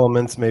puzzle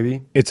elements,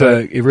 maybe. It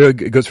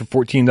goes for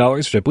 $14,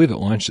 which I believe it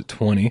launched at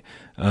 $20.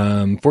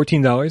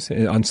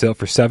 $14 on sale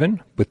for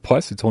 7 with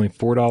plus. It's only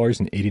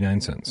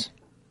 $4.89.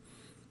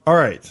 All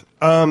right,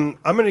 I'm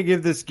going to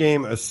give this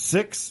game a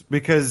 6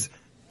 because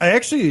I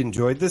actually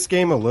enjoyed this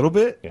game a little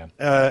bit. Yeah.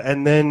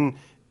 And then,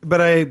 but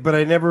I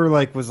never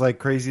was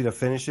crazy to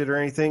finish it or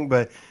anything.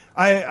 But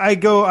I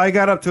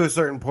got up to a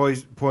certain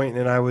point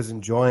and I was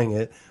enjoying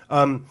it.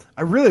 I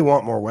really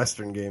want more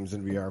Western games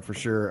in VR for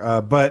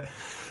sure. But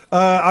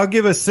I'll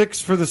give a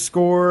 6 for the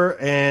score,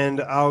 and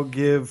I'll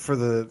give for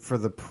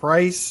the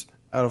price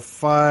out of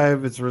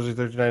 5. It's originally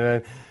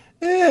 $13.99.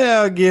 Yeah,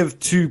 I'll give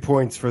 2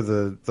 points for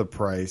the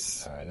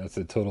price. All right, that's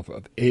a total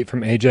of 8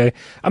 from AJ.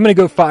 I'm going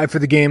to go 5 for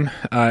the game.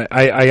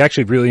 I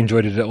actually really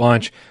enjoyed it at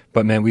launch,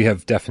 but man, we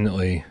have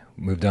definitely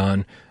moved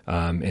on,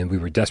 and we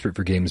were desperate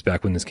for games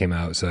back when this came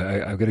out. So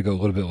I'm going to go a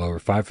little bit lower,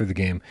 5 for the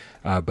game.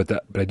 But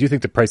I do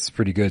think the price is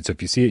pretty good. So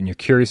if you see it and you're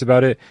curious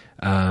about it,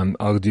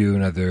 I'll do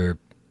another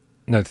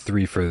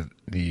 3 for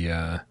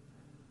the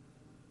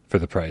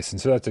price, and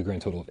so that's a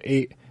grand total of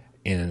 8,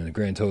 and a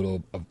grand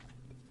total of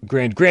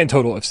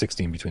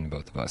 16 between the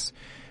both of us.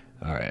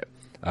 All right,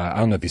 I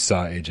don't know if you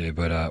saw AJ,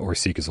 but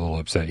Orseek is a little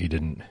upset. He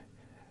didn't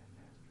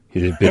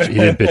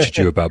bitch at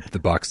you about the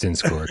boxed in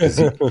score because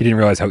he didn't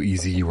realize how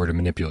easy you were to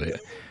manipulate.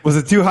 Was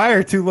it too high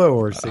or too low,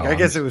 Orseek? I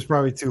guess it was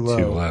probably too low.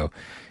 Too low.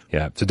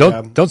 Yeah. So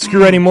don't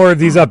screw any more of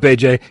these up,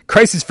 AJ.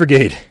 Crisis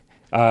Brigade.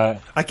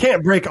 I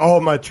can't break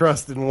all my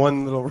trust in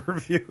one little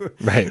review.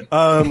 Right.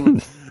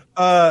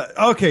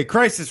 Okay,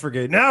 Crisis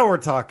Brigade. Now we're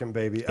talking,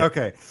 baby.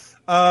 Okay.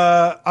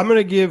 I'm going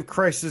to give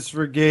Crisis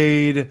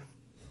Brigade,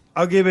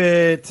 I'll give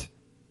it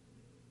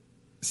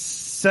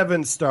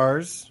 7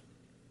 stars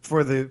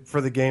for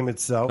the game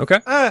itself. Okay.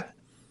 Let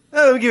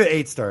me give it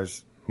 8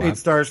 stars. Wow. 8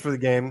 stars for the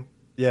game.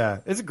 Yeah,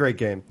 it's a great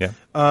game. Yeah.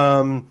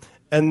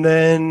 And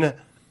then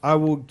I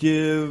will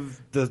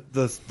give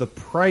the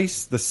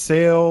price, the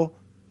sale.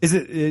 Is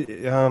it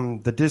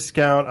the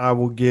discount? I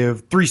will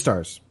give 3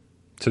 stars.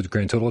 So it's a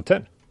grand total of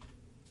 10.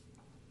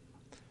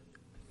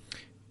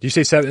 Did you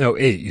say 7? No,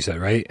 8. You said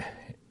right.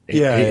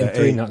 8 and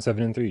 3, 8. not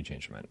 7 and 3. You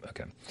changed your mind.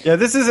 Okay. Yeah,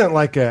 this isn't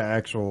like an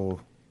actual.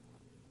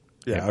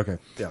 Yeah. Okay.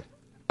 Yeah.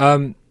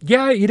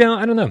 Yeah.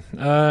 I don't know.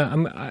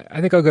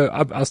 I think I'll go.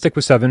 I'll stick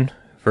with 7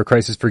 for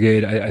Crisis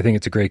Brigade. I think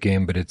it's a great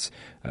game, but it's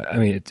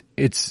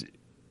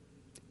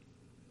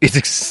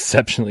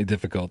exceptionally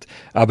difficult.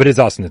 But it's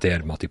awesome that they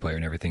added multiplayer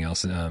and everything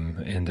else,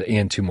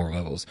 and 2 more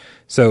levels.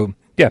 So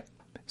yeah,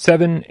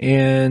 7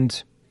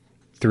 and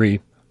 3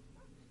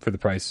 for the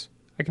price.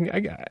 I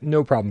got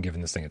no problem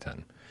giving this thing a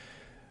 10.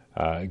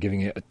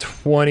 Giving it a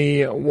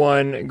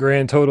 21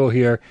 grand total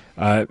here,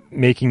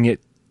 making it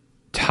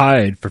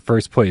tied for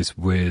first place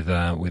with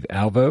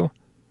Alvo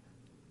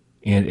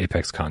and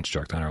Apex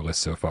Construct on our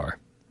list so far.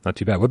 Not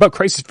too bad. What about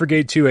Crisis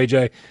Brigade 2,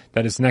 AJ?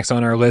 That is next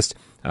on our list.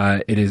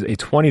 It is a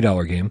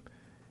 $20 game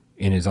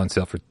and is on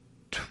sale for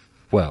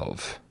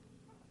 $12.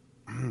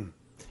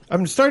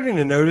 I'm starting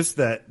to notice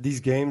that these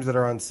games that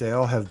are on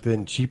sale have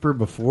been cheaper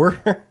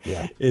before.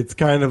 Yeah. It's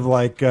kind of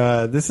like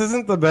this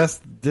isn't the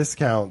best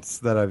discounts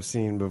that I've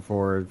seen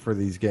before for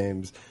these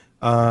games.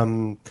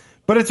 But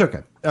it's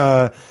okay.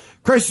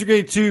 Crisis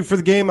Brigade 2 for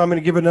the game, I'm going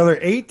to give another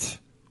 8.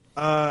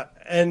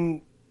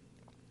 And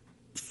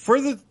for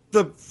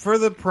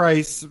the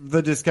price,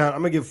 the discount,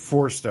 I'm going to give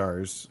 4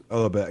 stars a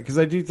little bit because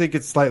I do think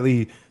it's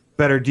slightly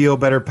better deal,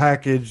 better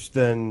package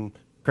than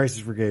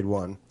Crisis Brigade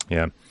 1.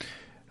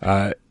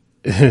 Yeah.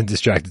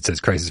 Distracted says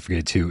Crisis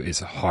Brigade 2 is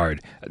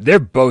hard. They're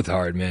both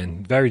hard,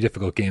 man. Very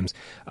difficult games.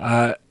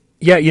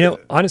 Yeah,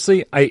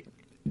 honestly,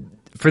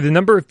 for the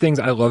number of things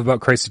I love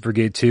about Crisis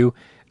Brigade 2,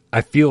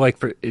 I feel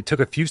like it took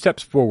a few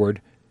steps forward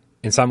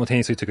and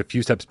simultaneously took a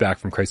few steps back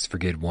from Crisis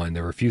Brigade 1.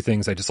 There were a few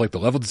things. I just liked the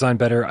level design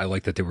better. I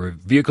liked that there were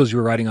vehicles you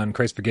were riding on in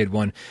Crisis Brigade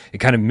 1.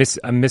 I'm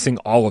missing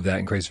all of that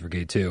in Crisis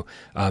Brigade 2.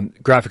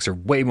 Graphics are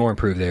way more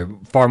improved. They're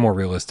far more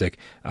realistic.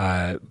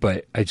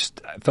 But I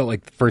felt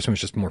like the first one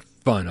was just more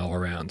fun all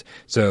around.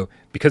 So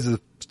because of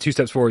the 2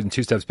 steps forward and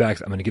 2 steps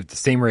back, I'm going to give it the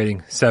same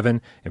rating,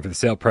 7. And for the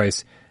sale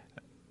price,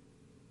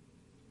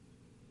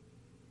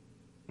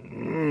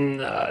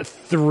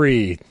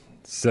 3.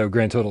 So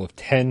grand total of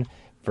 10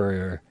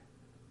 for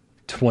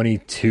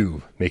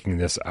 22, making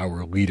this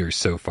our leader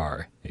so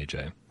far,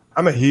 AJ.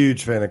 I'm a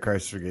huge fan of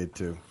Crisis Brigade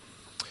 2.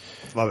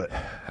 Love it.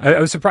 I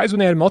was surprised when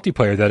they had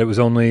multiplayer that it was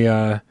only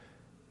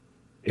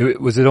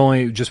was it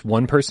only just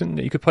one person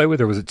that you could play with,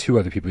 or was it 2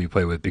 other people you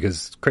play with?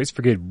 Because Crisis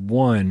Brigade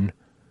 1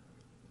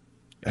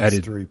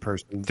 added 3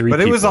 persons. 3 but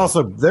people. It was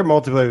also, their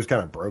multiplayer was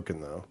kind of broken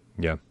though.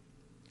 Yeah.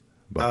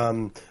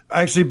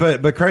 Actually,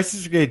 but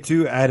Crisis Brigade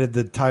 2 added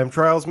the time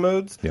trials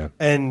modes. Yeah.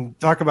 And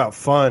talk about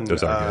fun.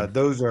 Those are good.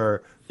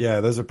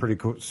 Those are pretty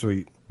cool,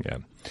 sweet. Yeah.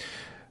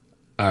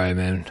 All right,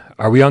 man.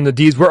 Are we on the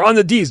D's? We're on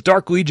the D's.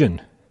 Dark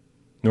Legion.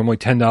 Normally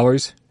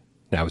 $10.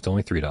 Now it's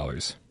only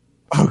 $3.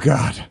 Oh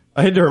God.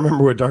 I had to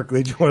remember what Dark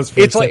Legion was for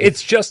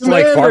it's just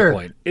like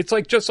Farpoint. It's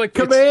like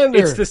Commander.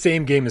 It's the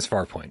same game as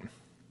Farpoint.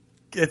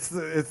 It's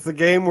the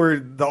game where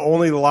the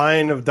only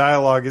line of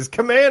dialogue is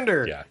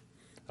Commander. Yeah.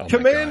 Oh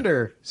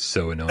Commander. My God.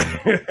 So annoying.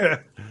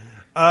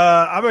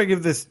 I'm gonna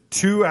give this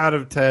 2 out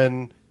of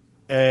 10.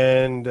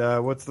 And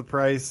what's the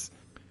price?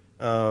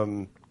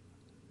 Yeah,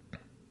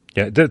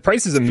 the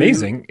price is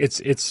amazing.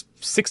 It's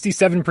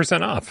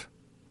 67% off.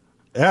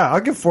 Yeah, I'll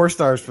give 4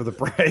 stars for the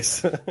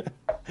price.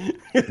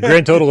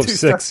 Grand total of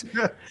 6.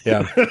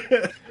 Yeah,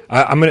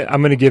 I'm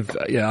gonna give.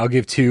 Yeah, I'll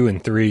give 2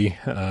 and 3.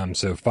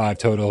 So 5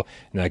 total,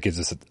 and that gives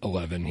us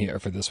 11 here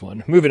for this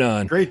one. Moving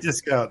on. Great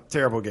discount.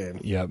 Terrible game.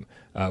 Yep.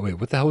 Wait,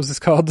 what the hell was this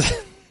called?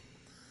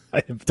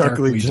 Dark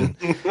Legion.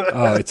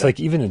 Oh, it's like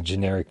even a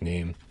generic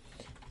name.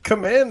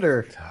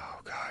 Commander. Oh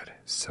God,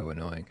 so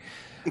annoying.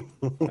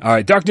 All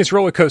right, Darkness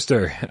Roller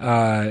Coaster.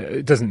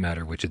 It doesn't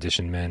matter which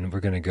edition, man.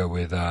 We're gonna go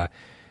with.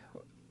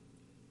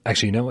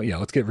 Actually, you know what? Yeah,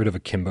 let's get rid of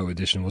Akimbo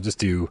edition. We'll just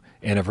do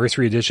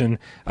Anniversary edition.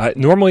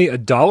 Normally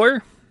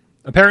 $1.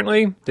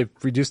 Apparently, they've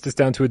reduced this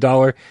down to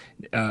 $1.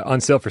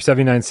 On sale for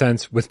 79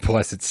 cents. With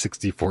Plus, it's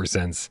 64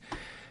 cents.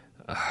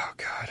 Oh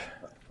God.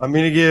 I'm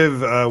going to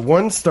give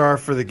 1 star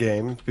for the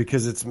game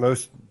because it's the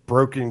most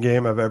broken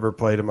game I've ever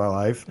played in my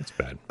life. That's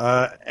bad.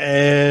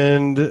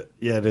 And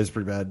yeah, it is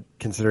pretty bad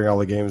considering all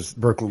the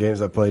broken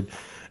games I've played.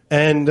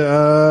 And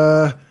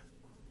for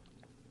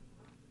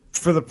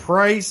the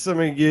price, I'm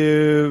going to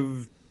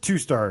give 2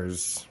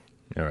 stars.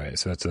 All right,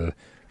 so that's a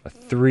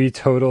 3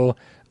 total.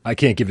 I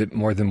can't give it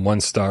more than 1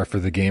 star for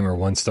the game or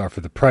 1 star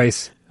for the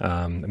price.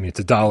 I mean, it's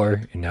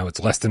 $1, and now it's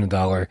less than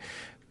 $1.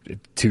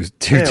 Two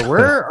Man,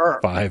 where are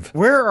 5?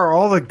 Where are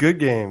all the good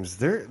games?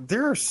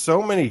 There are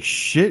so many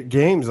shit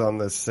games on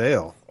this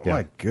sale. Oh Yeah.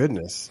 my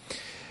goodness!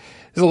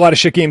 There's a lot of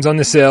shit games on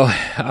this sale,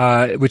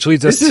 which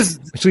leads us to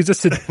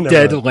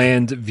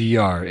Deadland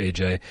VR.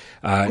 AJ,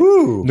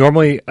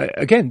 normally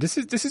again, this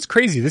is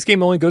crazy. This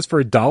game only goes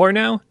for $1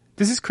 now.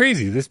 This is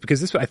crazy. Because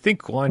this I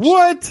think launched.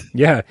 What?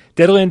 Yeah,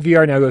 Deadland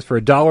VR now goes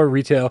for $1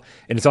 retail,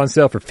 and it's on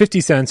sale for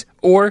 50 cents,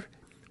 or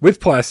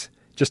with Plus,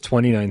 just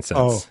 29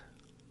 cents.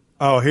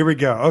 Oh, here we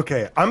go.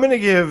 Okay, I'm going to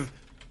give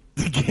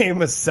the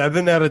game a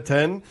 7 out of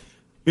 10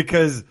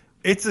 because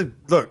it's a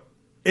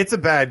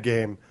bad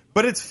game,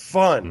 but it's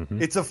fun.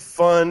 Mm-hmm. It's a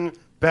fun,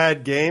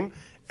 bad game.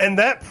 And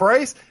that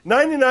price,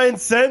 99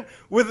 cents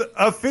with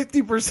a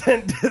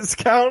 50%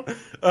 discount,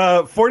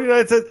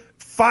 49 cents,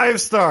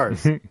 5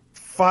 stars.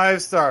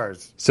 5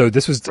 stars. So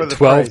this was For the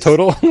 12 price.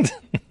 total?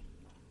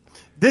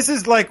 This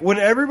is like when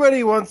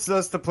everybody wants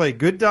us to play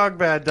Good Dog,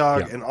 Bad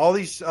Dog, Yeah. and all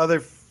these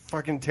other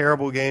fucking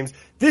terrible games.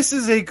 This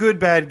is a good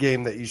bad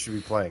game that you should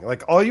be playing.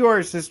 Like All You Are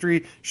Is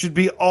History should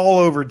be all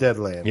over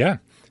Deadland. Yeah.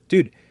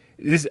 Dude,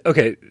 it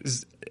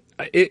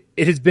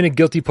has been a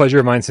guilty pleasure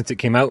of mine since it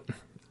came out.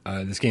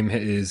 This game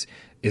is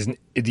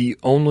the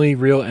only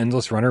real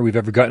endless runner we've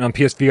ever gotten on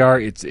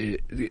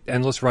PSVR.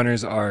 Endless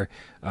runners are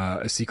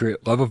a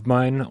secret love of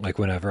mine. Like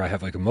whenever I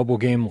have like a mobile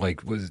game,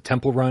 like was it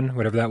Temple Run,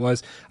 whatever that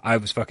was, I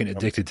was fucking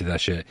addicted to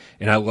that shit.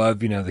 And I love,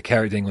 the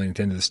carrot dangling at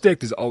the end of the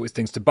stick. There's always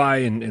things to buy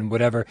and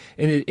whatever.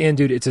 And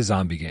dude, it's a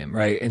zombie game,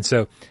 right? And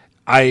so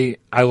I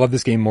love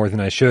this game more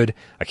than I should.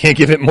 I can't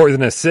give it more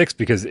than a 6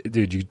 because,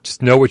 dude, you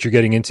just know what you're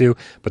getting into.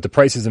 But the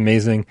price is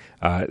amazing,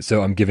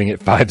 so I'm giving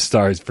it 5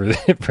 stars for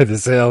the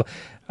sale,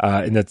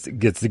 and that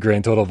gets the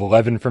grand total of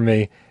 11 for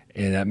me.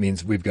 And that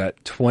means we've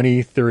got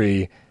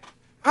 23.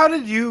 How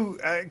did you?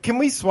 Can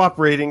we swap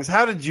ratings?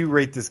 How did you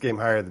rate this game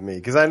higher than me?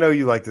 Because I know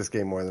you like this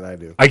game more than I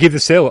do. I gave the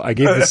sale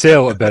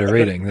a better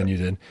rating than you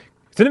did.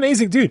 It's an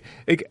amazing, dude.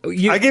 I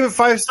gave it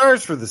 5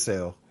 stars for the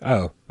sale.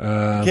 Oh,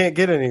 Can't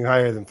get any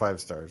higher than 5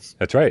 stars.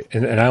 that's right.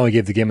 And I only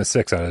gave the game a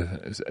 6 out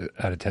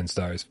of 10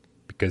 stars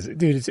because,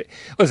 dude,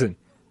 listen.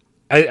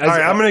 All right,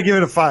 I'm going to give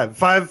it a 5.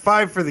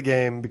 5 for the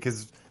game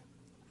because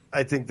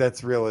I think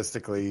that's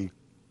realistically.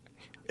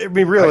 I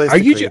mean,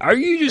 realistically, Are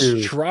you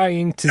just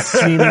trying to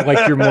seem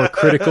like you're more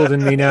critical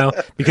than me now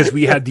because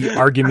we had the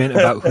argument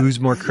about who's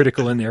more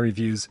critical in their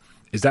reviews?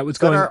 Is that what's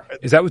going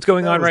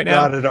on right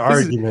now? Not an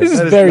argument. This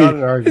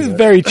is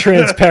very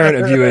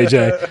transparent of you,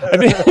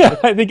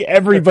 AJ. I think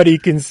everybody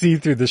can see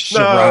through the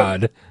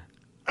charade.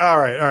 All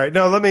right.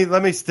 No,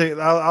 let me stay.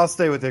 I'll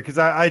stay with it because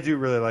I do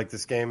really like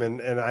this game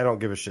and I don't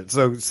give a shit.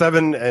 So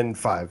 7 and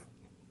 5.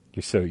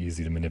 You're so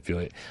easy to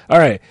manipulate. All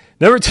right,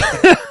 number 2.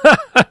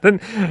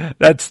 Then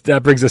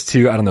that brings us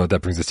to, I don't know what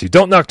that brings us to.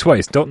 Don't Knock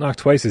Twice. Don't Knock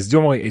Twice is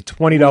normally a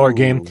 $20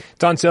 game.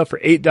 It's on sale for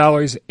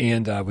 $8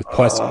 and with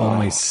plus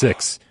only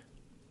 6.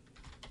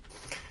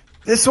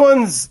 This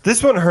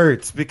one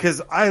hurts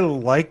because I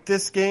like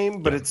this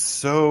game, but it's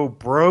so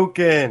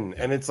broken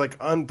and it's like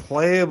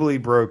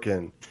unplayably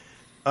broken.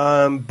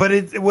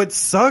 But what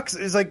sucks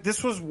is like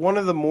this was one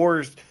of the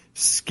more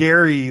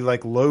scary,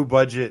 like low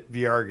budget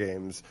VR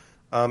games.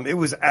 It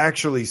was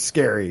actually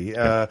scary.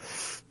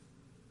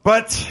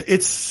 But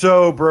it's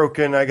so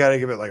broken. I got to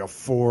give it like a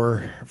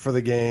 4 for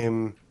the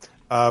game.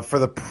 For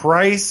the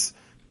price,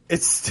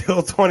 it's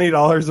still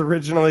 $20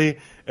 originally.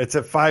 It's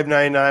at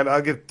 $5.99.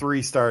 I'll give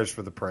 3 stars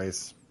for the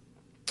price.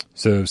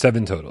 So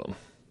 7 total.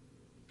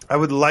 I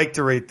would like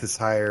to rate this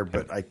higher,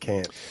 but I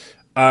can't.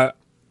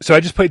 So I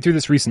just played through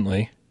this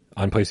recently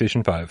on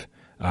PlayStation 5.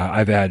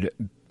 I've had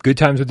good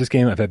times with this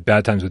game. I've had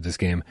bad times with this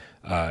game,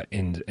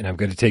 and I'm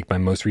going to take my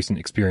most recent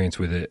experience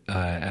with it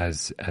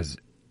as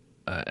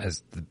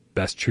the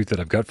best truth that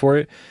I've got for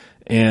it.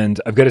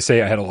 And I've got to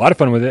say, I had a lot of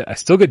fun with it. I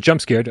still get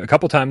jump scared a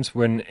couple times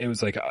when it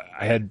was like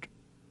I had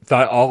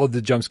thought all of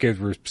the jump scares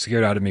were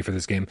scared out of me for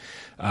this game.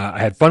 I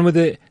had fun with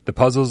it. The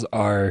puzzles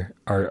are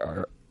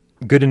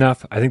good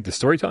enough. I think the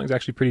storytelling is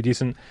actually pretty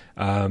decent.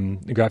 The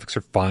graphics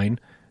are fine.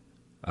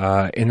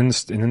 And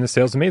then the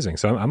sale's amazing.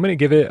 So I'm going to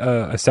give it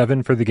a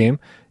 7 for the game,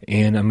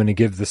 and I'm going to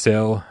give the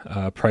sale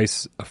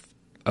price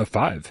a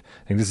 5.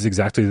 I think this is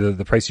exactly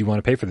the price you want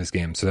to pay for this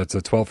game. So that's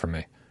a 12 for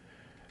me.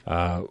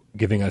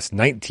 Giving us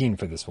 19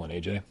 for this one,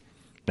 AJ.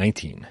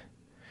 19.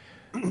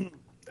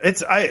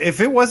 If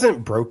it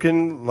wasn't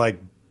broken, like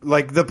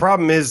the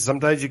problem is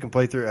sometimes you can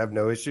play through it, have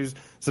no issues.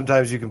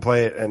 Sometimes you can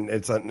play it and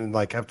it's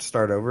like have to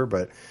start over.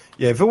 But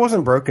yeah, if it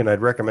wasn't broken,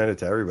 I'd recommend it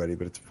to everybody.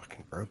 But it's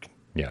fucking broken.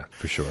 Yeah,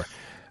 for sure.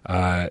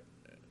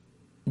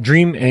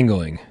 Dream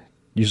Angling,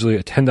 usually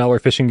a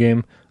 $10 fishing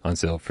game, on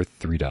sale for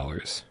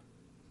 $3.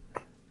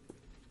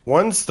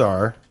 1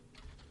 star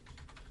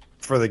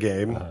for the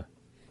game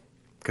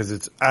because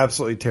it's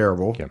absolutely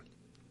terrible. Yeah.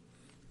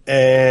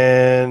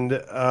 And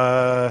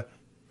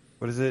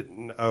what is it?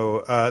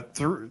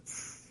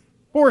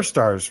 4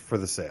 stars for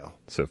the sale.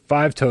 So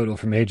 5 total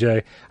from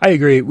AJ. I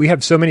agree. We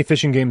have so many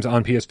fishing games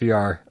on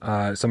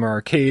PSVR. Some are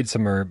arcade,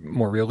 some are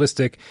more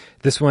realistic.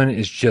 This one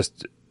is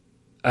just,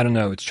 I don't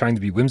know, it's trying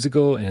to be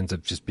whimsical and ends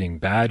up just being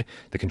bad.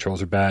 The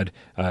controls are bad.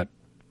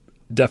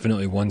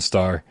 Definitely 1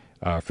 star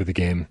for the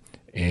game.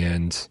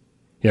 And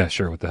yeah,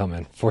 sure, what the hell,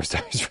 man. 4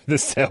 stars for the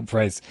sale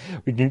price.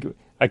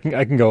 I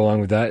can go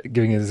along with that,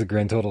 giving it as a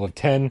grand total of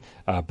 10,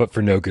 but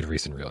for no good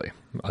reason, really.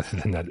 Other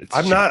than that, it's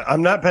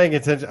I'm not paying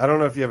attention. I don't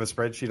know if you have a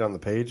spreadsheet on the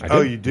page.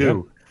 Oh, you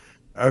do.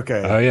 Yeah.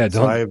 Okay. Oh yeah.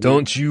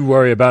 Don't you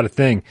worry about a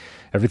thing.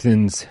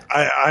 Everything's.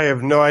 I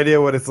have no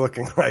idea what it's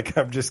looking like.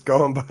 I'm just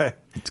going by.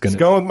 Just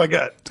going with my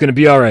gut. It's gonna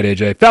be all right,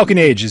 AJ. Falcon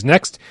Age is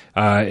next.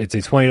 It's a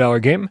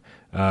 $20 game.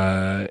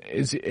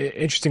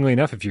 Interestingly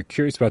enough, if you're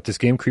curious about this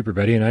game, Creeper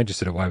Betty and I just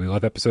did a Why We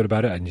Love episode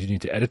about it. I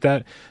need to edit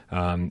that,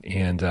 and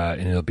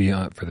it'll be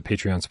for the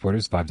Patreon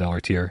supporters,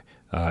 $5 tier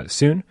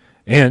soon.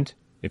 And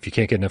if you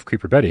can't get enough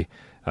Creeper Betty,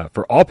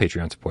 for all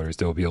Patreon supporters,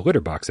 there will be a Litter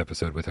Box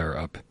episode with her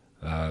up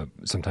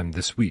sometime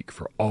this week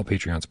for all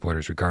Patreon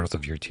supporters, regardless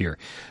of your tier.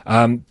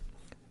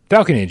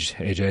 Falcon Age,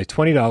 AJ,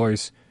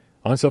 $20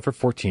 on sale for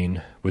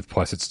 $14 with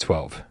plus it's $12.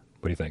 What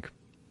do you think?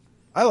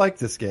 I like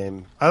this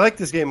game. I like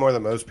this game more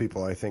than most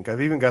people, I think.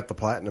 I've even got the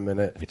platinum in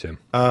it. Me too.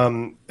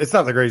 It's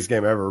not the greatest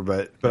game ever,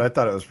 but I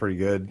thought it was pretty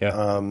good.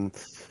 Yeah.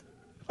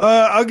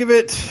 I'll give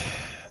it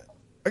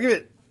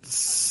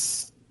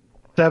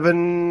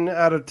 7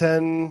 out of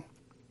 10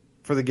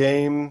 for the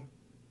game.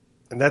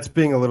 And that's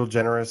being a little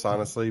generous,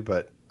 honestly,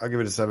 but I'll give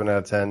it a 7 out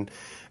of 10.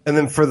 And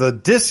then for the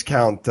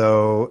discount,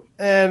 though,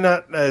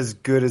 not as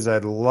good as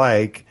I'd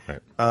like.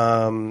 Right.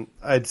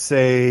 I'd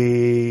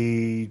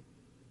say,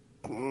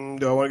 do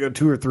I want to go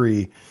 2 or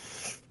 3?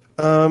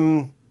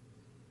 I'll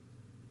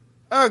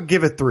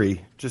give it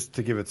 3, just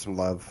to give it some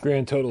love.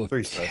 Grand total of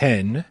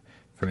 10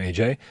 from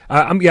AJ.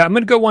 I'm going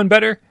to go one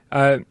better.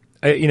 I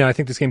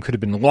think this game could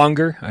have been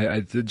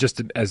longer.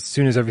 Just as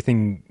soon as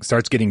everything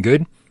starts getting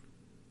good,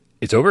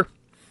 it's over.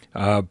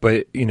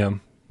 But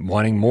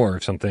wanting more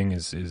of something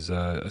is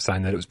a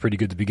sign that it was pretty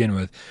good to begin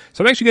with.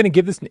 So I'm actually going to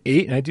give this an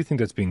 8, and I do think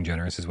that's being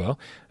generous as well.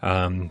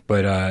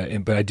 But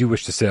I do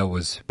wish the sale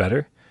was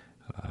better.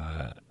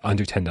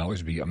 Under $10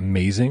 would be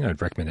amazing.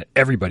 I'd recommend that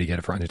everybody get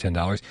it for under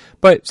 $10.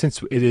 But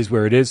since it is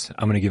where it is,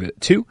 I'm going to give it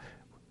 2,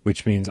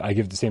 which means I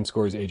give the same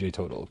score as AJ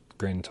total.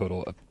 Grand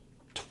total of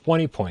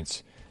 20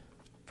 points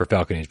for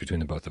Falcon Age between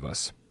the both of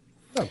us.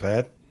 Not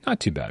bad. Not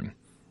too bad.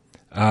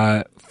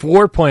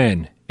 Floor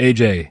plan,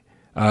 AJ.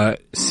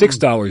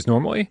 $6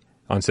 normally,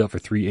 on sale for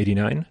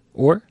 $3.89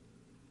 or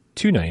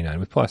 $2.99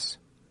 with plus.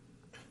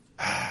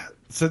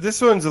 So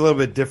this one's a little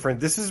bit different.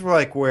 This is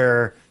like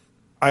where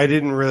I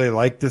didn't really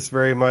like this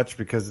very much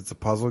because it's a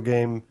puzzle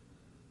game,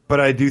 but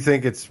I do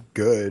think it's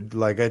good.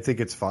 Like, I think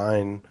it's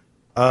fine.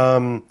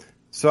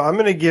 So I'm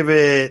going to give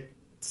it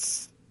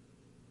 6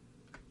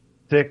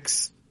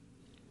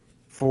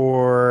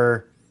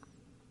 for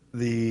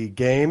the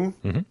game.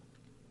 Mm-hmm.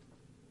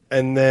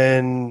 And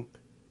then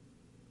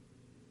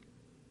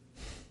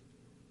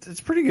it's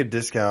a pretty good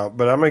discount,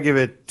 but I'm going to give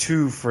it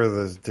 2 for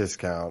the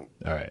discount.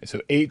 All right, so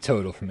 8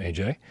 total from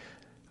AJ.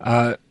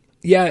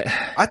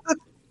 Yeah. I thought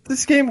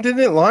this game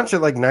didn't launch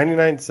at like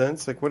 99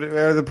 cents. Like, what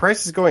are the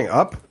prices going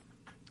up?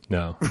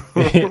 No.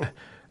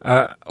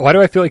 Why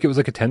do I feel like it was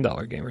like a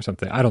 $10 game or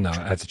something? I don't know.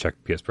 I have to check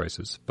PS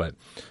prices, but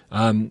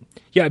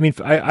yeah. I mean,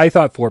 I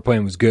thought Floor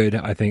Plan was good.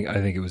 I think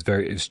it was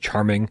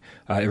charming.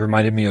 It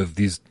reminded me of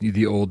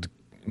the old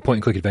point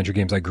and click adventure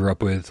games I grew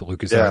up with,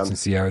 LucasArts and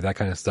Sierra, that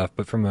kind of stuff,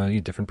 but from a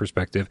different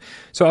perspective.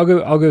 So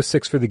I'll go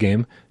 6 for the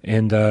game,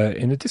 and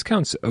the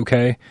discount's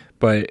okay,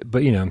 but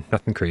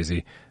nothing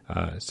crazy.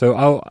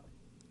 So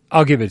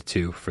I'll give it a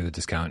 2 for the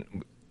discount,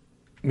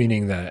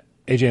 meaning that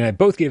AJ and I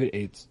both gave it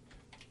 8s,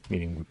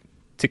 meaning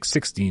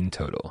 16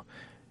 total.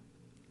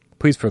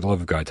 Please, for the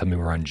love of God, tell me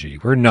we're on G.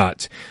 We're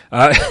not.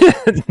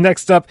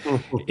 Next up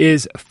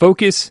is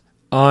Focus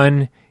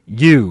on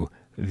You.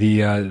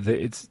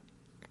 It's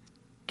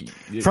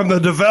from the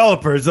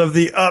developers of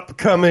the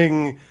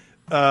upcoming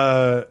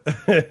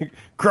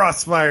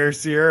Crossfire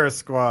Sierra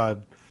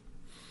Squad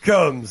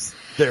comes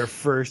their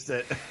first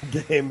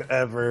game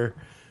ever.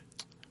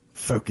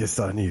 Focus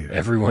on You.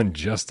 Everyone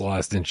just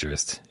lost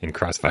interest in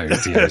Crossfire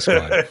Sierra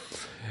Squad.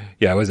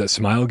 Yeah, was that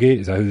Smilegate?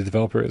 Is that who the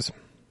developer is?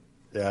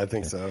 Yeah, I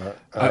think so.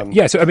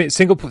 Yeah, so I mean,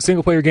 single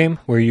player game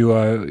where you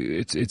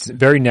it's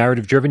very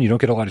narrative driven. You don't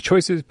get a lot of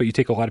choices, but you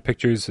take a lot of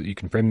pictures. You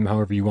can frame them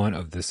however you want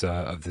of this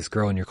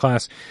girl in your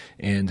class,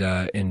 and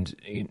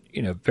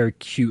very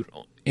cute,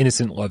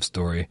 innocent love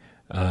story.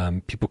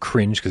 People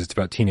cringe because it's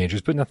about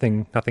teenagers, but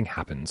nothing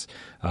happens.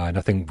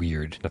 Nothing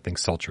weird, nothing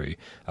sultry.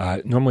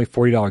 Normally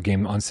 $40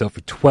 game on sale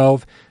for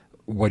 $12.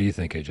 What do you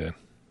think, AJ?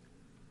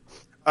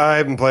 I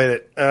haven't played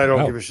it, and I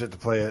don't give a shit to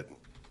play it.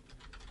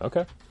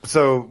 Okay.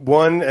 So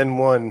 1 and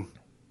 1.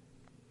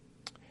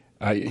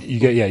 You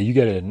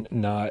get it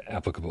not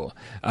applicable.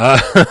 You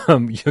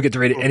don't get to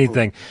rate it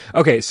anything.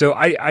 Okay, so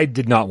I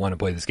did not want to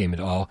play this game at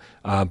all,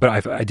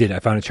 but I did. I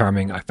found it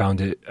charming. I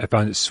found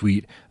it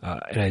sweet,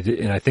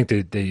 and I think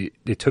they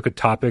took a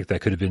topic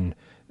that could have been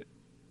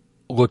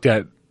looked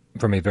at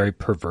from a very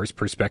perverse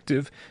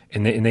perspective,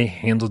 and they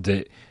handled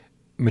it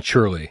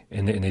maturely,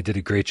 and they did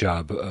a great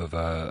job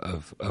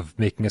of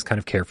making us kind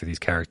of care for these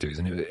characters,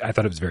 and I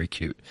thought it was very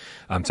cute.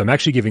 So I'm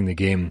actually giving the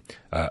game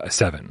a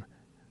 7.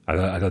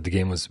 I thought the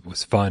game was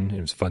fun.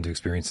 It was fun to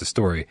experience the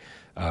story.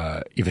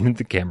 Even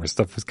the camera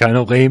stuff was kind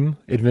of lame,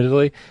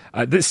 admittedly.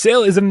 The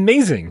sale is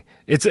amazing.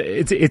 This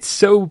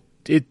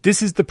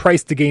is the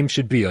price the game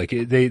should be. Like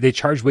they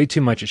charge way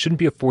too much. It shouldn't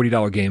be a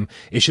 $40 game.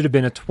 It should have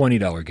been a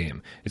 $20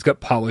 game. It's got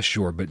polish,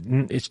 sure, but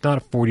it's not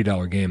a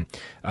 $40 game.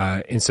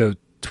 And so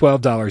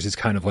 $12 is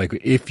kind of like,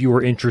 if you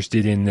were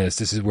interested in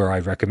this is where I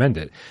recommend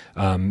it.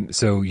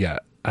 So yeah,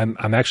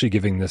 I'm actually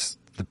giving this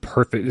this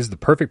is the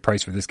perfect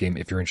price for this game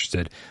if you're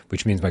interested,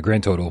 which means my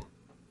grand total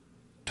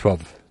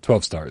 12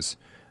 stars.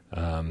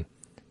 There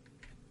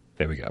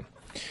we go.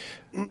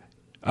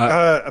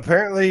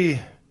 Apparently,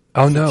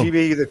 oh no,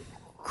 GB, the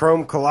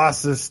Chrome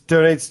Colossus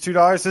donates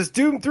 $2. Says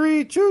Doom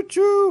 3 choo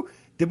choo.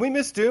 Did we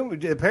miss Doom?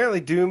 Apparently,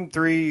 Doom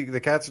 3.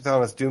 The cats are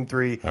telling us Doom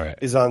 3 right.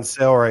 is on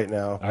sale right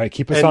now. All right,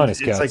 keep us honest,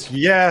 it's cats.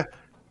 like,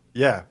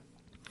 yeah.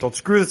 Don't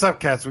screw this up,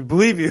 cats. We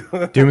believe you.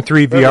 Doom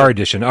 3 VR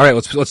edition. All right,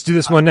 let's do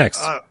this one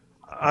next.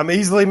 I'm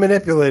easily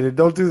manipulated.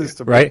 Don't do this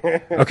to me. Right?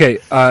 Okay.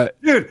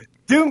 Dude,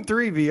 Doom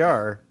 3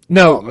 VR.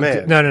 No, oh,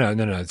 man.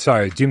 No.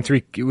 Sorry, Doom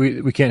 3.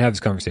 We can't have this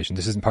conversation.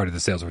 This isn't part of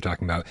the sales we're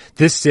talking about.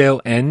 This sale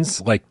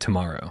ends like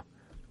tomorrow.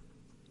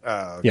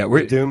 Yeah,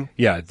 we're Doom.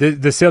 Yeah,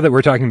 the sale that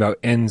we're talking about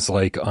ends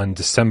like on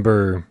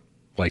December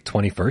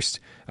 21st,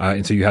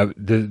 and so you have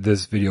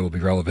this video will be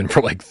relevant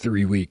for like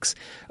 3 weeks.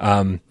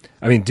 I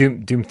mean,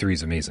 Doom 3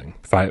 is amazing.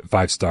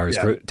 Five stars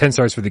for 10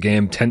 stars for the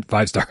game,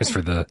 5 stars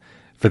for the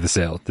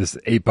sale. This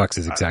 $8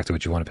 is exactly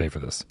what you want to pay for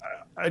this.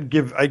 I'd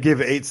give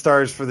 8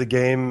 stars for the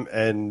game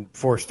and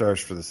 4 stars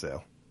for the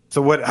sale.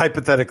 So what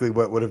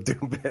would have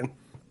Doom been?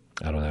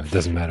 I don't know. It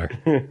doesn't matter.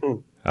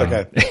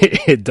 Okay.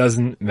 It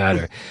doesn't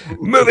matter.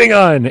 Moving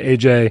on,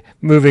 AJ.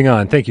 Moving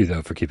on. Thank you,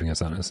 though, for keeping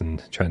us honest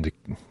and trying to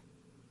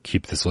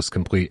keep this list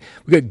complete.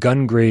 We got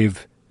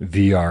Gungrave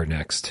VR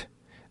next.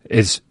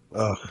 It's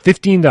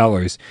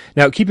 $15.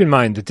 Now, keep in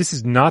mind that this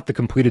is not the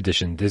complete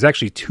edition. There's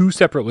actually 2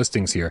 separate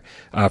listings here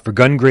for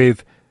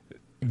Gungrave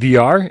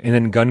VR and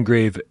then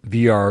Gungrave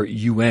VR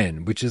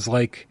UN, which is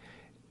like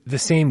the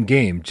same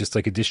game, just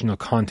like additional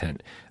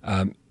content.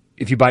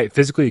 If you buy it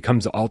physically, it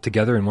comes all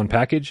together in one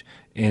package,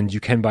 and you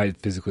can buy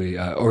it physically,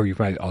 or you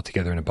can buy it all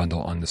together in a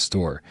bundle on the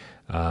store.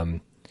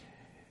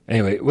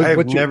 Anyway,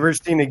 I've never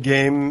seen a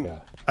game. Yeah.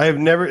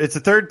 It's a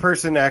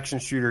third-person action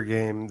shooter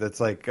game that's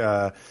like,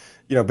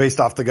 based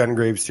off the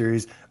Gungrave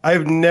series.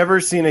 I've never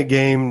seen a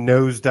game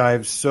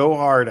nosedive so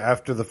hard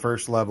after the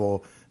first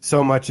level,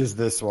 so much as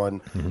this one.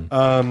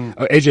 Mm-hmm.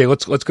 AJ,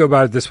 let's go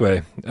about it this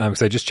way,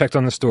 because I just checked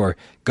on the store.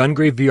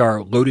 Gungrave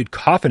VR Loaded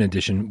Coffin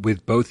Edition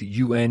with both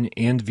UN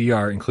and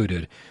VR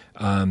included.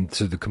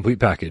 So the complete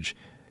package,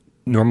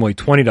 normally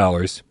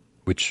 $20,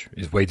 which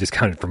is way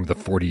discounted from the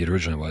 $40 it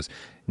originally was.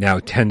 Now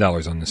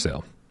 $10 on the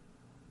sale.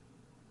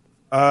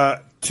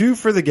 2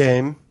 for the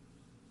game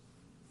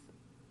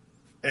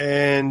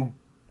and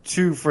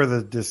 2 for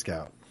the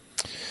discount.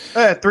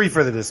 3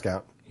 for the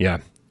discount. Yeah.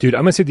 Dude,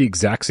 I'm going to say the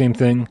exact same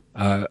thing.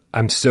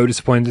 I'm so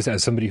disappointed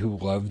as somebody who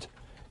loved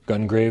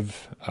Gungrave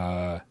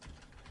on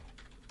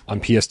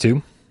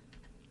PS2.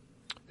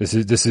 This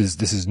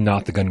is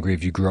not the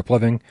Gungrave you grew up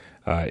loving.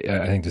 I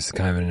think this is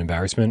kind of an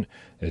embarrassment.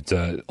 It's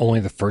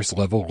only the first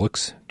level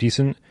looks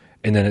decent,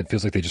 and then it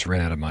feels like they just ran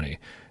out of money.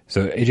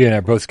 So AJ and I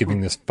are both giving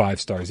this 5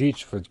 stars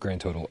each for a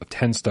grand total of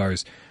 10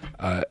 stars.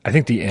 I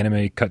think the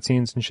anime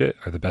cutscenes and shit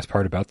are the best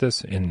part about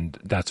this, and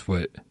that's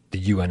what the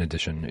UN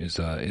edition is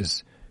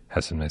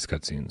has some nice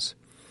cutscenes.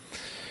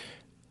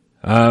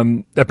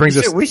 That brings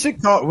us. We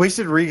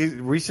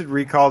should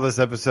recall this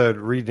episode.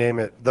 Rename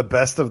it "The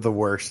Best of the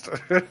Worst."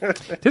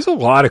 There's a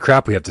lot of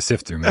crap we have to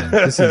sift through, man.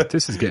 This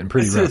is getting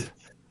pretty rough.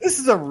 This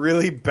is a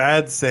really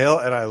bad sale,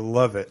 and I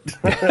love it.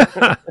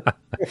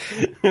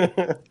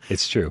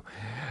 It's true.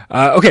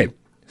 Okay,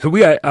 so we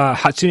got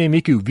Hatsune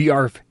Miku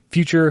VR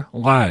Future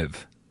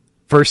Live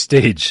first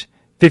stage.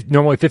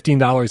 Normally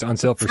 $15 on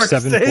sale for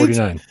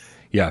 $7.49.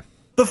 Yeah.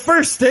 The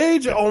first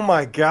stage? Oh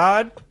my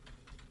god.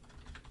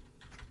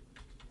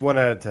 1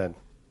 out of 10.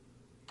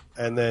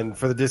 And then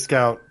for the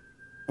discount,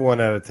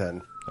 1 out of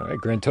 10. All right,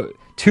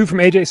 2 from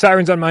AJ.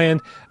 Sirens on my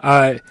end.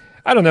 I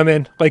don't know,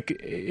 man. Like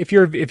if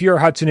you're a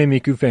Hatsune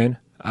Miku fan,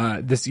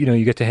 this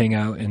you get to hang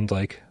out and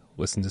like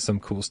listen to some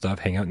cool stuff,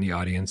 hang out in the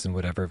audience and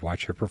whatever,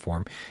 watch her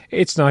perform.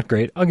 It's not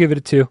great. I'll give it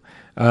a 2.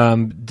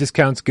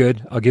 Discount's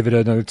good. I'll give it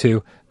another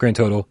 2. Grand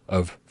total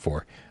of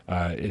 4.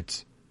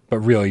 But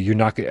really, you're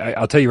not.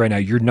 I'll tell you right now,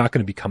 you're not going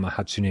to become a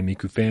Hatsune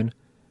Miku fan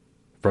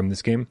from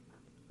this game.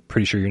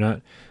 Pretty sure you're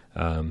not.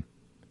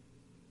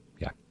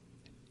 Yeah,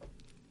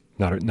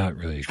 not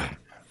really good.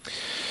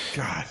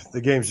 God, the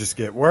games just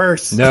get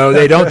worse. No,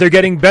 they don't. They're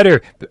getting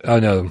better. Oh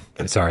no,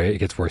 sorry, it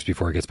gets worse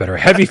before it gets better.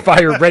 Heavy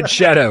Fire Red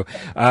Shadow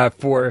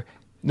for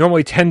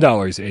normally $10,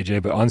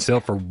 AJ, but on sale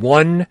for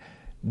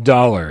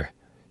 $1.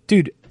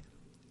 Dude,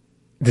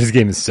 this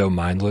game is so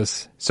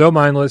mindless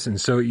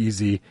and so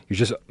easy. You're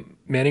just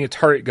manning a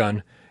turret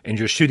gun and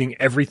you're shooting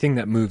everything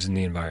that moves in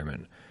the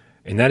environment,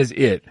 and that is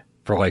it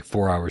for like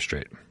 4 hours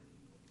straight.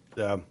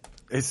 Yeah,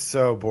 it's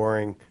so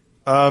boring.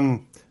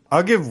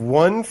 I'll give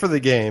 1 for the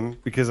game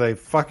because I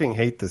fucking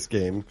hate this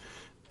game,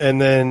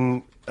 and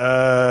then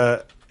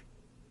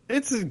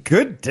it's a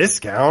good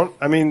discount.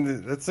 I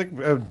mean, that's like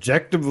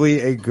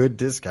objectively a good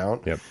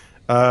discount. Yep.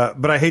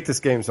 But I hate this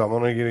game, so I'm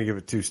only going to give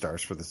it 2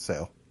 stars for the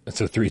sale.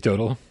 So 3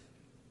 total.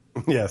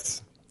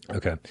 Yes.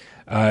 Okay.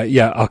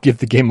 Yeah, I'll give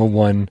the game a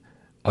 1.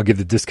 I'll give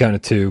the discount a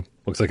 2.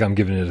 Looks like I'm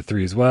giving it a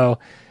 3 as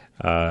well.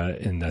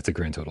 And that's a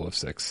grand total of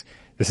 6.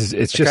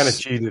 It's just kind of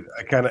cheated.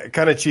 I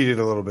kind of cheated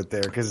a little bit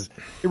there because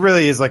it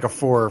really is like a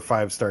 4 or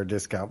 5 star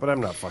discount, but I'm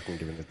not fucking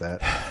giving it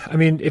that. I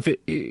mean, if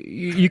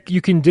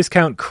you can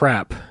discount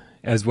crap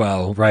as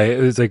well, right?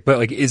 It's like, but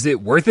like, is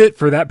it worth it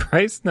for that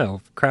price?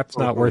 No, crap's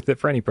not worth it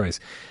for any price.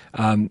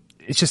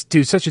 It's just,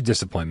 dude, such a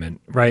disappointment,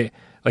 right?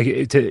 Like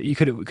you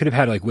could have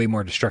had like way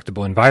more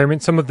destructible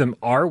environments. Some of them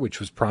are, which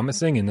was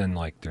promising, and then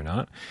like they're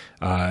not.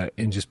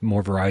 And just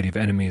more variety of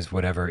enemies,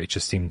 whatever. It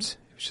just seems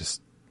it was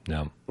just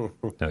no,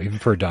 even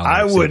for $1.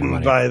 I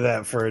wouldn't buy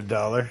that for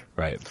 $1.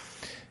 Right.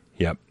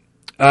 Yep.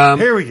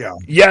 Here we go.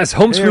 Yes,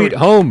 Home Sweet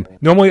Home.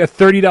 Normally a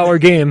 $30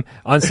 game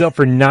on sale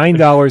for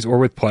 $9 or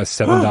with plus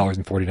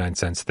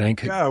 $7.49.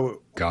 Thank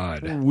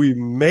God. We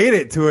made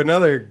it to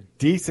another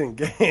decent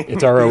game.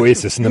 It's our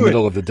oasis in the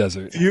middle of the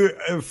desert.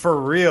 For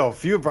real.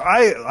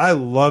 I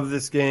love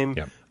this game.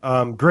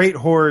 Yep. Great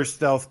horror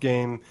stealth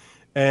game.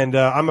 And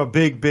I'm a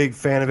big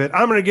fan of it.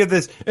 I'm going to give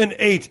this an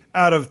 8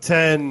 out of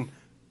 10.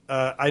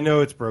 I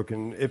know it's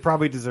broken. It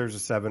probably deserves a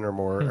 7 or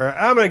more.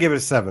 I'm going to give it a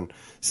 7.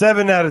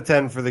 7 out of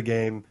 10 for the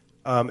game.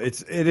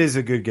 It is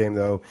a good game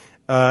though.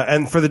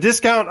 And for the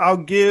discount, I'll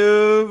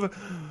give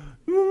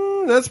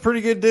that's a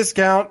pretty good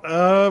discount.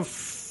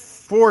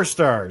 4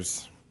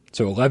 stars.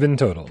 So 11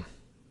 total.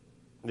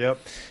 Yep.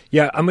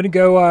 Yeah, I'm gonna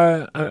go.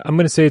 I'm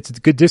gonna say it's a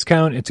good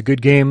discount. It's a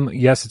good game.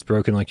 Yes, it's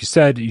broken, like you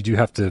said. You do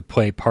have to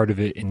play part of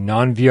it in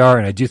non-VR,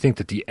 and I do think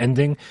that the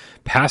ending,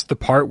 past the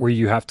part where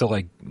you have to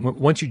like,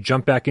 once you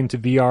jump back into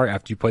VR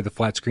after you play the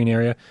flat screen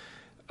area,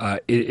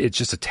 it's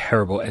just a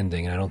terrible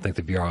ending, and I don't think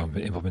the VR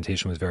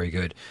implementation was very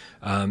good.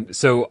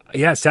 So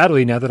yeah,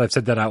 sadly, now that I've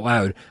said that out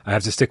loud, I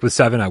have to stick with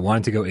 7. I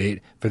wanted to go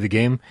 8 for the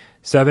game.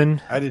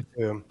 7. I did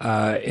too.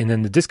 And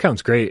then the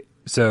discount's great.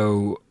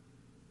 So.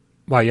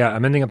 Wow, yeah,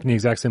 I'm ending up in the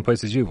exact same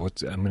place as you.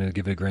 I'm going to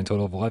give it a grand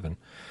total of 11.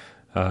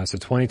 So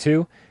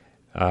 22.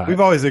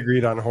 We've always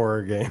agreed on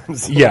horror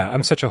games. Yeah,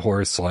 I'm such a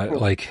horror slut.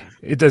 Like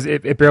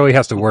it barely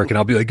has to work, and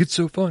I'll be like, it's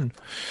so fun.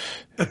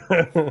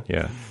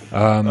 Yeah.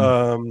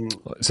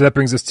 So that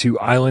brings us to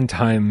Island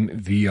Time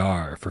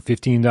VR for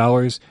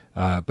 $15,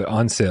 but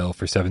on sale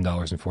for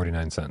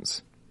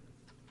 $7.49.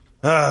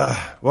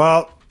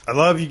 Well, I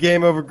love you,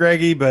 Game Over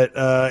Greggy, but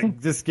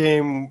this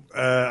game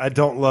I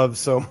don't love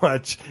so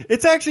much.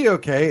 It's actually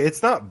okay.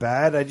 It's not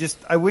bad.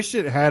 I wish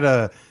it had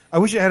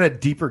a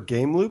deeper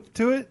game loop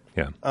to it.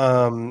 Yeah.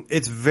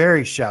 It's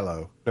very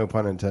shallow, no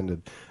pun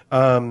intended.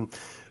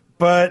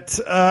 But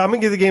I'm gonna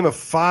give the game a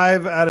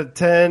 5 out of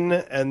 10,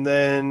 and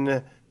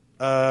then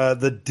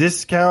the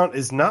discount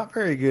is not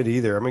very good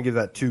either. I'm gonna give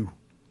that 2.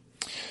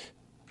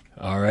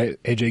 All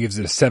right. AJ gives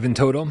it a 7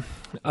 total.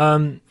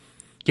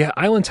 Yeah,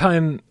 Island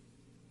Time.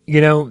 You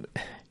know,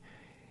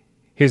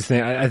 here's the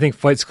thing. I think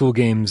Flight School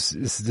Games.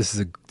 This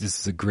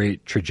is a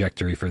great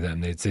trajectory for them.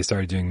 They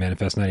started doing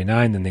Manifest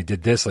 99, then they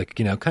did this, like,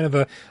 you know, kind of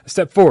a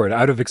step forward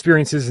out of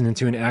experiences and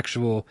into an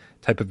actual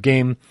type of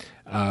game.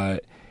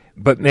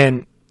 But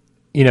man,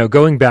 you know,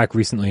 going back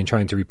recently and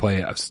trying to replay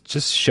it, I was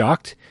just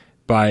shocked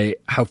by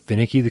how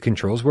finicky the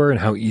controls were and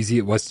how easy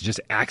it was to just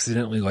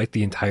accidentally light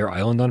the entire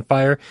island on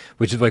fire,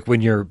 which is like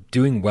when you're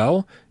doing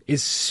well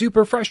is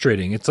super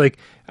frustrating. It's like,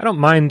 I don't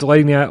mind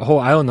lighting that whole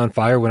island on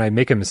fire when I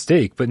make a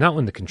mistake, but not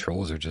when the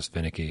controls are just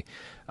finicky.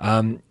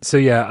 So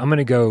yeah, I'm going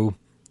to go,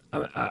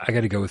 I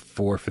got to go with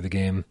 4 for the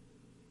game,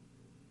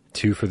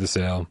 2 for the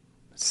sale,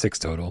 6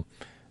 total,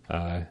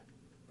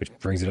 which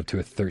brings it up to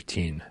a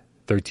 13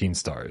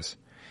 stars.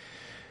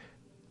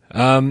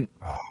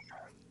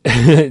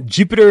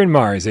 Jupiter and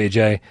Mars,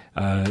 AJ,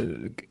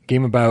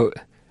 game about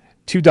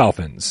 2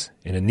 dolphins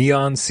in a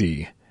neon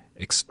sea,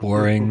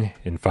 exploring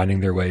and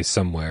finding their way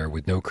somewhere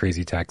with no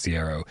crazy taxi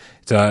arrow.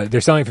 They're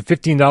selling for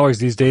 $15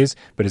 these days,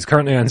 but it's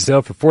currently on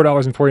sale for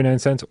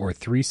 $4.49 or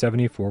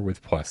 $3.74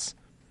 with plus.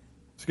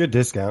 It's a good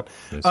discount.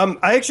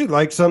 I actually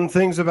like some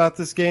things about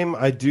this game.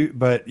 I do,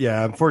 but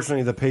yeah,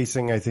 unfortunately, the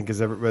pacing, I think, as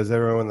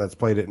everyone that's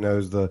played it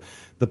knows, the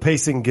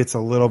pacing gets a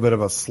little bit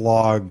of a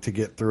slog to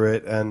get through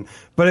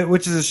it,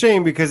 which is a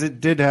shame because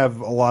it did have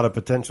a lot of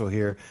potential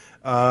here.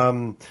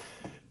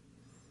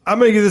 I'm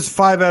going to give this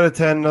 5 out of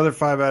 10, another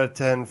 5 out of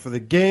 10 for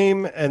the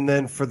game, and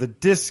then for the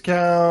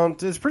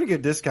discount, it's a pretty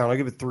good discount. I'll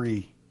give it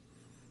 3.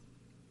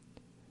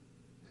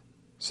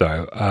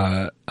 Sorry,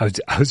 I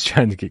was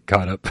trying to get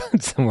caught up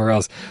somewhere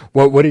else.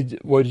 What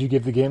did you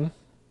give the game?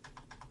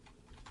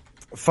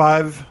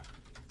 5.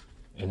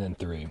 And then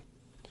 3.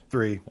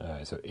 3. All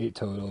right, so 8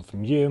 total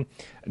from you.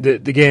 The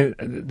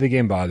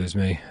game bothers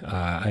me.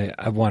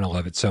 I want to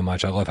love it so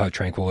much. I love how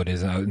tranquil it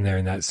is out in there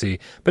in that sea.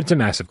 But it's a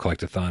massive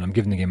collectathon. I'm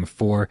giving the game a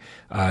 4.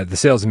 The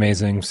sale's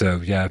amazing. So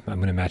yeah, I'm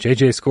going to match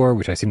AJ's score,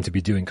 which I seem to be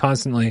doing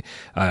constantly.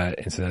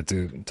 And so that's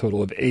a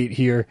total of 8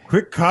 here.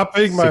 Quit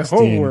copying 16. My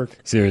homework.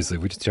 Seriously,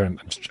 I'm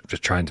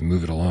just trying to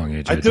move it along,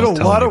 AJ. I did a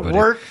lot of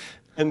work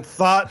and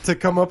thought to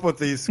come up with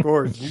these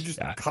scores. You just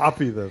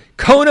copy them.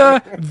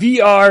 Kona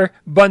VR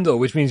bundle,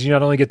 which means you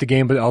not only get the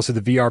game, but also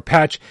the VR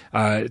patch.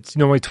 It's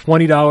normally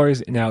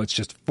 $20. Now it's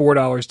just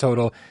 $4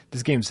 total.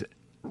 This game's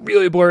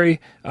really blurry,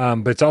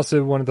 but it's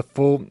also one of the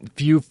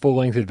few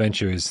full-length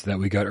adventures that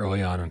we got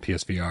early on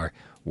PSVR.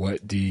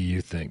 What do you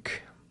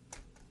think?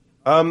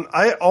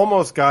 I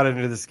almost got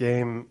into this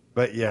game,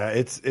 but yeah,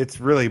 it's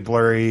really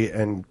blurry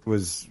and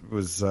was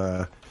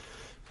I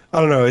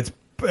don't know,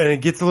 and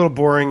it gets a little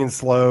boring and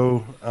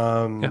slow.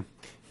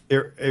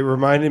 It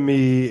reminded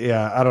me,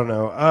 I don't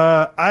know.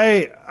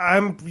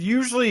 I'm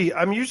usually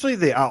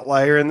the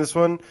outlier in this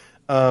one.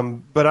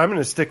 But I'm going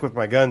to stick with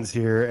my guns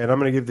here, and I'm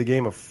going to give the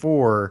game a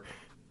 4.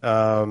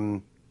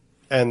 And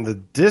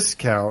the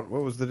discount,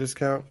 what was the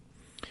discount?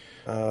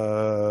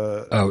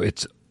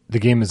 The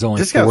game is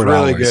only discount's $4.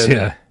 Really good.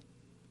 Yeah.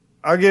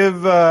 I'll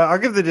give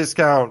the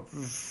discount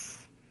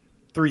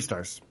 3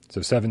 stars.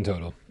 So 7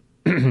 total.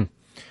 All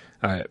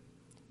right.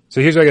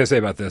 So here's what I got to say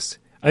about this.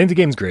 I think the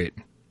game's great.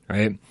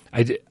 Right.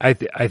 I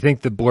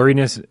think the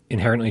blurriness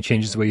inherently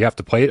changes the way you have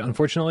to play it.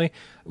 Unfortunately,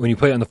 when you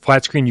play it on the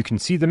flat screen, you can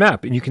see the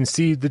map and you can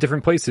see the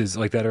different places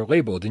like that are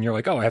labeled, and you're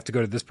like, oh, I have to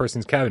go to this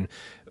person's cabin.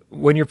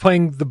 When you're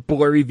playing the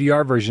blurry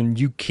VR version,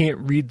 you can't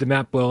read the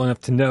map well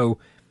enough to know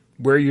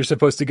where you're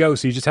supposed to go.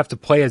 So you just have to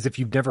play as if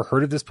you've never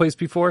heard of this place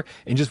before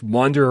and just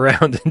wander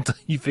around until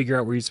you figure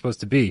out where you're supposed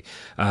to be.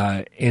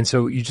 And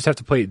so you just have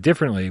to play it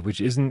differently, which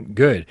isn't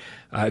good.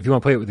 If you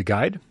want to play it with a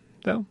guide,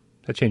 though,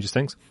 that changes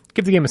things.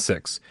 Give the game a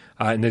 6.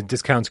 And the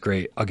discount's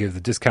great. I'll give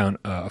the discount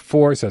a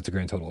 4, so that's a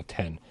grand total of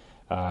 10.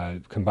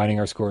 Combining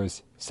our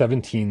scores,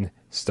 17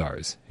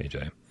 stars,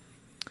 AJ.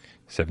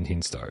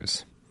 17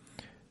 stars.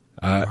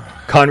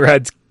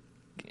 Conrad's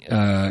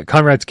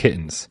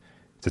Kittens.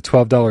 It's a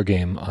 $12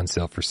 game on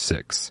sale for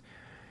 $6.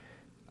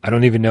 I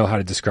don't even know how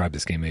to describe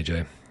this game,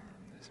 AJ.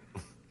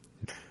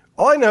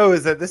 All I know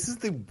is that this is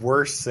the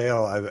worst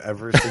sale I've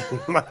ever seen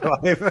in my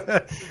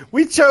life.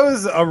 We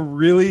chose a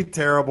really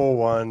terrible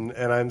one,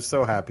 and I'm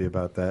so happy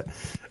about that.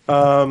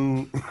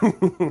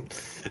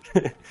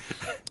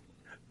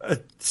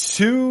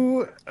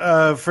 2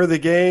 for the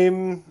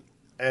game,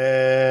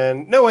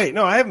 and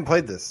I haven't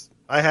played this.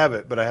 I have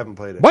it, but I haven't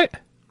played it. What?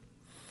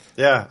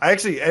 Yeah,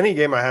 any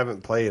game I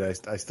haven't played, I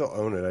still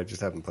own it. I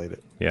just haven't played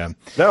it. Yeah.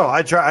 No,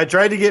 I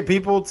tried to get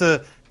people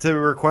to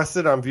request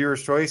it on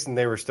Viewer's Choice, and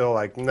they were still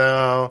like,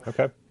 no.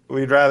 Okay.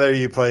 We'd rather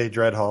you play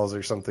Dread Halls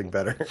or something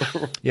better.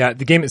 Yeah,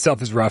 the game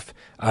itself is rough.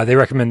 They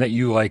recommend that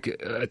you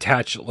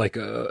attach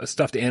a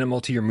stuffed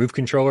animal to your Move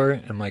controller.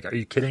 I'm like, are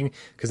you kidding?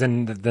 Because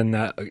then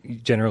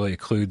that generally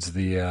occludes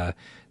the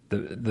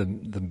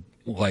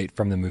light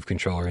from the Move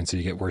controller, and so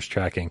you get worse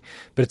tracking.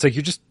 But it's like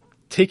you're just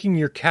taking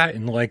your cat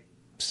and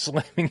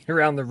slamming it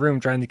around the room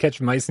trying to catch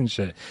mice and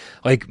shit.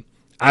 I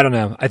don't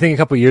know. I think a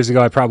couple of years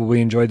ago I probably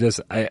enjoyed this.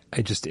 I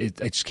just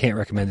can't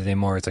recommend it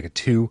anymore. It's like a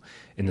 2,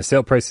 and the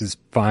sale price is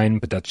fine,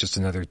 but that's just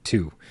another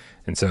 2,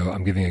 and so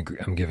I'm giving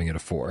it a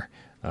 4.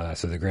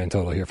 So the grand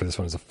total here for this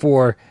one is a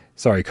 4.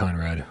 Sorry,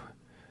 Conrad.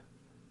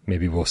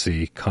 Maybe we'll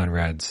see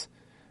Conrad's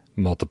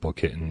Multiple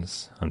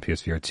Kittens on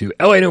PSVR 2.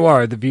 LA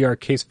Noire, the VR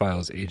case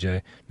files,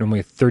 AJ. Normally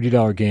a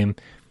 $30 game,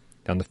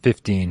 down to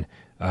 15.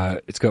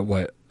 It's got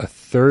a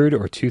third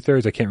or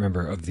 2/3, I can't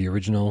remember, of the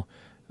original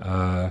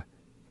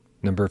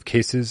number of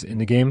cases in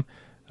the game.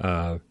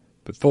 But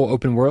full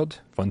open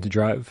world, fun to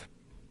drive.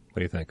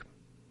 What do you think?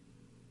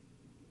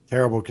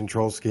 Terrible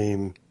control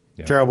scheme,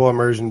 Yeah. Terrible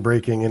immersion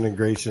breaking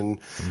integration,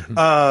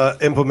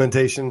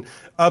 implementation.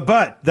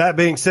 But that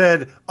being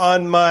said,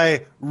 on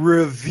my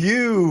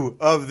review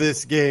of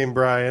this game,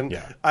 Brian,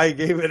 I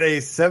gave it a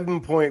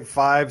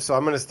 7.5, so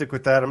I'm going to stick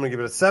with that. I'm going to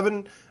give it a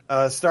 7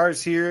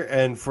 stars here,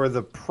 and for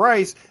the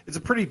price, it's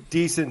a pretty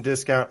decent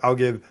discount. I'll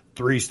give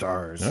 3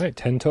 stars. All right,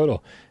 10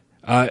 total.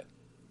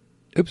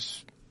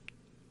 Oops.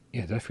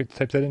 Yeah, did I forget to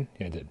type that in?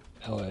 Yeah, I did.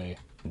 LA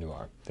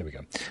Noire. There we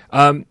go.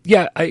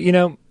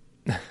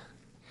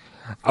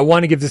 I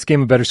want to give this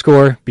game a better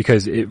score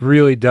because it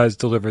really does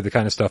deliver the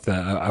kind of stuff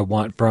that I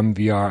want from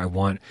VR. I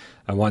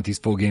want these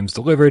full games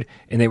delivered,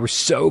 and they were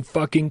so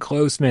fucking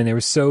close, man. They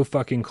were so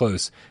fucking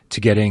close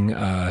to getting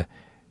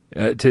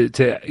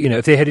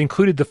if they had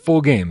included the full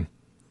game,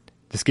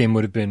 this game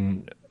would have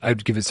been,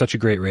 I'd give it such a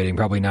great rating,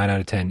 probably 9 out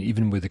of 10,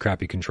 even with the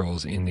crappy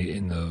controls in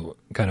the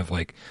kind of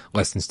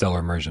less than stellar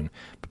immersion.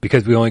 But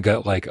because we only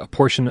got a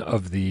portion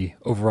of the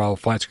overall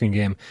flat screen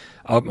game,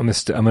 I'm going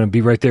to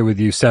be right there with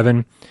you,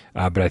 7.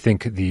 But I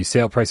think the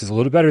sale price is a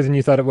little better than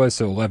you thought it was,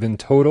 so 11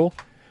 total,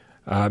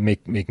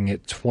 making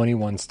it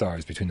 21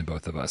 stars between the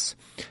both of us.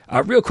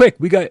 Real quick,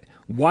 we got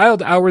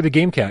Wild Hour the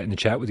Game Cat in the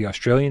chat with the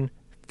Australian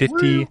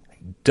 $50.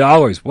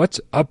 What's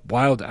up,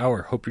 Wild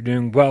Hour? Hope you're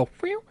doing well.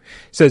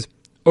 Says,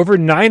 over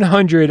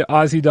 900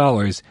 Aussie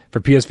dollars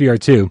for PSVR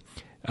 2.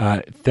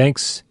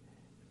 Thanks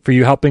for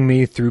you helping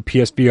me through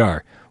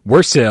PSVR.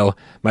 Worst sale.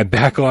 My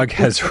backlog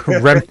has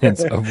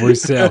remnants of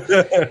worst sale.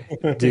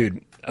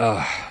 Dude,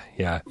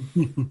 yeah.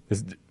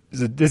 This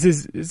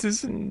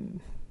is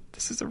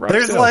a rough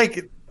There's sale.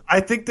 I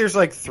think there's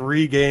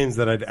 3 games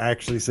that I'd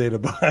actually say to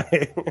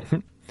buy.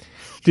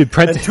 Dude,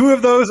 and 2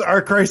 of those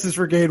are Crisis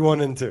Brigade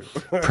 1 and 2.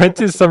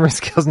 Prentice Summer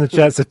Skills in the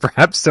chat said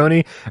perhaps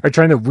Sony are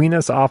trying to wean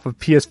us off of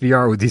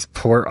PSVR with these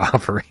poor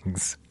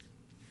offerings.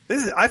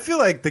 I feel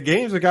like the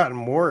games have gotten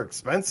more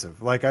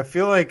expensive. I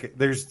feel like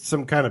there's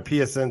some kind of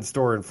PSN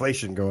store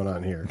inflation going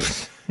on here.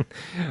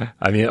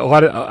 I mean,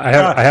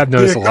 I have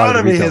noticed a lot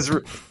of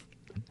retail.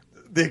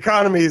 The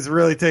economy is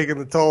really taking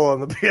the toll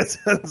on the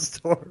PSN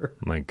store.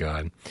 Oh my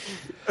God.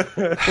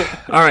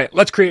 All right,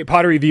 Let's Create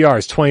Pottery VR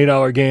is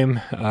 $20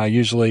 game.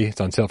 Usually it's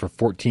on sale for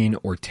 14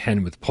 or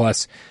 10 with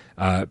Plus.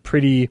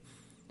 Pretty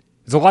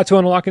there's a lot to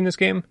unlock in this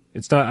game.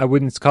 It's not. I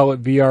wouldn't call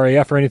it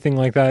VRAF or anything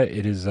like that.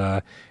 It is.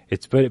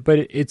 It's a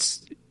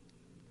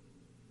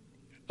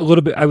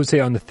little bit. I would say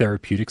on the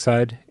therapeutic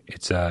side.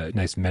 It's a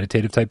nice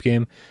meditative type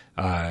game,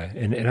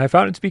 and I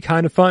found it to be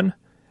kind of fun.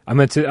 I'll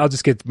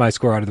just get my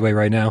score out of the way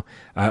right now.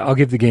 I'll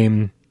give the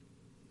game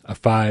a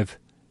 5.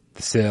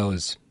 The sale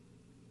is,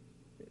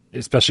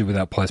 especially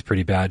without plus,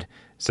 pretty bad.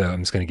 So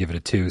I'm just going to give it a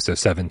 2. So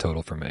 7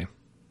 total for me.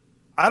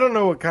 I don't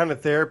know what kind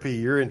of therapy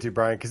you're into,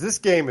 Brian, because this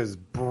game is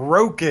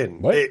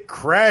broken. What? It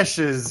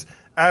crashes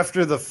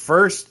after the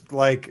first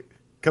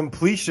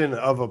completion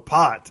of a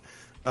pot.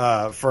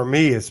 For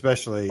me,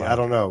 especially, wow. I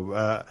don't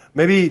know.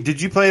 Maybe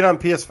did you play it on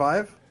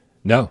PS5?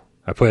 No,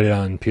 I played it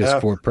on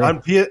PS4 Pro.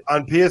 On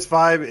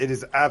PS5, it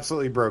is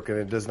absolutely broken.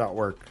 It does not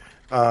work.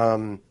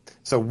 So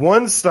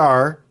 1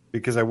 star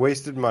because I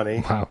wasted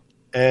money. Wow.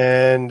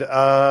 And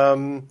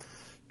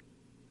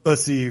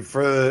let's see,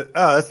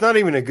 that's not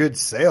even a good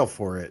sale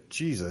for it.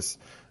 Jesus.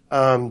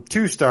 2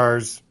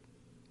 stars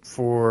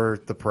for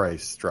the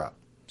price drop.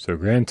 So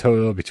grand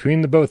total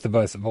between the both of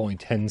us of only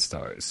 10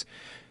 stars.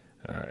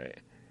 All right.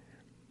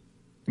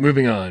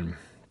 Moving on.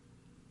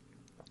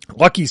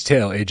 Lucky's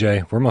Tale,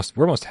 AJ.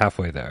 We're almost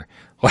halfway there.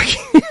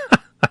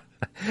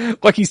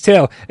 Lucky's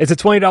Tale. It's a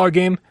 $20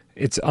 game.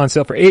 It's on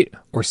sale for 8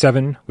 or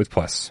 7 with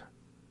plus.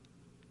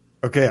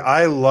 Okay,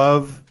 I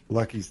love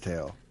Lucky's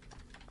Tale.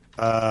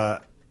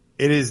 It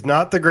is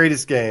not the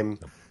greatest game,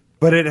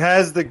 but it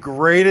has the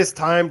greatest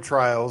time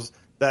trials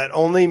that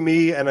only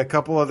me and a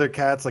couple other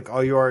cats, like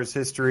All You Are Is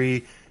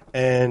History,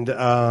 and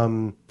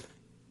what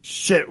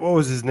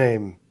was his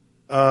name?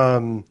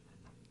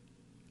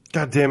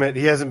 God damn it,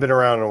 he hasn't been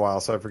around in a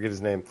while, so I forget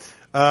his name.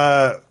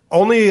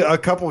 Only a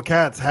couple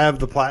cats have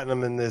the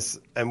platinum in this,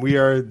 and we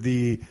are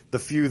the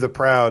few, the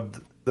proud,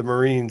 the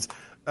Marines.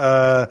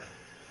 I'm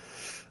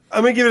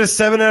going to give it a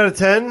 7 out of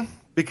 10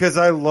 because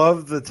I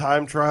love the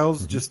time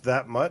trials just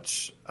that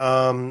much.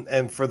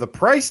 And for the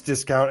price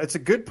discount, it's a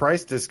good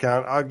price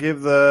discount. I'll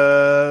give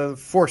the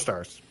 4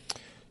 stars.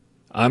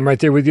 I'm right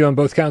there with you on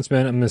both counts,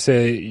 man. I'm going to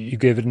say you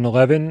gave it an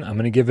 11. I'm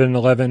going to give it an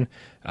 11.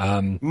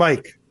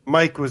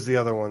 Mike was the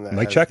other one that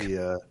Mike has Check?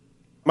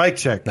 Mike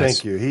Check, Nice.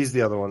 thank you. He's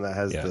the other one that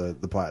has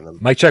the platinum.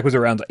 Mike Check was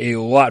around a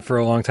lot for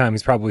a long time.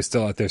 He's probably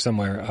still out there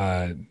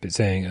somewhere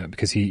saying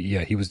because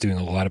he was doing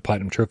a lot of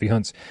platinum trophy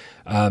hunts.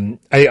 I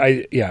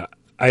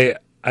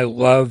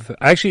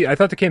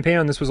thought the campaign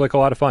on this was like a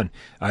lot of fun.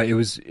 It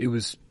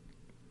was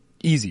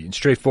easy and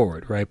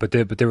straightforward, right? But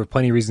there were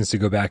plenty of reasons to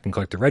go back and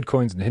collect the red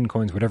coins and the hidden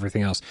coins, whatever,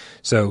 everything else.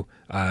 So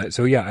I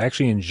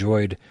actually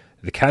enjoyed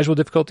the casual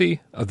difficulty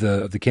of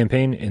the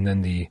campaign, and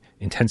then the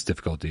intense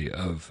difficulty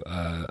of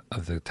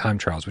the time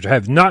trials, which I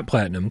have not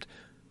platinumed,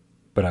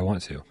 but I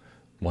want to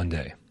one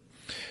day.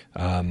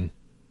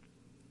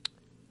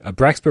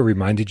 Braxpo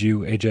reminded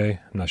you, AJ,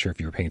 I'm not sure if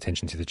you were paying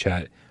attention to the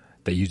chat,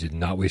 that you did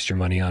not waste your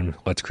money on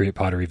Let's Create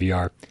Pottery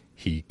VR.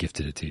 He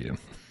gifted it to you.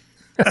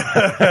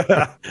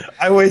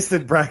 I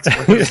wasted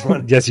Braxpo's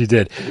money. Yes, you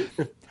did.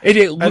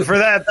 AJ, and for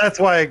that's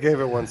why I gave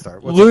it 1 star.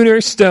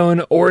 Lunar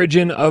Stone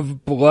Origin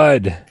of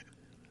Blood.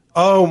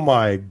 Oh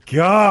my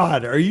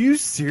God. Are you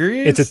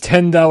serious? It's a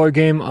 $10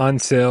 game on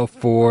sale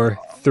for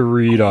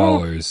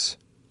 $3.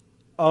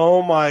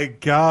 Oh my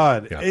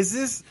God. Yeah. Is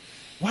this...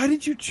 Why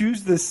did you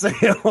choose this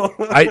sale?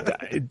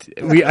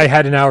 I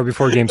had an hour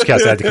before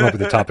Gamescast. I had to come up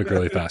with a topic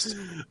really fast.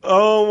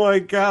 Oh my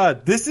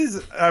God. This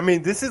is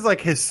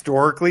like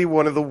historically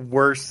one of the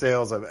worst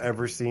sales I've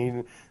ever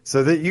seen.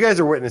 So that you guys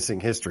are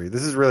witnessing history.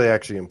 This is really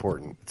actually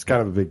important. It's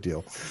kind of a big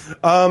deal.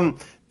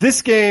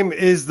 This game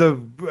is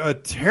a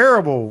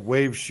terrible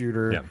wave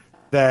shooter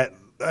that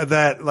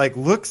like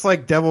looks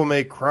like Devil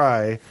May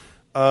Cry.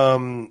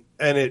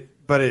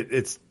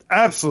 It's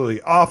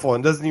absolutely awful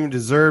and doesn't even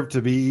deserve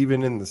to be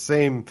even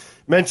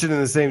mentioned in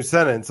the same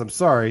sentence. I'm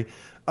sorry.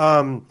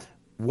 2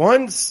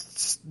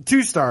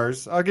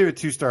 stars. I'll give it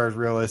 2 stars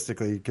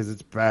realistically because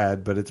it's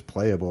bad, but it's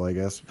playable, I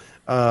guess.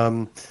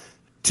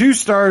 2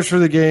 stars for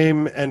the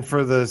game, and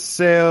for the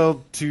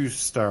sale, 2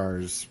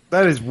 stars.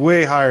 That is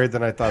way higher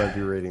than I thought I'd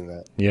be rating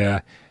that. Yeah.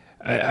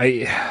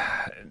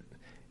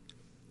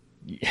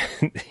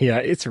 Yeah,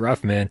 it's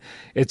rough, man.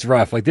 It's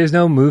rough. Like, there's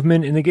no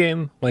movement in the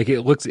game. Like,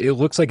 it looks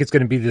like it's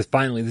going to be this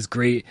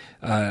great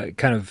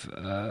kind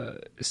of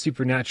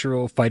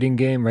supernatural fighting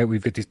game, right?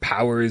 We've got these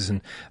powers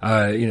and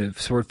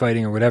sword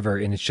fighting or whatever,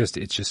 and it's just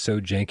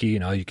so janky,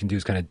 and all you can do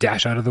is kind of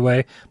dash out of the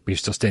way, but you're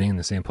still standing in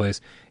the same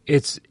place.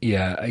 I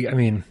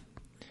mean,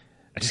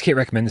 I just can't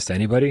recommend this to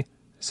anybody.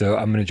 So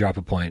I'm going to drop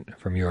a point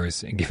from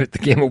yours and give it the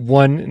game a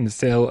 1 and the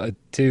sale a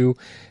 2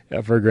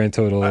 for a grand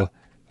total of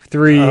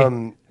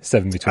 3.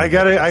 7 between.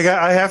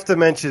 I have to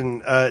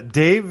mention,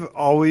 Dave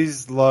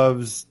always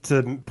loves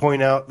to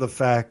point out the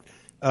fact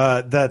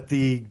that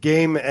the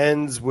game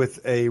ends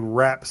with a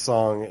rap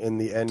song in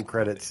the end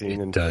credit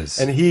scene. It does,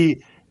 and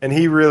he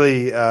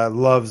really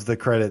loves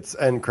the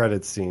end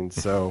credits scene.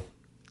 So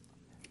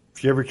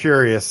if you're ever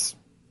curious,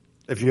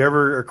 if you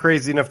ever are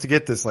crazy enough to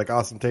get this, like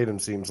Awesome Tatum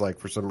seems like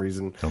for some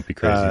reason, don't be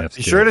crazy enough.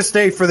 Be sure to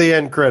stay for the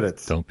end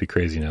credits. Don't be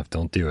crazy enough.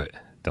 Don't do it.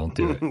 Don't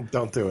do it.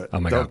 Don't do it. Oh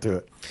my Don't God. do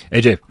it.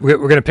 AJ, we're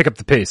going to pick up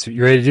the pace.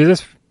 You ready to do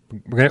this?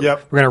 We're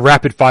gonna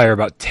rapid fire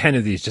about 10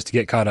 of these just to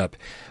get caught up.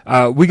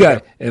 We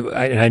got, and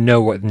I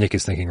know what Nick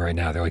is thinking right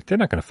now. They're like, they're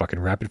not gonna fucking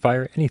rapid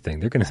fire anything.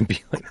 They're gonna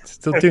be like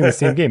still doing the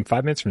same game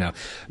 5 minutes from now.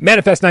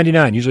 Manifest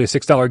 99, usually a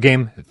 $6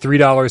 game,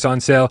 $3 on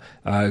sale.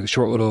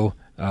 Short little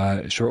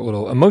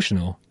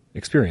emotional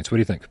experience. What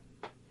do you think?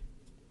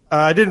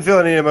 I didn't feel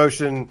any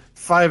emotion.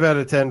 5 out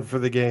of 10 for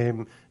the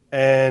game,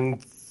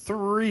 and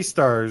 3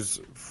 stars.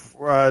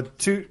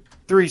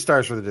 3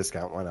 stars for the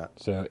discount. Why not?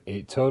 So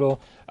 8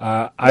 total.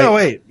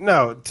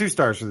 No, 2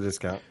 stars for the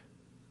discount.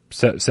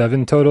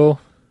 7 total.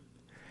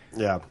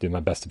 Yeah, do my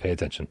best to pay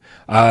attention.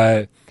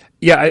 I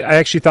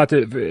actually thought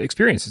the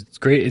experience it's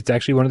great. It's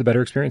actually one of the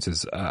better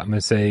experiences. I'm going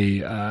to say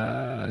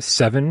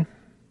 7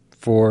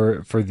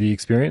 for the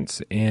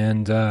experience,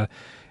 and the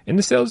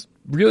sale's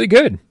really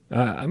good.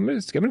 I'm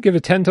going to give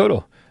it 10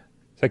 total.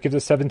 So that gives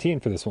us 17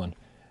 for this one.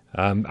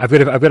 I've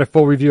got a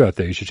full review out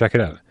there. You should check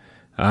it out.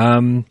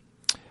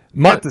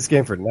 Got this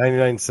game for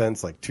 99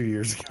 cents like 2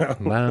 years ago.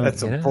 Wow,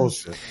 that's some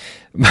bullshit.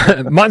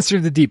 Monster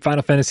of the Deep,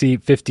 Final Fantasy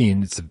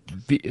 15.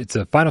 It's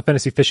a Final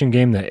Fantasy fishing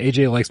game that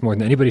AJ likes more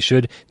than anybody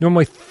should.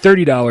 Normally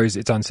 $30.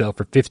 It's on sale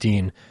for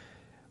 $15.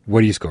 What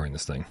are you scoring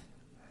this thing?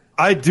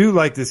 I do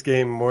like this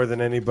game more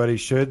than anybody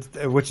should,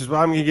 which is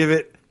why I'm going to give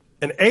it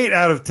an 8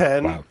 out of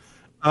 10.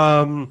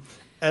 Wow.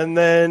 And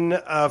then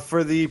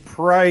for the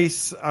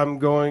price, I'm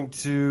going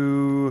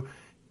to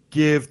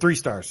give 3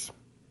 stars.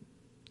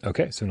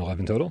 Okay, so an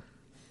 11 total.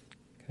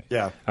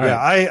 Yeah, All yeah.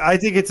 right. I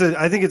think it's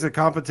a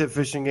competent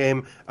fishing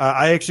game.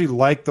 I actually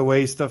like the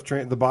way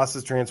the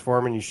bosses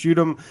transform and you shoot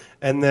them,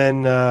 and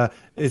then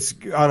it's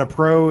on a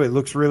Pro. It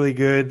looks really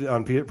good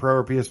on Pro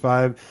or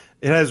PS5.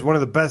 It has one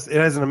of the best. It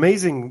has an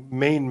amazing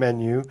main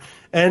menu,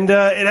 and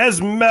it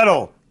has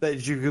metal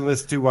that you can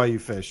listen to while you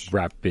fish.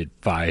 Rapid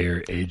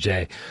fire,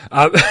 AJ.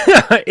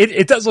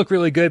 It does look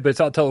really good, but it's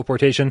all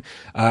teleportation.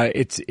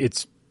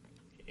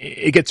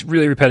 It gets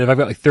really repetitive. I've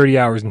got like 30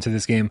 hours into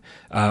this game.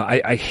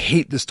 I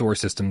hate the store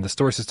system. The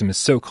store system is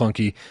so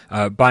clunky.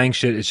 Buying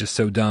shit is just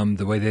so dumb.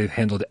 The way they've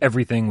handled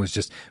everything was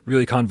just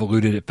really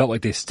convoluted. It felt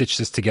like they stitched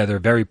this together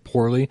very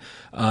poorly.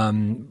 I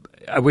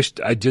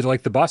did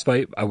like the boss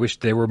fight. I wish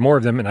there were more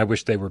of them, and I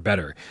wish they were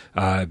better.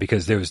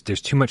 Because there's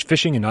too much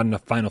fishing and not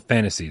enough Final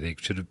Fantasy.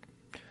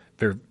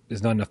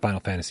 There's not enough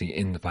Final Fantasy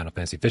in the Final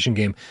Fantasy fishing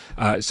game.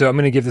 So I'm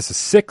going to give this a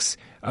 6.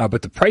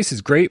 But the price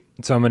is great.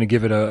 So I'm going to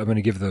give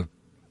the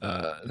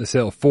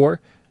sale of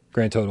 4,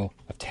 grand total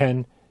of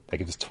 10. That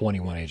gives us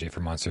 21, AJ, for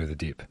Monster of the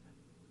Deep.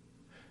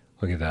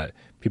 Look at that.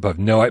 People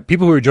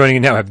who are joining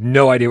in now have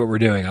no idea what we're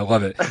doing. I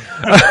love it.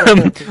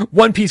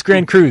 One Piece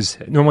Grand Cruise,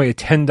 normally a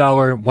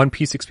 $10 One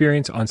Piece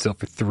experience, on sale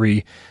for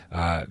 3.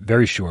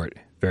 Very short,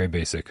 very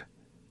basic.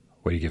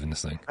 What are you giving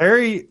this thing?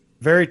 Very,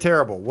 very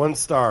terrible. 1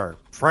 star.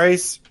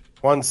 Price,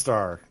 1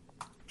 star.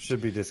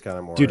 Should be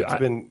discounted more. Dude,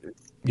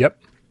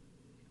 Yep.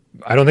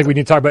 I don't think we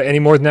need to talk about it any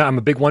more than that. I'm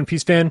a big One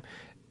Piece fan.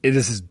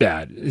 This is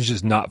bad. It's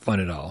just not fun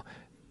at all.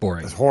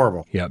 Boring. It's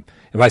horrible. Yep.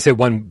 If I say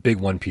one big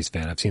One Piece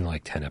fan, I've seen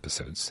like 10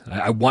 episodes.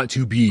 I want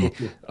to be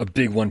a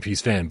big One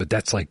Piece fan, but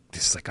this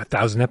is like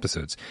 1,000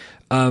 episodes.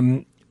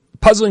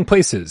 Puzzling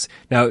Places.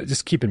 Now,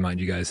 just keep in mind,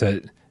 you guys,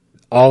 that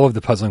all of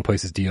the Puzzling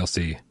Places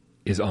DLC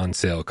is on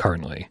sale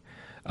currently.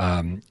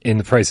 And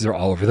the prices are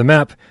all over the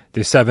map.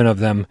 There's 7 of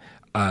them.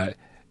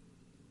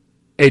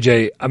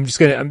 AJ,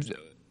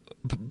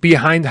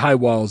 Behind High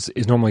Walls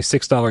is normally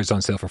 $6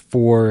 on sale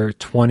for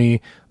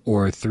 $4.20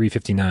 or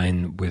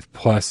 $3.59 with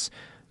plus.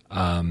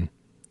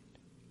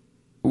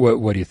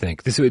 What do you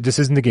think? This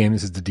isn't the game.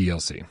 This is the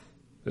DLC.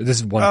 This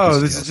is one. Oh,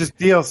 this DLC. is just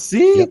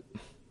DLC. Yep.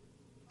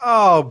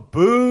 Oh,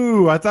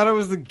 boo! I thought it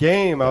was the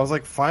game. I was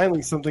like,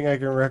 finally something I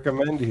can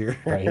recommend here.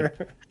 Right.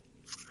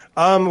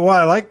 Well,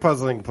 I like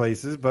Puzzling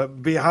Places,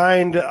 but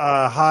Behind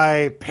a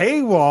High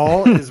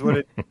Paywall is what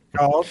it's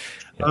called.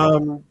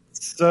 Yeah.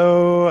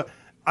 So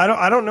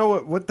I don't know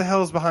what the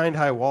hell is Behind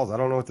High Walls. I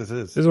don't know what this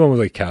is. This is one with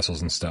like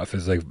castles and stuff.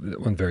 It's like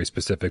one very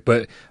specific.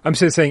 But I'm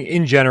just saying,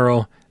 in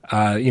general,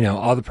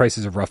 all the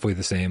prices are roughly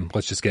the same.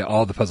 Let's just get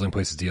all the Puzzling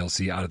Places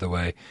DLC out of the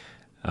way,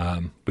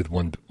 with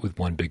one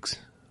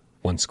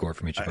score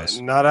from each of us.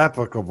 Not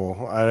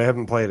applicable. I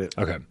haven't played it.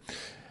 Okay.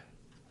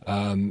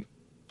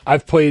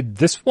 I've played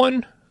this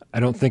one. I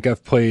don't think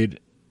I've played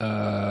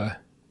all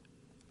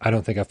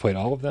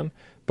of them.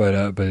 But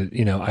I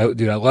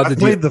love I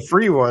played the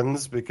free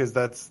ones because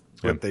that's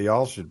what they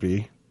all should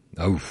be.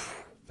 Oh,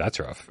 that's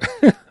rough.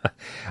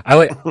 I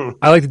like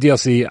the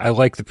DLC. I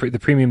like the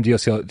premium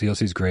DLC.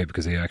 DLC is great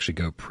because they actually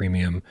go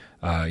premium.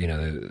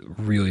 The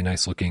really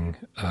nice looking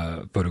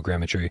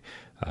photogrammetry.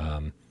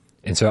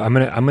 And so I'm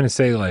gonna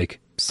say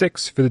like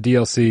 6 for the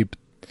DLC.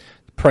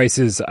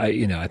 Prices,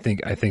 I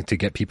think to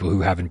get people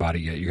who haven't bought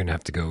it yet, you're gonna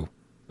have to go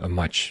a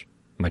much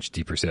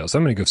deeper sale. So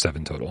I'm gonna go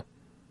 7 total,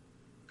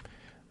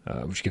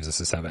 which gives us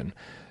a 7.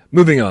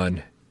 Moving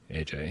on,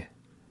 AJ,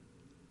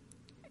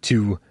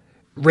 to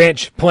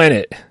Ranch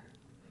Planet.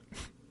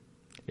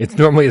 It's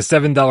normally a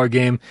 $7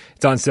 game.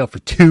 It's on sale for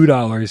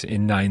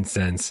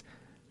 $2.09.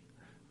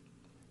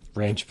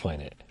 Ranch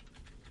Planet.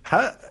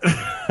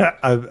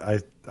 I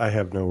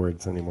have no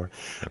words anymore.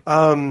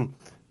 1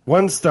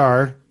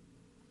 star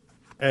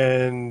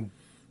and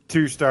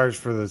 2 stars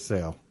for the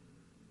sale.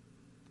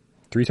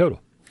 3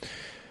 total.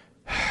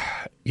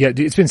 Yeah,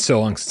 dude, it's been so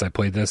long since I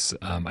played this.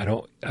 I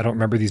don't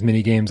remember these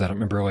mini games. I don't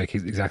remember like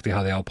exactly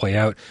how they all play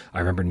out. I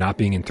remember not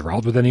being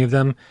enthralled with any of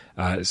them.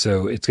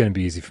 So it's going to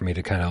be easy for me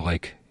to kind of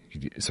like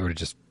sort of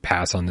just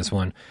pass on this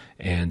one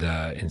and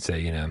say,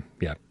 you know,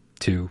 yeah,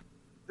 2,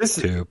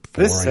 4.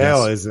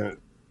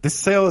 This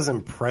sale is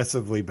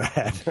impressively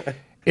bad.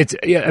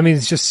 I mean,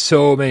 it's just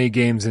so many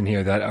games in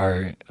here that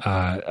are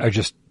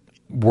just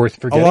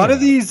worth forgetting.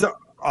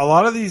 A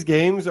lot of these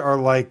games are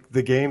like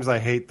the games I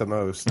hate the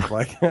most.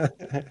 Like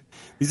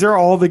these are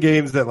all the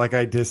games that like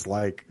I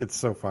dislike. It's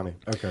so funny.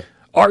 Okay.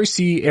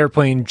 RC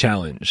Airplane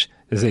Challenge.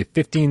 This is a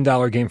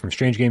 $15 game from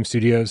Strange Game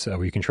Studios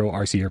where you control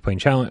RC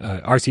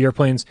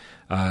airplanes.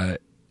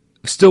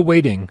 Still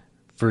waiting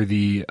for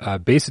the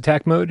base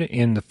attack mode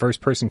in the first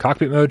person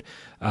cockpit mode.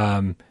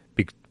 But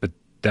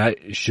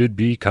that should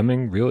be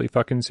coming really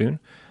fucking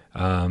soon.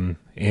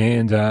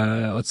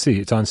 Let's see,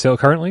 it's on sale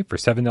currently for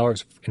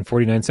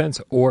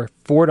 $7.49 or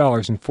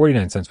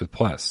 $4.49 with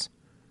Plus.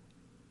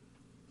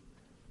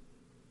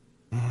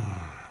 I'm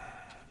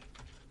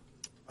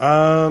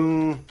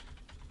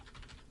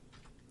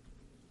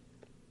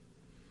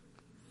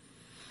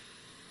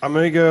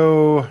gonna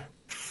go.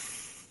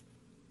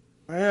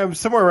 I'm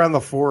somewhere around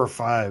the 4 or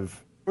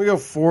 5. We go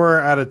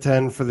 4 out of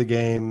 10 for the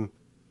game,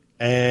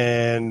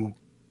 and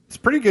it's a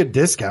pretty good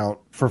discount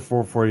for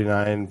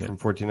 $4.49 from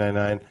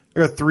 $14.99. I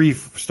got 3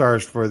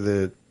 stars for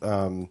the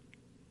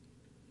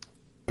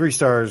 3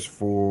 stars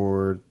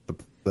for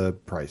the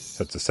price.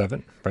 That's a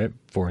 7, right?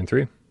 4 and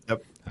 3.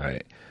 Yep. All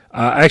right.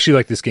 I actually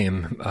like this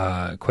game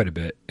quite a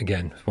bit.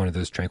 Again, one of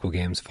those tranquil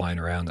games flying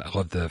around. I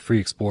love the Free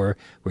Explorer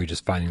where you're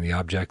just finding the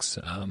objects.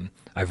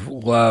 I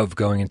love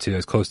going into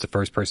as close to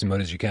first person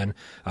mode as you can,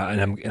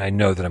 and I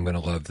know that I'm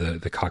going to love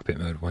the cockpit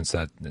mode once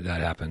that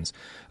happens.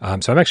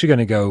 So I'm actually going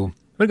to go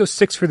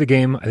 6 for the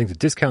game. I think the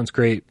discount's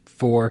great.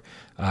 4,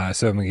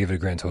 so I'm going to give it a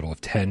grand total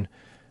of 10.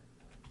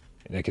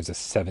 And that gives us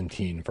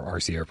 17 for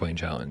RC Airplane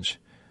Challenge.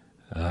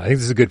 I think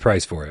this is a good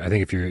price for it. I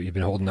think if you've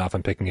been holding off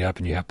on picking it up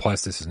and you have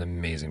Plus, this is an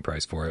amazing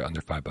price for it,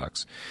 under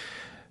 $5.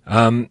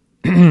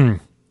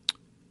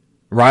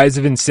 Rise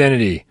of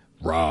Insanity.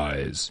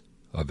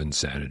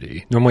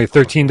 Normally a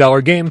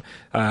 $13 game.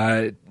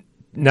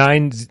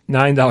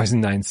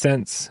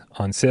 $9.09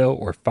 on sale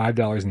or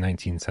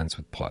 $5.19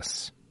 with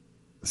Plus.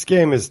 This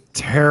game is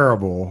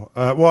terrible.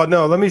 Well,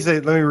 no, let me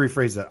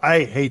rephrase that.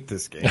 I hate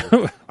this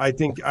game. I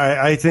think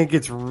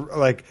it's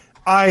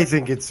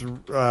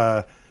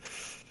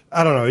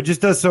I don't know. It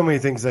just does so many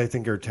things I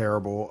think are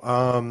terrible.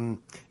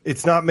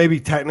 It's not maybe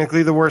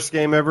technically the worst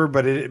game ever,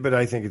 but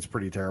I think it's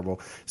pretty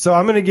terrible. So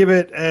I'm going to give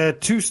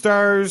it 2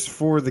 stars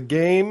for the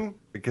game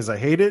because I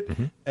hate it,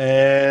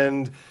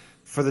 and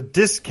for the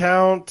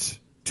discount,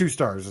 2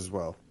 stars as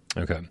well.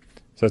 Okay.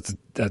 So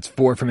that's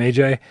 4 from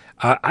AJ.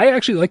 I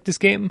actually like this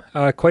game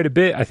quite a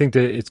bit. I think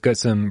that it's got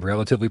some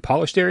relatively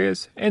polished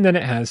areas, and then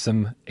it has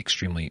some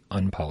extremely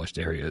unpolished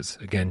areas.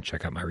 Again,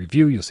 check out my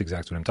review. You'll see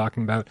exactly what I'm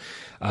talking about.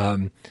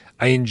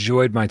 I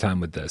enjoyed my time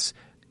with this.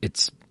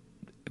 It's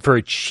for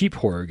a cheap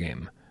horror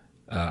game.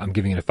 I'm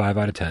giving it a 5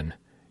 out of 10,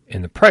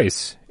 and the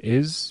price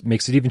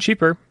makes it even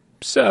cheaper.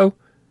 So,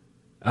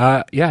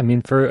 I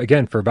mean, for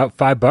about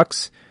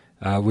 $5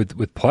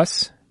 with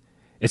Plus.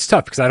 It's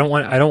tough because I don't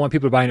want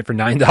people buying it for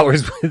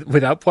 $9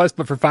 without Plus,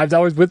 but for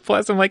 $5 with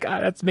Plus, I'm like,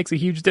 that makes a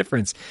huge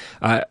difference.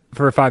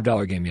 For a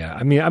 $5 game, yeah.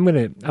 I mean, I'm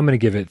gonna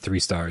give it 3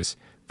 stars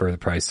for the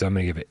price, so I'm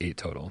gonna give it 8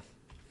 total.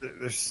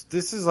 This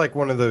is like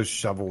one of those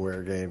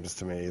shovelware games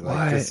to me.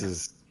 Like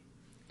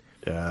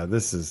what?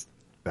 This is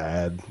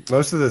bad.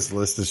 Most of this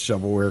list is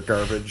shovelware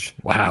garbage.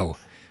 Wow.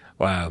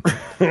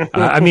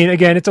 I mean,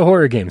 again, it's a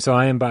horror game, so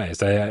I am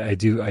biased. I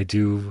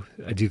do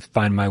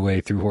find my way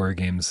through horror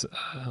games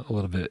a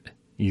little bit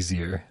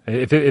easier.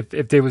 If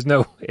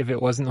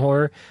it wasn't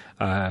horror,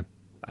 I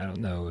don't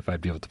know if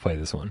I'd be able to play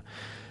this one.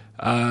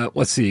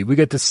 Let's see. We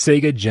got the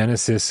Sega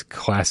Genesis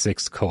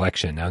Classics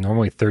Collection. Now,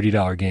 normally a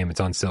 $30 game. It's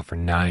on sale for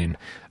 $9.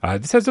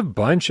 This has a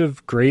bunch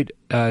of great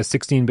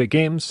 16-bit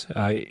games.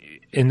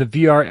 In the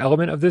VR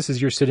element of this is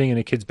you're sitting in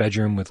a kid's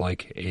bedroom with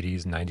like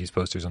 80s and 90s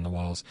posters on the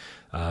walls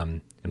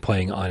and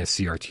playing on a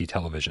CRT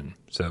television.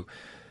 So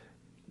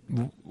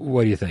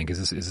what do you think?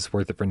 Is this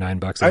worth it for $9,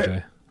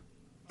 AJ?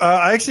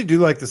 I actually do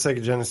like the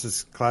Sega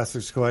Genesis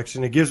Classics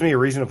Collection. It gives me a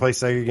reason to play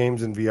Sega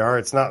games in VR.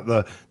 It's not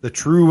the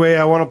true way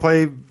I want to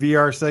play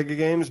VR Sega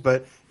games,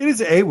 but it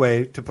is a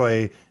way to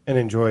play and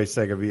enjoy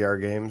Sega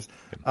VR games.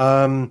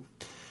 And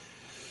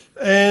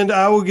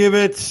I will give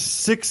it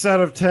 6 out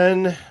of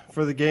 10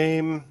 for the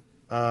game.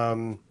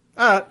 7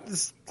 out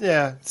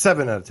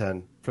of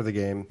 10 for the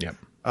game. Yep.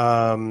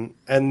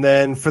 And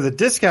then for the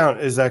discount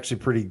is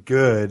actually pretty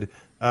good.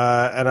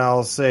 And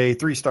I'll say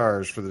 3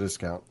 stars for the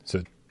discount.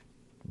 So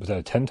was that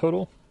a 10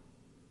 total?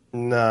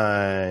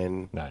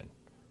 9. Yeah.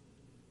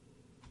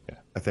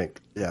 I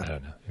think. Yeah. I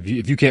don't know.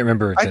 If you can't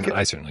remember, then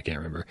I certainly can't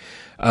remember.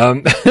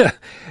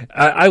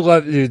 I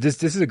love this.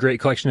 This is a great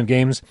collection of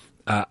games.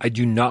 I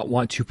do not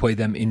want to play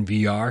them in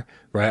VR,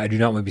 right? I do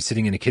not want to be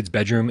sitting in a kid's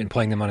bedroom and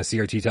playing them on a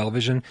CRT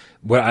television.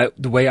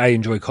 The way I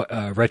enjoy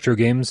retro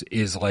games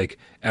is like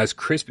as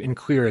crisp and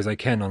clear as I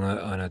can on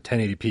a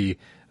 1080p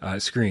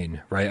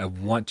screen, right? I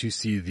want to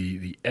see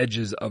the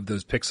edges of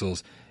those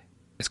pixels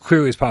as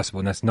clearly as possible,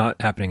 and that's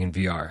not happening in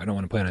VR. I don't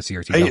want to play on a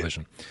CRT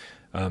television.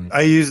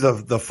 I use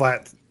the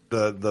flat.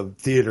 The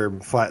theater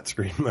flat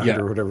screen mode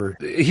or whatever.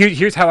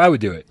 Here's how I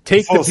would do it: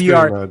 take the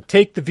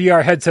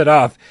VR headset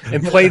off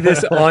and play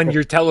this on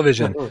your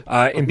television.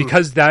 And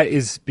because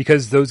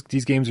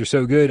these games are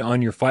so good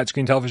on your flat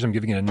screen television, I'm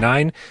giving it a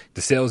 9.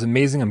 The sale is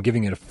amazing. I'm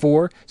giving it a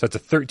 4. So that's a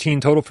 13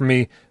 total for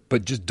me.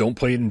 But just don't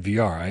play it in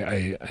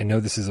VR. I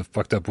know this is a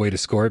fucked up way to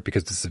score it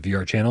because this is a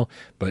VR channel,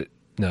 but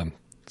no,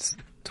 it's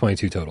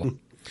 22 total.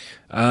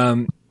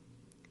 All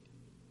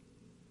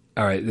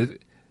right,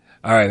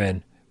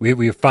 man.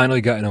 We have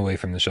finally gotten away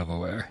from the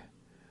shovelware.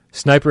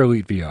 Sniper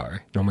Elite VR,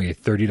 normally a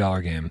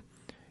 $30 game.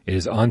 It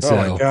is on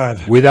sale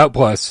without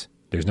plus.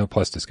 There's no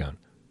plus discount.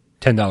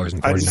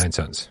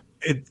 $10.49.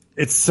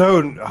 It's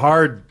so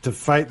hard to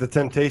fight the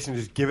temptation to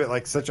just give it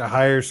like such a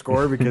higher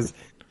score because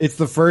it's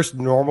the first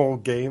normal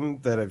game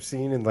that I've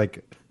seen in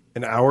like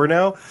an hour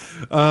now.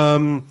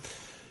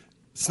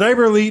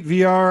 Sniper Elite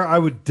VR, I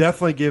would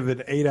definitely give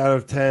it 8 out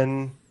of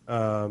 10.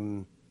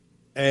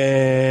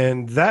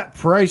 And that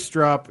price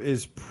drop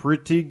is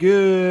pretty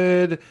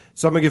good.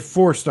 So I'm going to give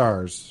 4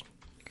 stars.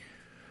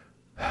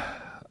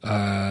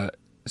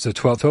 So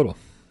 12 total.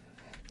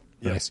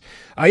 Yep. Nice.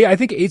 I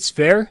think 8's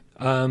fair.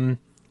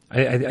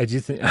 I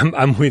do think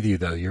I'm with you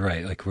though. You're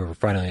right. Like we're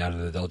finally out of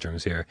the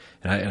doldrums here,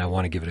 and I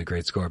want to give it a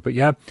great score. But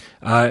yeah,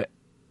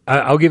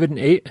 I'll give it an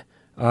 8.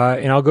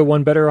 And I'll go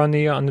one better on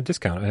the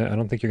discount. I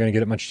don't think you're going to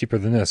get it much cheaper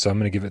than this, so I'm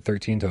going to give it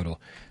 13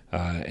 total.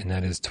 And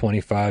that is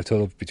 25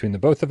 total between the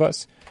both of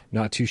us.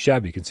 Not too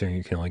shabby considering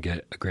you can only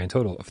get a grand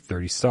total of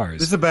 30 stars.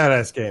 This is a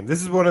badass game.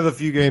 This is one of the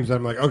few games that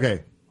I'm like,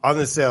 okay, on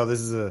the sale, this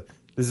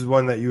is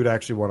one that you would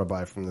actually want to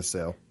buy from the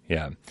sale.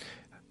 Yeah.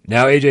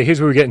 Now, AJ,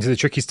 here's where we get into the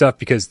tricky stuff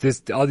because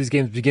all these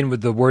games begin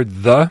with the word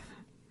 "the."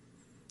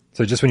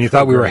 So just when you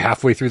thought we were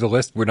halfway through the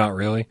list, we're not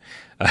really,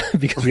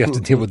 because we have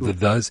to deal with the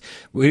 "thes."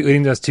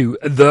 Leading us to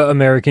The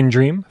American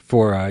Dream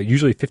for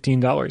usually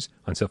 $15,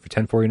 on sale for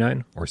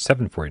 $10.49 or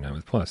 $7.49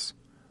 with plus.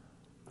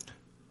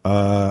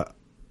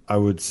 I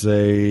would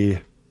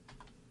say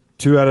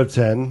 2 out of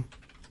 10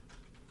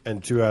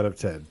 and 2 out of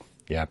 10.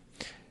 Yeah.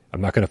 I'm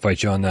not going to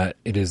fight you on that.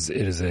 It's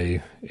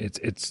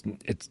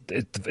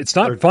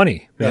not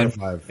funny, man.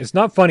 It's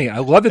not funny. I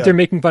love that they're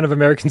making fun of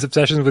Americans'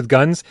 obsessions with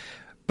guns,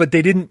 but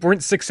they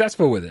weren't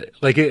successful with it.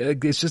 Like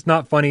it's just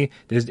not funny.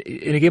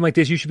 In a game like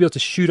this, you should be able to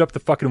shoot up the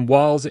fucking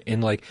walls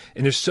and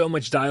there's so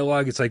much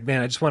dialogue. It's like,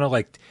 man, I just want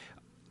to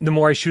the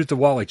more I shoot at the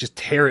wall, just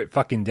tear it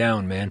fucking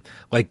down, man.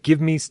 Like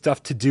give me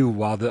stuff to do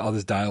while all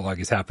this dialogue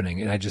is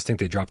happening. And I just think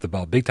they dropped the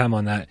ball big time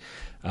on that.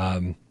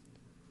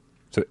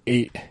 So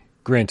 8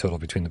 grand total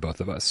between the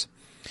both of us.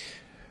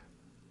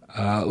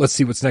 Let's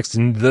see what's next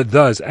in the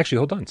 "thes." Actually,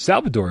 hold on.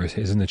 Salvador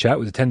is in the chat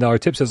with a $10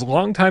 tip. Says,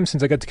 long time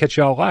since I got to catch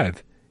y'all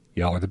live.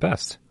 Y'all are the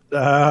best.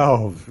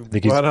 Oh,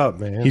 what up,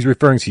 man? He's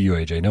referring to you,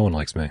 AJ. No one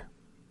likes me.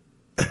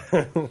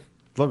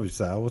 Love you,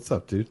 Sal. What's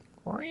up, dude?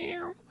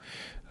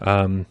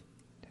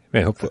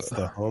 Man, hopefully that's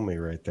the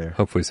homie right there.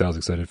 Hopefully, Sal's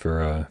excited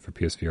for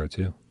PSVR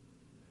 2.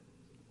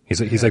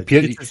 He's like,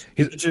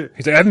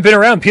 I haven't been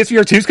around.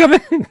 PSVR 2's coming.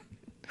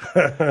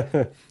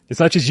 It's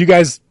not just you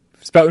guys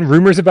spouting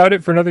rumors about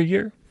it for another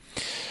year.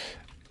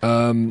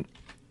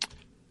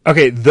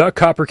 Okay, the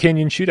Copper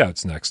Canyon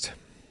Shootout's next.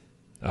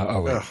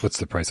 What's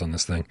the price on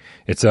this thing?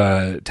 It's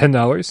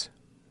 $10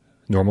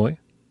 normally,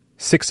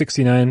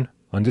 $6.69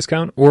 on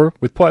discount, or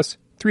with plus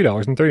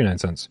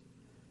 $3.39.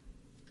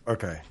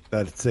 Okay,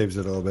 that saves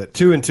it a little bit.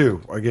 2 and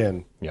 2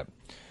 again. Yep.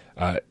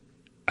 I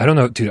don't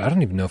know, dude. I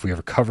don't even know if we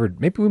ever covered.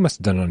 Maybe we must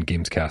have done it on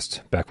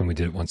Gamescast back when we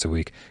did it once a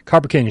week.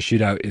 Copper Canyon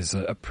Shootout is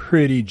a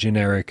pretty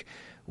generic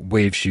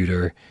wave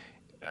shooter.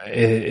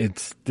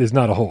 There's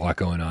not a whole lot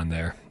going on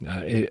there.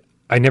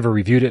 I never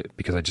reviewed it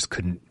because I just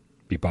couldn't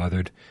be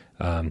bothered.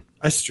 I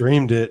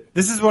streamed it.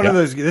 This is one of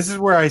those. This is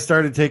where I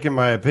started taking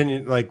my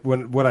opinion, like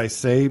what I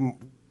say,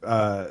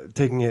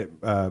 taking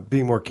it,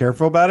 being more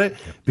careful about it,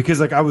 because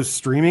I was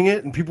streaming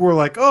it and people were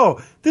like,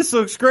 "Oh, this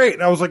looks great,"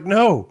 and I was like,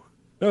 "No,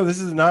 this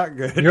is not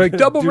good." You're like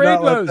double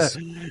rainbows.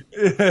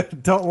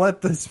 Don't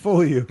let this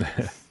fool you.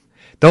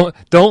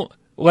 Don't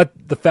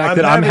let the fact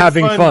that I'm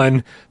having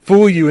fun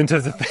fool you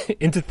into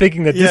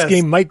thinking that this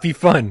game might be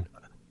fun.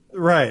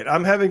 Right,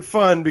 I'm having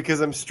fun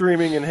because I'm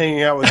streaming and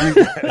hanging out with you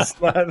guys,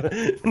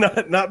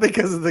 not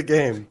because of the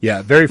game.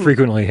 Yeah, very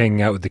frequently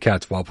hanging out with the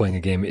cats while playing a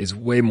game is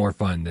way more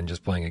fun than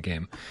just playing a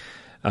game.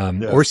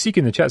 Or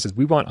Seeking the Chat says,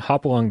 we want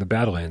Hop Along the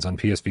Badlands on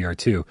PSVR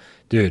 2.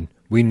 Dude,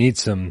 we need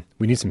some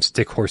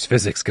stick horse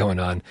physics going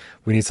on.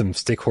 We need some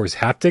stick horse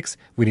haptics.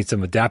 We need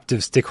some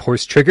adaptive stick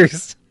horse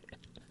triggers.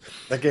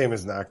 That game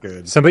is not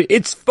good. Somebody,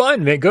 it's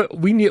fun, man. Go.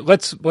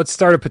 Let's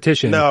start a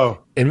petition. No,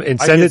 and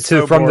send it to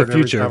so From the bored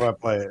every Future. time I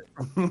play it.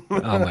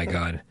 Oh my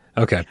god.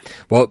 Okay.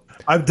 Well,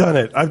 I've done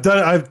it.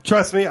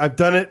 Trust me, I've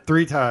done it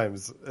 3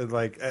 times,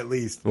 like at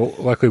least. Well,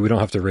 luckily we don't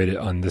have to rate it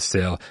on this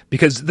sale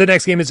because the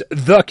next game is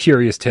The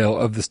Curious Tale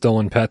of the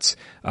Stolen Pets.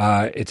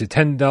 It's a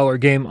 $10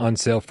 game on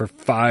sale for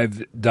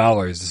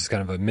 $5. This is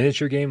kind of a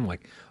miniature game,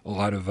 like a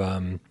lot of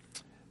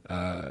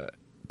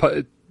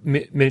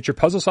miniature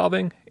puzzle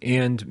solving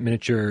and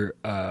miniature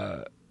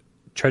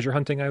treasure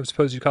hunting, I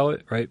suppose you call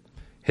it, right?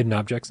 Hidden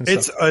objects and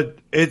stuff.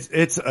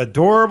 It's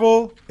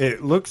adorable.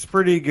 It looks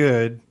pretty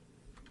good.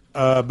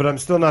 But I'm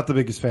still not the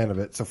biggest fan of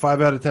it. So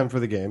 5 out of 10 for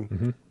the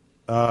game.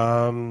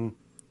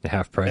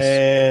 Half price.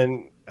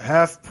 And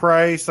half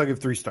price, I'll give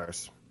 3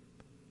 stars.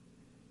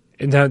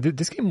 And now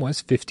this game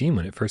was 15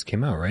 when it first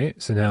came out,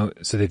 right? So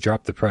they've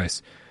dropped the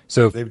price.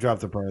 So they've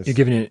dropped the price. You're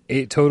giving it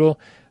 8 total.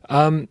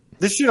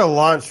 This should have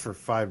launched for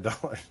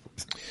 $5.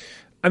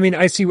 I mean,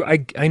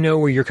 I know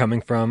where you're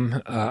coming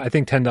from. I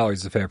think $10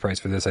 is a fair price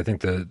for this. I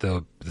think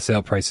the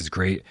sale price is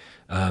great.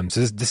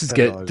 So this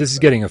is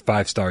getting a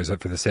 5 stars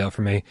up for the sale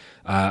for me.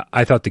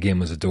 I thought the game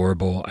was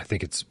adorable. I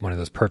think it's one of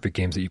those perfect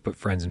games that you put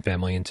friends and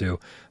family into.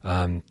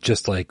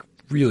 Just like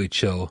really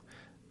chill.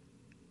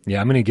 Yeah,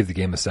 I'm going to give the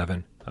game a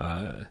 7.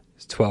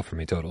 It's 12 for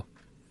me total.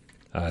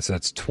 So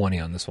that's 20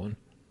 on this one.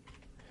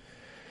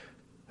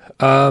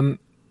 All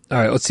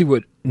right, let's see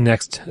what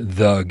next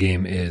the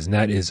game is, and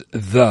that is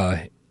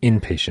The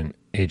Inpatient,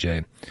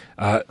 AJ.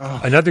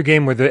 Another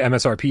game where the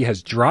MSRP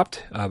has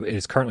dropped. It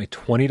is currently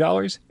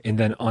 $20 and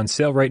then on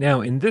sale right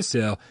now in this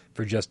sale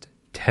for just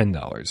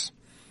 $10.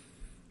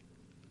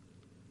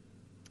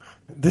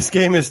 This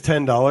game is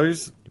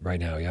 $10 right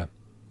now, yeah.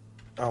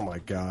 Oh my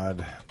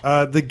god.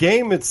 The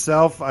game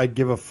itself, I'd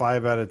give a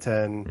 5 out of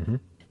 10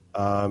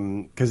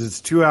 because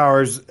it's 2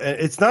 hours.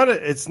 It's not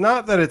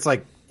that it's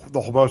like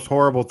the most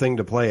horrible thing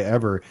to play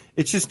ever.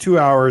 It's just 2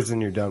 hours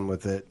and you're done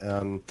with it.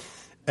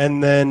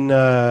 And then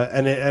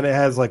and it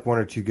has like 1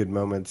 or 2 good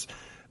moments.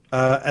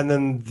 And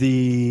then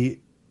the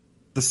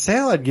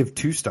sale, I'd give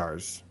 2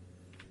 stars.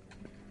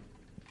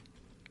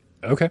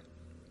 Okay.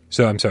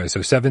 So I'm sorry.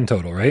 So 7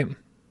 total, right?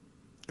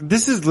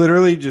 This is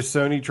literally just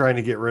Sony trying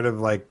to get rid of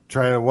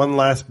one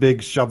last big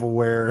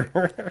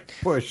shovelware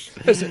push.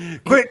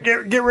 Quick,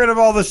 get rid of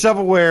all the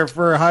shovelware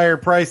for a higher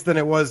price than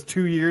it was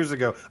 2 years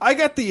ago. I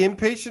got the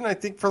Inpatient, I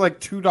think, for like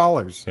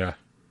 $2. Yeah.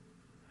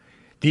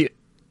 The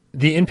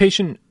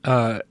Inpatient,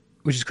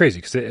 which is crazy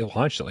because it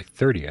launched at like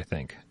 30, I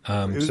think.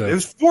 It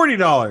was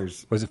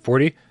 $40. Was it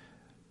 40?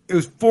 It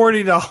was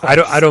 $40.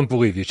 I don't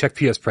believe you. Check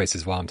PS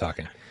prices while I'm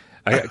talking.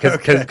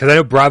 Because I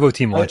know Bravo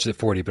Team launched at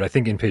 40, but I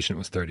think Inpatient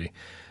was 30.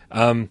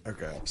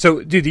 Okay.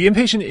 So, dude, the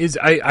Inpatient is,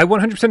 I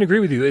 100%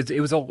 agree with you.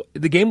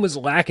 The game was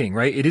lacking,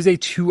 right? It is a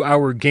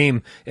 2-hour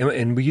game,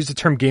 and we use the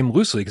term game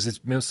loosely because it's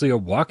mostly a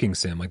walking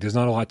sim. Like, there's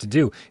not a lot to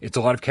do. It's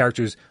a lot of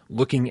characters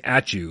looking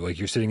at you. Like,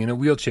 you're sitting in a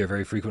wheelchair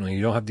very frequently.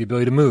 You don't have the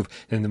ability to move.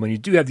 And then when you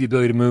do have the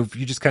ability to move,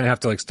 you just kind of have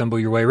to, like, stumble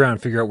your way around,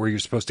 figure out where you're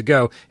supposed to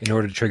go in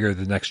order to trigger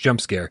the next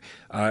jump scare.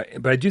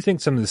 But I do think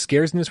some of the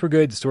scares in this were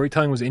good. The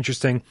storytelling was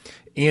interesting.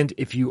 And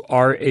if you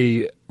are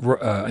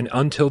an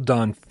Until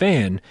Dawn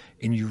fan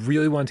and you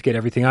really want to get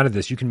everything out of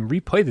this, you can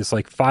replay this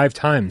like 5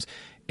 times.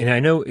 And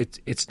I know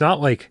it's not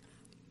like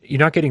you're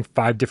not getting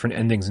 5 different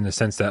endings in the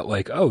sense that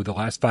like, oh, the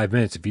last 5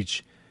 minutes of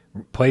each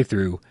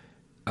playthrough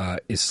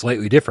is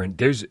slightly different.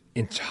 There's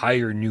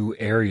entire new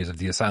areas of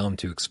the asylum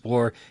to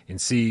explore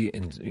and see,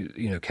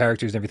 and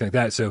characters and everything like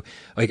that. So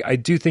like, I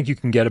do think you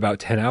can get about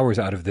 10 hours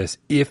out of this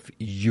if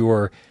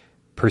you're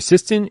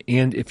persistent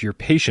and if you're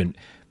patient.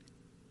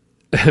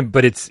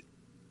 But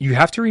you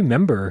have to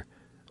remember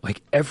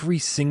like every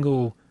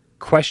single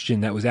question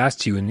that was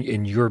asked to you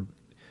and your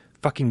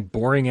fucking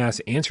boring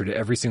ass answer to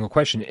every single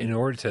question in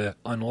order to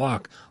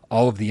unlock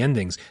all of the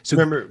endings. So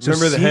remember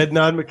the head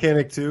nod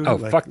mechanic too? Oh,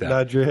 fuck that.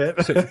 Nod your head.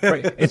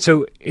 Right. And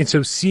so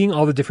seeing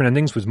all the different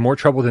endings was more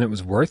trouble than it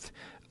was worth.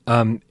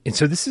 And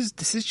so this is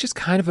just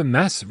kind of a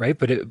mess, right?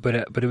 But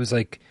it was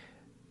like,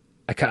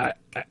 I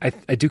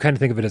do kind of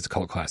think of it as a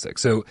cult classic.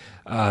 So,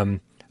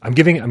 I'm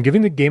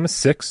giving the game a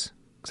 6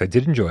 because I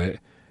did enjoy it.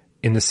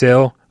 In the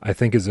sale, I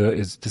think is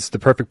this is the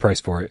perfect price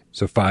for it.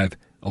 So 5,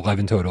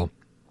 11 total.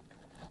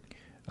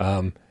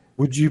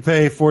 Would you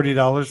pay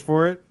 $40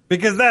 for it?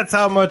 Because that's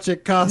how much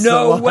it costs.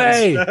 No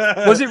way.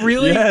 Was it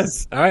really?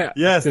 Yes. All right.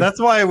 Yes. That's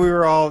why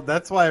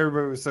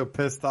everybody was so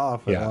pissed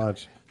off at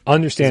launch.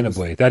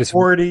 Understandably, that is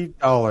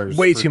 $40.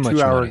 Way too much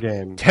 2-hour money.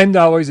 Game.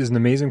 $10 is an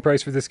amazing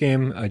price for this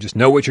game. I just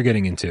know what you're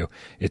getting into.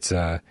 It's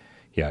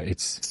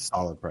it's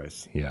solid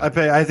price. Yeah.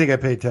 I think I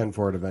paid 10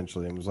 for it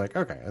eventually and was like,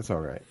 okay, that's all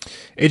right.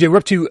 AJ, we're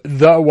up to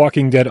The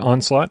Walking Dead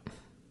Onslaught,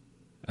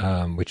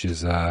 which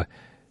is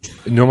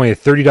normally a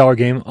 $30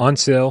 game, on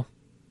sale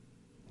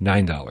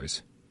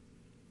 $9.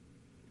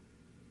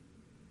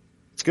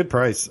 It's a good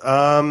price.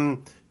 The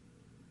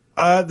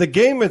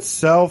game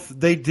itself,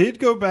 they did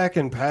go back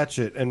and patch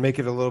it and make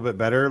it a little bit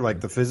better, like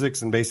the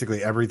physics and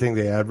basically everything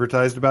they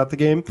advertised about the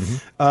game.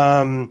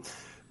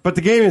 But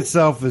the game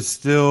itself is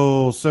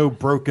still so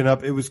broken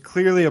up. It was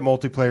clearly a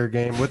multiplayer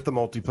game with the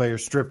multiplayer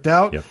stripped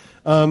out. Yep.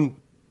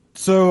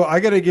 So I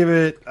got to give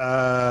it.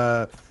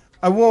 I'll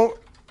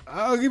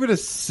give it a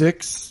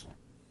 6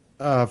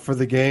 for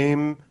the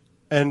game,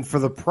 and for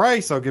the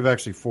price, I'll give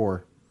actually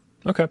 4.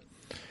 Okay.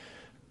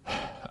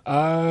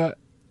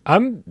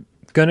 I'm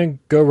gonna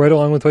go right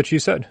along with what you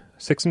said.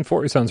 6 and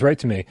 4 sounds right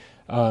to me.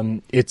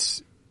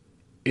 It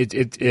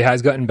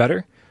has gotten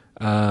better.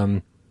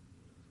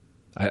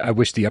 I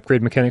wish the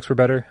upgrade mechanics were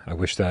better. I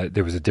wish that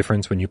there was a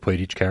difference when you played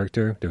each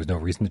character. There was no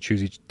reason to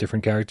choose each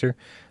different character.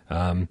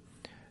 And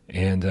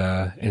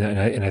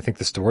I think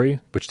the story,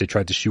 which they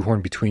tried to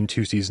shoehorn between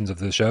 2 seasons of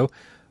the show,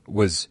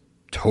 was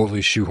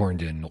totally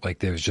shoehorned in. Like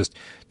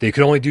they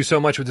could only do so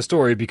much with the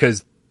story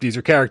because these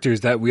are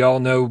characters that we all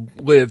know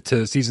lived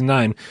to season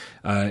 9,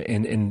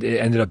 and it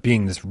ended up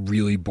being this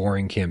really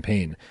boring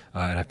campaign.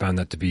 And I found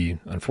that to be,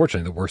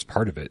 unfortunately, the worst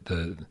part of it.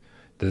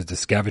 The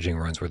scavenging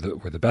runs were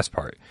the best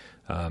part.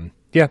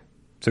 Yeah,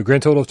 so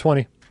grand total of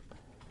 20.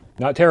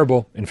 Not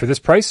terrible. And for this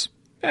price,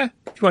 if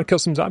you want to kill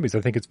some zombies,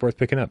 I think it's worth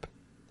picking up.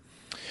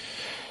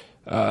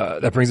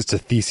 That brings us to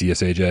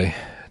Theseus, AJ.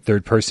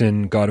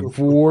 Third-person God of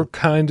War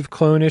kind of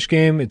clone-ish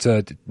game. It's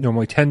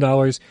normally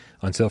 $10,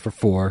 on sale for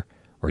 $4,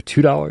 or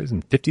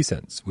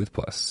 $2.50 with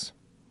plus.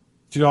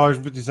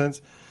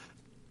 $2.50.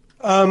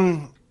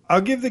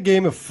 I'll give the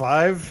game a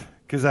 5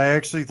 because I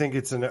actually think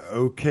it's an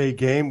okay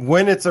game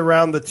when it's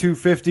around the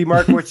 $2.50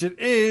 mark, which it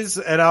is,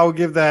 and I'll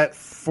give that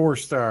 4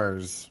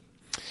 stars.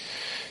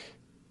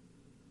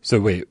 So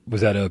wait,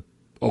 was that a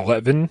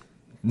 11?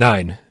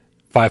 9.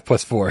 5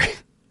 plus 4,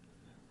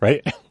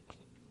 right?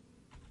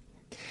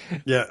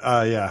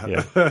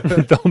 Yeah.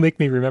 Don't make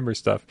me remember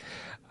stuff.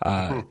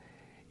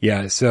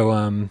 Yeah.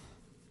 So,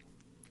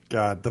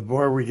 God, the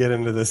more we get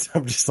into this,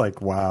 I'm just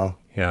like, wow.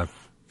 Yeah.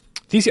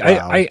 Theseus,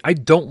 wow. I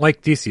don't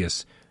like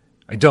Theseus.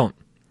 I don't.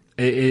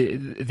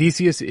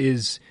 Theseus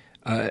is,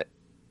 I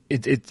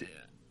mean,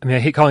 I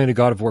hate calling it a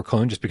God of War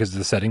clone just because of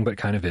the setting, but it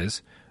kind of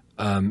is.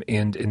 And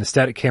the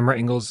static camera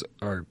angles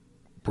were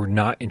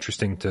not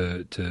interesting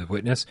to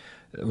witness.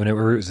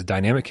 Whenever it was a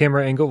dynamic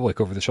camera angle,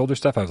 like over the shoulder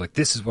stuff, I was like,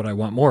 this is what I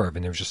want more of.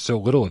 And there was just so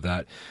little of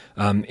that.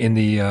 And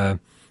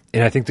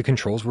I think the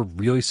controls were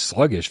really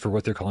sluggish for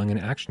what they're calling an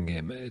action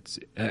game.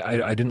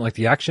 I didn't like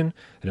the action.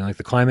 I didn't like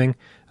the climbing.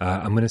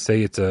 I'm going to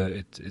say I'm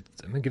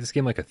going to give this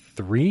game like a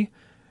 3,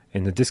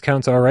 and the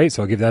discount's all right.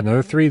 So I'll give that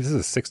another 3. This is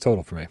a 6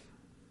 total for me.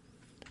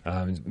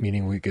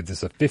 Meaning we give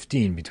this a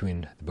 15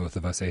 between both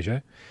of us,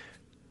 AJ.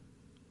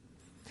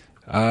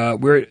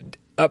 We're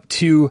up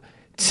to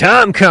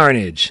Time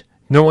Carnage.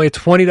 Normally a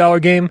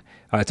 $20 game.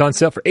 It's on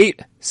sale for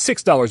 $8,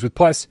 $6 with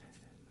plus.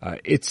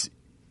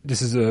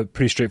 This is a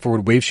pretty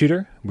straightforward wave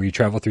shooter where you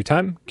travel through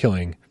time,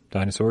 killing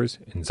dinosaurs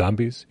and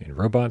zombies and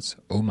robots.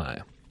 Oh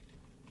my.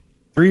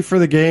 3 for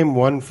the game,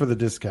 1 for the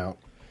discount.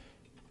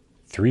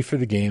 3 for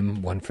the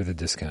game, 1 for the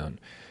discount.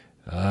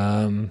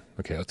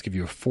 Okay, let's give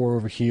you a 4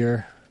 over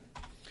here.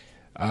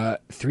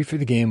 3 for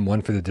the game,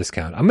 1 for the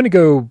discount. I'm going to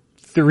go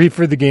 3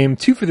 for the game,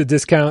 2 for the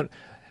discount.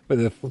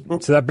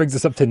 So that brings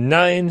us up to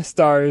 9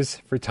 stars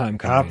for Time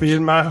Carnage.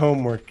 Copying my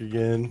homework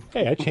again.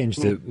 Hey, I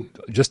changed it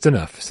just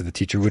enough so the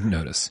teacher wouldn't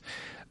notice.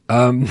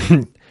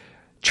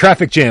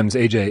 Traffic Jams,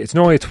 AJ. It's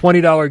normally a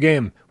 $20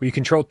 game where you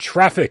control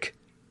traffic.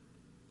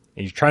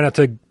 And you try not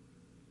to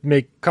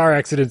make car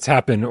accidents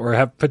happen or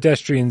have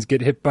pedestrians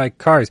get hit by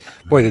cars.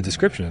 Boy, the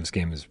description of this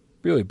game is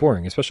really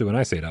boring, especially when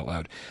I say it out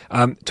loud.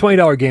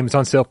 $20 game. It's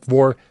on sale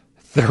for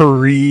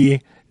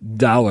 $3.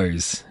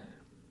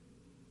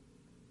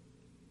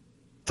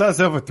 It's on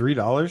sale for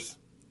 $3?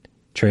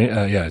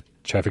 Yeah,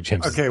 Traffic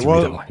Jams is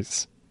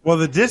 $3. Well,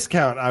 the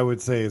discount, I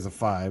would say, is a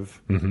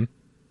 5. Mm-hmm.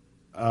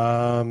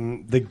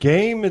 The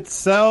game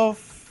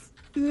itself,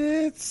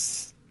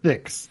 it's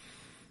 6.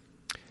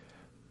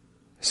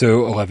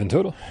 So 11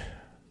 total.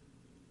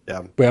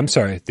 Yeah. Wait, I'm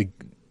sorry.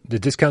 The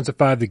discount's a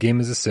 5. The game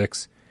is a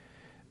 6.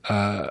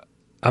 I'm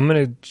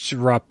going to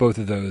drop both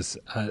of those.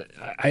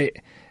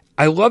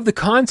 I love the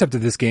concept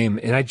of this game,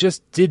 and I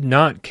just did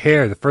not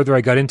care. The further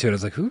I got into it, I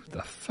was like, who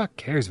the fuck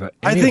cares about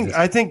any of this?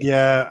 I think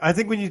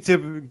when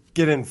you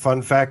get in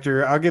fun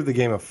factor, I'll give the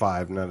game a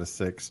 5, not a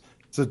 6.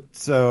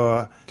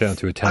 So down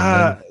to a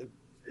 10.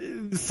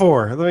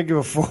 4. Let me give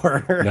a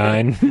 4.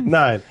 9.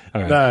 9.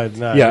 All right.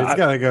 9. Yeah, it's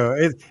gotta go.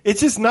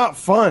 It's just not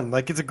fun.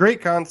 Like, it's a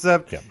great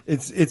concept. Yeah.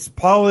 It's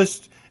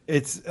polished.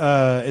 It's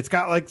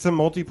got like some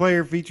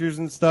multiplayer features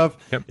and stuff.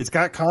 Yep. It's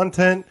got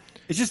content.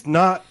 It's just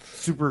not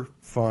super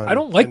fun. I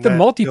don't like the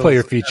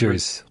multiplayer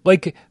features.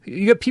 Like,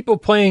 you got people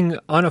playing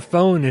on a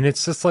phone, and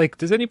it's just like,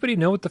 does anybody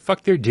know what the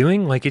fuck they're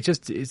doing? Like,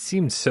 it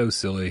seemed so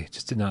silly. It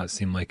just did not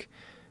seem like.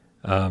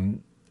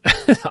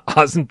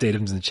 Awesome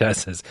Datums in the chat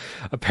says,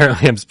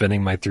 apparently I'm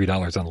spending my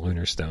 $3 on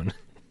Lunar Stone.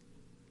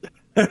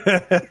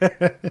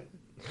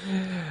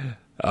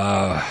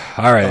 All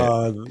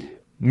right.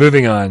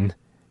 Moving on.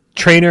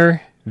 Trainer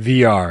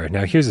VR.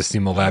 Now, here's a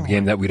Sumo Lab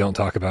game that we don't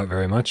talk about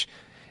very much.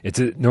 It's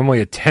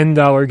normally a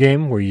 $10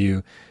 game where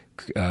you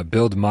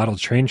build model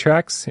train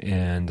tracks,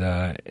 and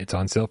it's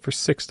on sale for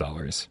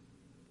 $6.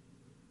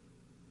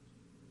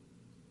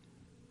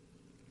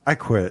 I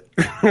quit.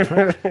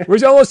 We're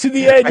almost to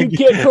the end. You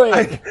can't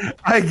quit.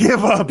 I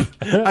give up.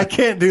 I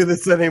can't do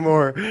this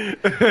anymore.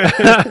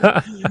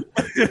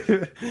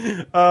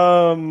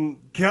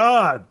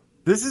 God,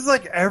 this is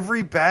like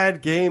every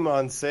bad game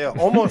on sale.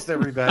 Almost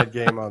every bad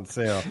game on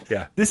sale.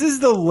 Yeah. This is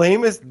the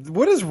lamest.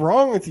 What is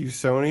wrong with you,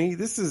 Sony?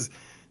 This is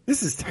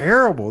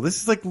terrible.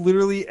 This is like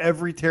literally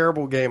every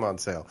terrible game on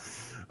sale.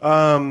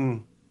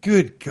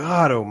 Good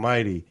God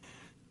Almighty!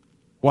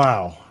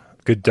 Wow.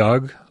 Good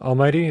Dog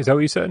Almighty? Is that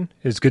what you said?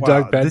 Is Good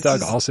Dog, Bad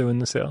Dog also in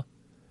the sale?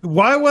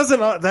 Why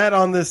wasn't that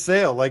on this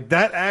sale? Like,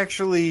 that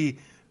actually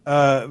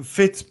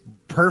fits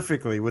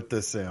perfectly with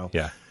this sale.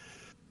 Yeah.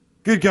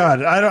 Good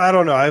God. I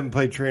don't know. I haven't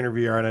played Trainer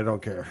VR, and I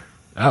don't care.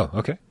 Oh,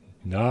 okay.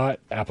 Not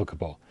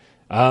applicable.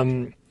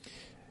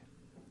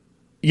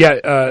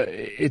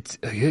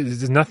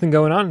 There's nothing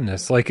going on in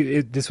this. Like,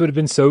 this would have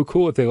been so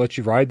cool if they let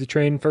you ride the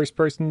train first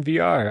person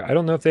VR. I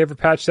don't know if they ever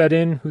patched that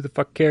in. Who the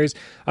fuck cares?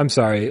 I'm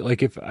sorry.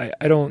 Like, if I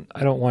don't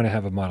want to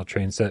have a model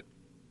train set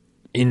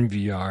in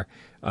VR.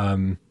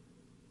 I'm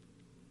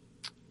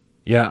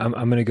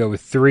gonna go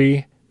with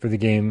 3 for the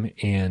game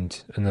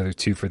and another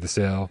 2 for the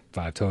sale.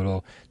 5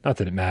 total. Not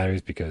that it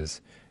matters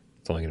because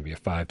it's only gonna be a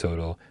 5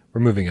 total.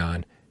 We're moving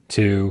on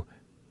to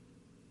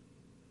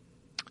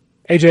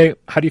AJ.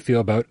 How do you feel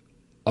about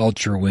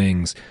Ultra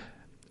Wings?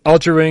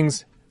 Ultra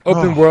Wings,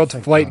 open world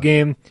flight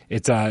game.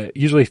 It's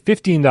usually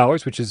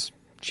 $15, which is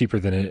cheaper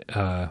than it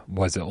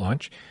was at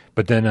launch.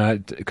 But then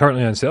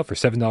currently on sale for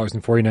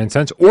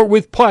 $7.49, or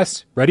with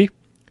plus, ready,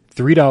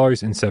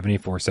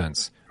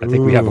 $3.74. I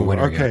think we have a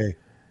winner. Okay. Here.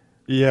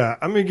 Yeah,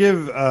 I'm gonna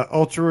give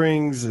Ultra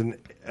Wings and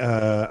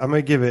I'm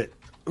gonna give it.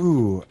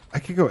 I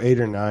could go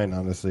 8 or 9.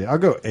 Honestly, I'll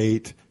go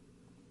 8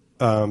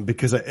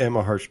 because I am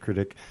a harsh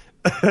critic.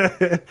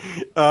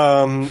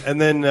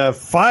 And then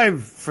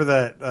 5 for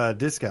that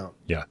discount.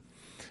 Yeah.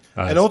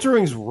 And Ultra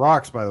Wings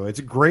rocks, by the way. It's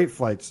a great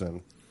flight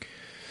sim,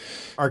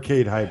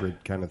 arcade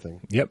hybrid kind of thing.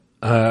 Yep.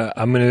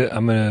 I'm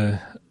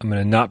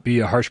gonna not be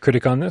a harsh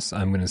critic on this.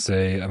 I'm gonna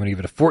give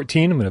it a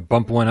 14. I'm gonna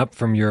bump one up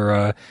from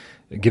your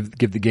give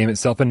the game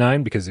itself a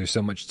 9 because there's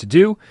so much to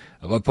do.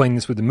 I love playing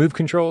this with the move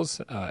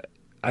controls. I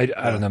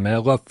don't know, man. I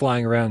love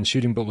flying around and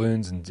shooting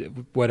balloons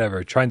and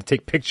whatever, trying to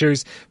take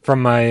pictures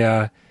from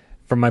my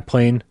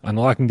plane,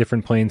 unlocking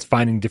different planes,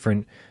 finding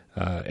different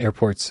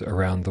airports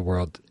around the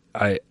world.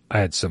 I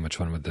had so much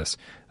fun with this.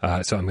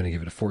 So I'm going to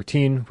give it a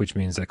 14, which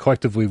means that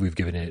collectively we've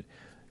given it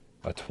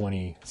a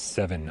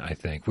 27, I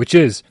think, which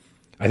is,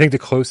 I think, the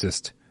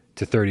closest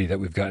to 30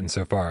 that we've gotten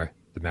so far,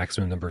 the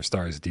maximum number of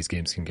stars that these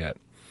games can get.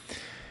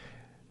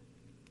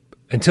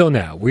 Until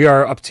now, we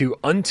are up to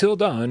Until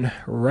Dawn,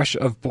 Rush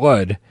of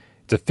Blood.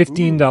 It's a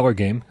 $15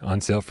 game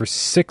on sale for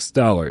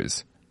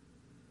 $6.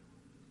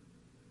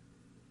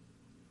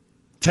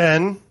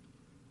 10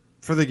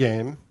 for the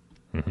game.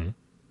 Mm-hmm.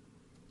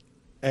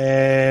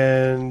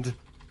 And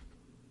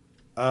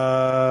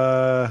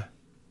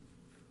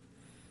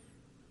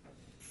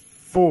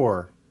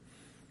 4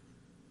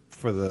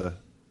 for the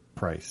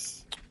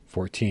price.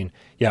 14.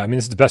 Yeah, I mean,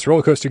 this is the best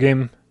roller coaster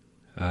game.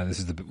 This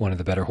is one of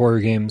the better horror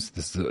games.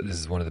 This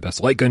is one of the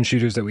best light gun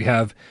shooters that we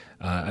have.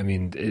 I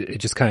mean, it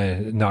just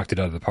kind of knocked it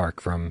out of the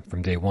park from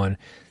day one.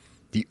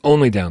 The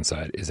only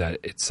downside is that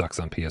it sucks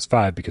on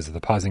PS5 because of the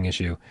pausing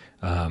issue.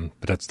 But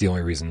that's the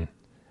only reason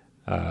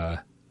I'm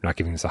not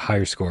giving this a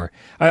higher score.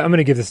 I'm going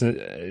to give this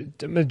I'm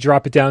going to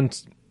drop it down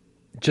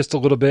just a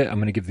little bit. I'm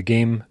going to give the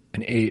game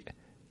an 8,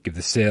 give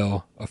the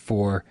sale a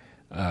 4,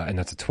 and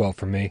that's a 12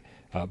 for me.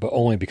 But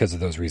only because of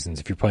those reasons.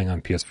 If you're playing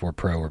on PS4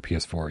 Pro or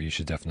PS4, you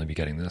should definitely be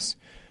getting this.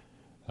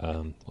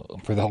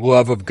 For the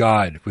love of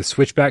God, with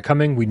Switchback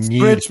coming, we need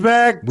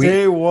Switchback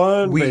day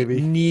one, baby.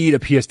 We need a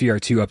PSVR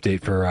 2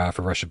 update for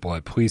Rush of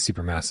Blood. Please,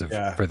 Supermassive.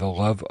 Yeah. For the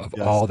love of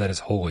all that is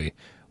holy,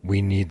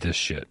 we need this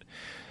shit.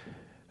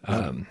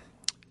 AJ,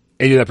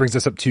 that brings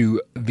us up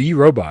to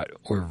V-Robot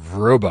or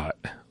Vrobot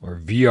or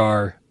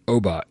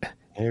VR-Obot.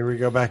 Here we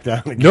go back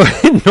down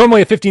again.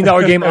 Normally a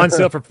 $15 game on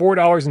sale for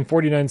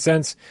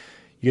 $4.49.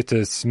 You get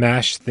to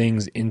smash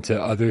things into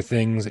other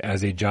things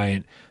as a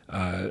giant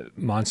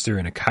monster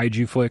in a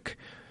kaiju flick.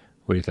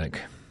 What do you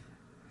think?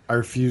 I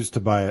refused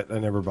to buy it. I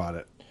never bought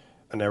it.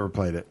 I never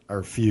played it. I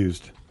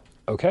refused.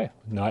 Okay,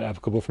 not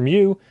applicable from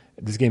you.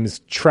 This game is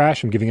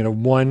trash. I'm giving it a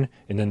 1,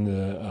 and then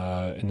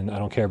I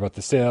don't care about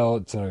the sale.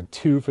 It's another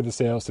 2 for the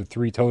sale, so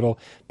 3 total.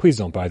 Please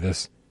don't buy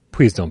this.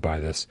 Please don't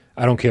buy this.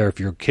 I don't care if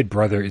your kid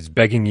brother is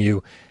begging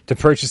you to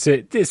purchase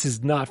it. This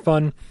is not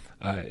fun.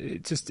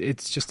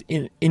 It's just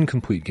an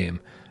incomplete game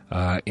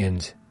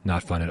and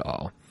not fun at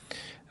all.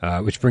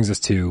 Which brings us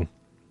to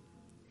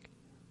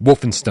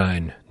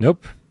Wolfenstein.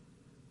 Nope.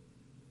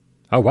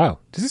 Oh wow,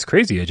 this is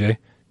crazy, AJ.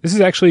 This is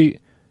actually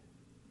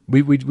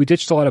we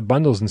ditched a lot of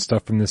bundles and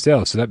stuff from the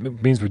sale, so that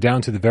means we're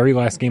down to the very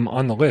last game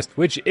on the list,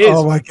 which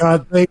is my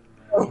God, thank you.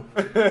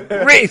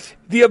 Wraith: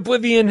 The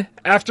Oblivion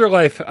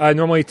Afterlife.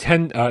 Normally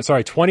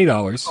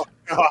 $20. Oh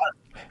God.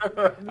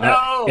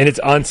 No, and it's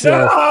on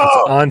sale. No!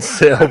 It's on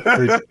sale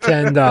for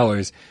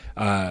 $10.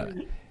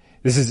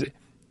 This is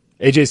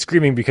AJ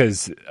screaming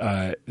because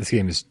this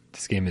game is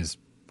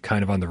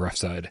kind of on the rough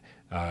side.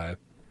 Kind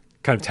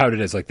of touted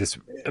as like this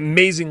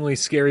amazingly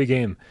scary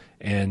game,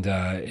 and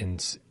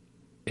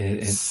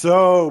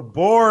so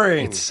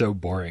boring. It's so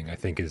boring, I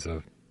think, is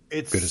a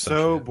It's good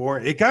so assumption.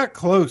 boring. It got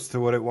close to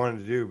what it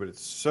wanted to do, but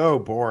it's so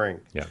boring.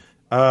 Yeah.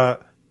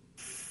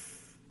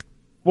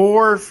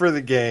 4 for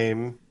the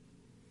game.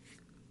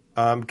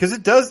 Because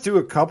it does do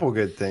a couple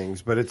good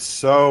things, but it's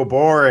so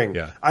boring.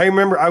 Yeah. I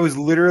remember I was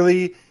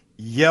literally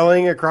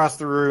yelling across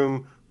the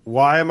room,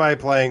 why am I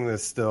playing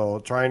this still?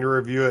 Trying to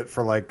review it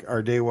for like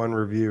our day one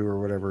review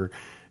or whatever.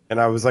 And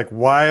I was like,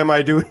 why am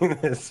I doing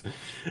this?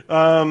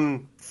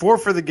 4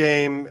 for the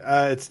game.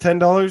 It's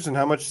 $10. And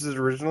how much is it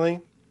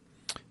originally?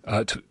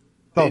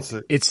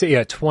 It's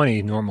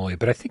 20 normally,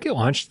 but I think it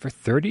launched for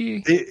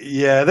 30.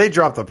 Yeah, they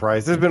dropped the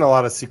price. There's been a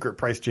lot of secret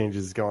price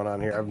changes going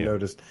on here. I've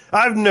noticed.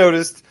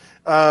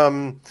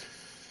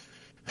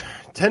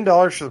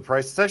 $10 for the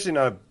price. It's actually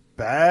not a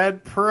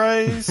bad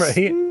price.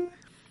 Right.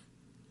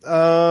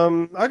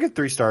 I'll get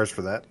 3 stars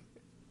for that.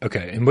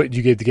 Okay, and what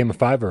you gave the game, a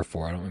 5 or a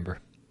 4? I don't remember.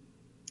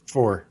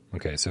 4.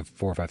 Okay, so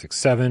 4, 5, 6,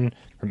 7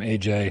 from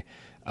AJ.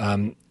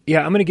 I'm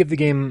going to give the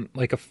game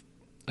like a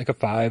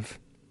 5.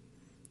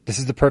 This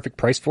is the perfect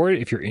price for it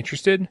if you're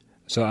interested.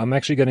 So I'm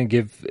actually going to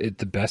give it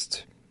the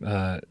best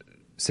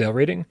sale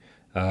rating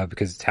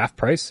because it's half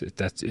price.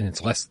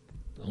 It's less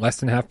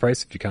than half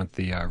price if you count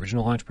the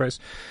original launch price.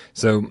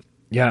 So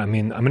yeah, I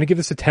mean, I'm going to give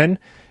this a 10.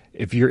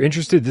 If you're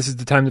interested, this is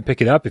the time to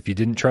pick it up. If you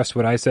didn't trust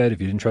what I said,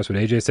 if you didn't trust what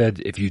AJ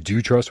said, if you do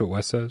trust what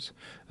Wes says,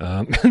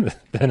 then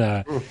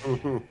yeah,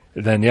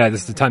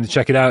 this is the time to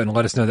check it out and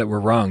let us know that we're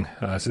wrong.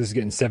 So this is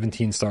getting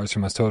 17 stars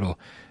from us total.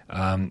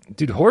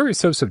 Dude, horror is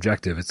so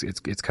subjective.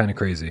 It's kind of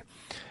crazy.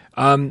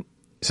 So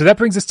that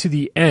brings us to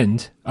the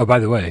end. Oh, by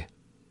the way,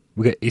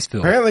 we got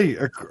Aceville. Apparently,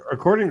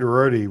 according to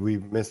Rody, we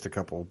missed a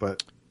couple,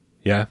 but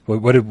yeah,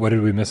 what did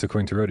we miss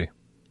according to Rody?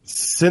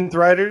 Synth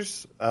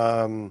Riders.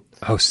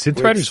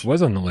 Synth Riders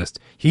was on the list.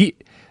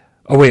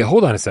 Oh wait,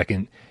 hold on a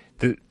second.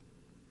 I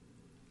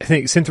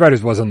think Synth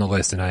Riders was on the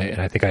list, and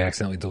I think I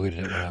accidentally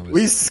deleted it when I was.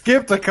 We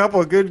skipped a couple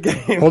of good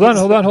games. Hold on.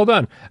 I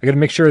got to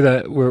make sure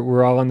that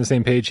we're all on the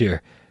same page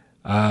here.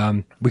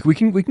 We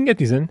can get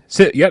these in.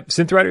 Yep,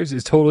 Synth Riders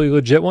is totally a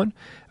legit one.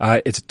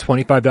 It's a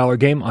 $25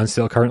 game on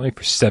sale currently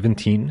for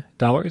 $17.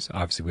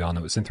 Obviously, we all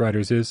know what Synth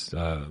Riders is.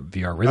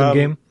 VR rhythm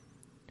game.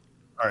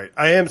 All right,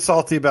 I am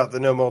salty about the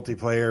no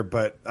multiplayer,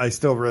 but I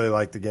still really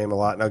like the game a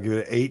lot, and I'll give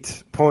it an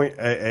 8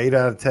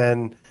 out of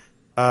 10.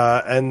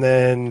 And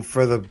then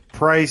for the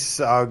price,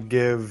 I'll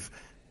give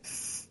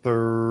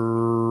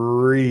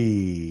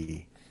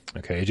 3.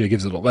 Okay, AJ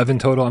gives it 11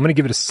 total. I'm going to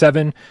give it a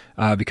 7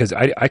 because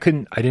I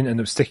didn't end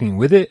up sticking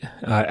with it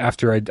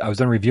after I was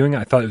done reviewing it.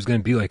 I thought it was going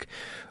to be like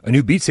a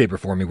new Beat Saber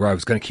for me, where I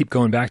was going to keep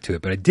going back to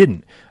it, but I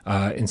didn't.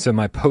 And so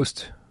my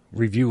post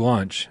review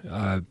launch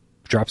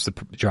drops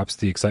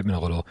the excitement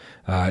a little.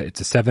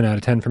 It's a 7 out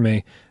of 10 for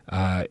me.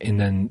 And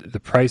then the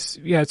price,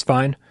 yeah, it's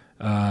fine.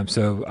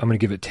 So I'm going to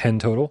give it 10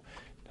 total.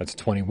 That's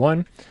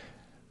 21.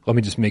 Let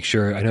me just make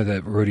sure. I know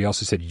that Rody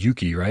also said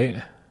Yuki,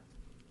 right?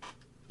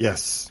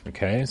 Yes.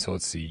 Okay, so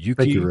let's see.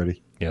 Yuki. Thank you,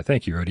 Rody. Yeah,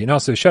 thank you, Rody. And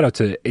also shout out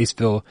to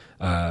Aceville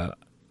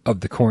of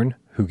the Corn,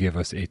 who gave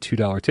us a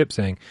 $2 tip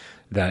saying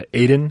that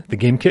Aiden, the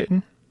game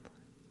kitten,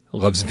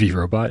 loves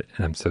V-Robot.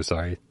 And I'm so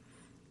sorry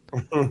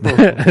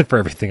for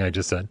everything I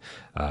just said.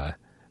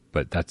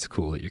 But that's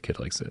cool that your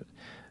kid likes it.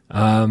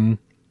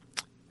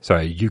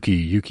 Sorry,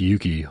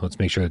 Yuki. Let's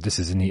make sure that this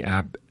is in the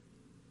app.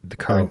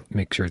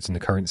 Make sure it's in the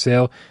current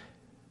sale.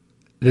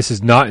 This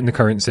is not in the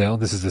current sale.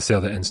 This is the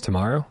sale that ends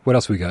tomorrow. What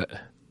else we got?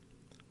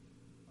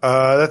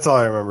 That's all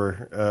I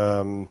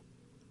remember.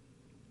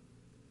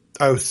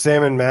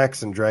 Sam &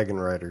 Max and Dragon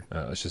Rider.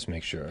 Let's just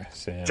make sure.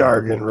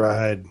 Dragon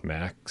Ride.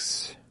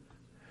 Max.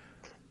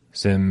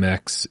 Sam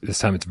Max, this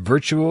time it's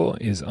virtual,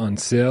 is on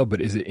sale,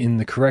 but is it in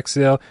the correct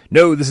sale?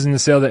 No, this is in the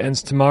sale that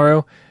ends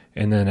tomorrow.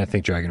 And then I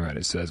think Dragon Ride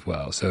is as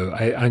well. So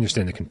I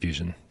understand the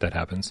confusion that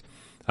happens.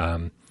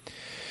 All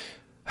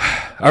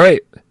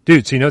right,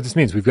 dude. So you know what this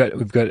means? We've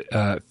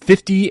got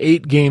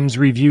 58 games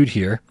reviewed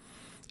here,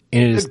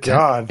 and it is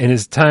God. And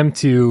it's time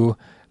to.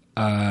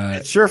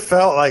 It sure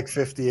felt like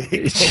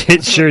 58.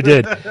 It sure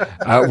did.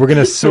 We're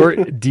gonna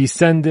sort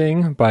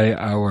descending by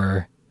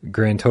our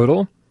grand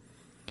total,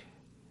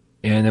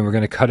 and then we're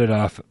gonna cut it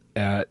off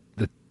at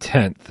the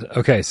 10th.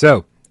 Okay,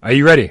 so are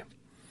you ready?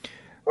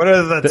 What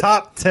are the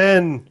top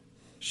 10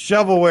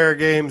 shovelware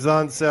games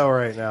on sale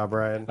right now,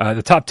 Brian?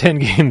 The top 10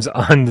 games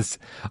on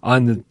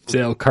the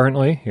sale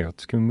currently. Here,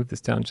 can we move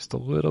this down just a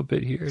little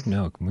bit here?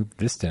 No, move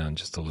this down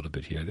just a little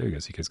bit here. There you go,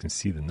 so you guys can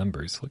see the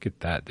numbers. Look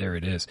at that. There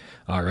it is.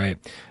 All right.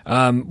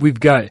 We've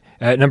got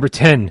at number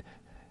 10,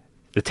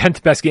 the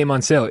 10th best game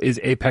on sale is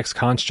Apex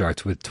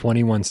Construct with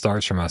 21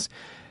 stars from us.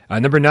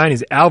 Number 9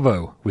 is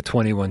Alvo with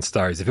 21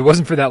 stars. If it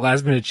wasn't for that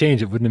last minute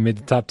change, it wouldn't have made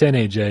the top 10,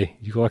 AJ.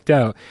 You lucked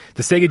out.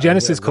 The Sega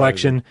Genesis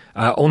collection,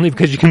 only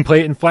because you can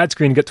play it in flat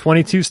screen, got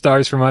 22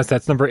 stars from us.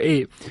 That's number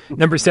 8.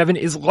 Number 7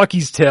 is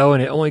Lucky's Tale,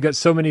 and it only got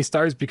so many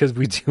stars because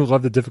we do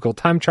love the difficult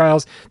time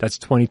trials. That's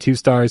 22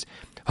 stars.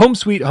 Home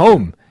Sweet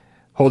Home,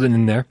 holding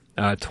in there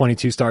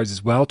 22 stars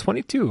as well.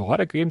 22. A lot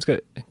of games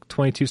got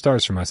 22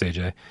 stars from us,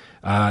 AJ.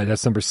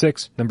 That's number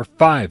 6. Number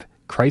 5,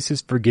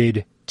 Crisis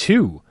Brigade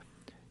 2.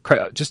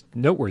 Just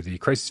noteworthy,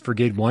 Crisis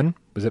Brigade 1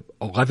 was at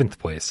 11th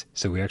place,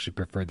 so we actually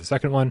preferred the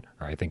second one,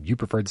 or I think you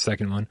preferred the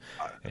second one.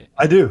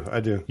 I do. I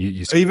agree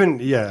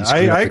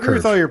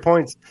with all your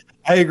points.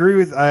 I agree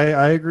with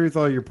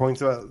all your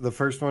points about the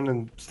first one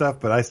and stuff,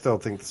 but I still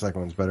think the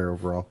second one's better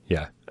overall.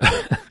 Yeah.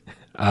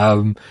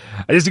 I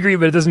disagree,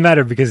 but it doesn't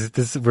matter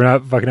because we're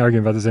not fucking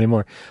arguing about this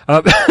anymore.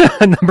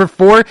 Number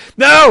 4,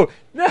 no,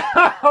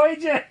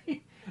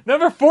 AJ.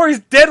 Number 4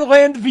 is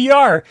Deadland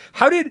VR.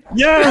 How did?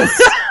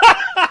 Yes,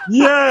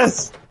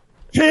 yes,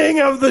 king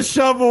of the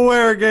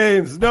shovelware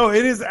games. No,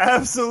 it is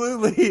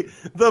absolutely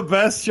the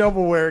best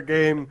shovelware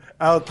game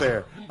out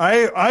there.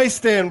 I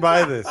stand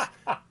by this.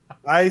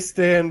 I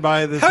stand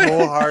by this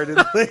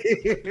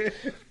wholeheartedly.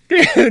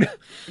 Dude,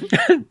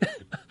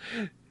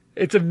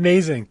 it's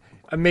amazing.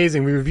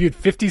 Amazing. We reviewed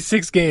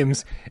 56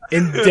 games,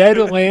 and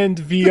Deadland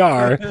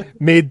VR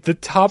made the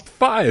top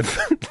 5.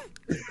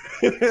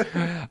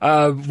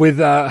 With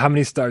how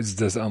many stars is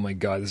this? Oh my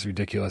god, this is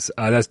ridiculous.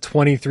 That's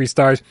 23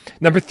 stars.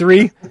 Number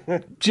 3,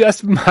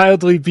 just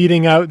mildly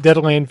beating out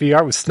Deadland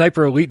VR with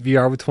Sniper Elite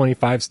VR with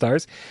 25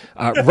 stars.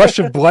 Rush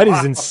of Blood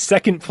is in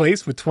second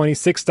place with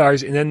 26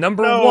 stars, and then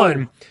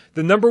the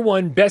number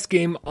one best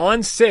game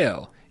on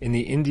sale in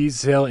the Indies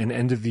sale and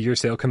end of the year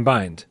sale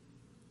combined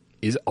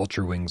is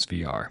Ultra Wings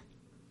VR.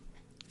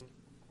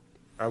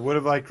 I would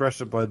have liked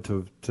Rush of Blood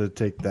to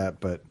take that,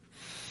 but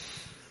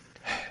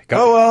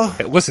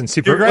Hey, listen,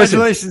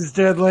 congratulations,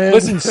 Deadland.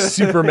 Listen,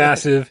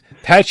 Supermassive.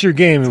 Patch your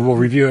game, and we'll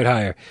review it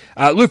higher.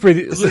 Looper,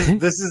 this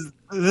is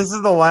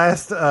the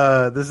last.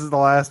 This is the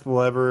last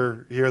we'll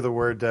ever hear the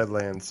word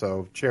Deadland.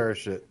 So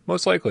cherish it.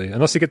 Most likely,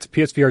 unless you get the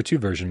PSVR 2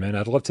 version, man.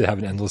 I'd love to have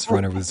an endless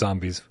runner with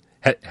zombies,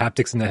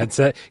 haptics in the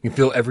headset. You can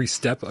feel every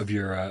step of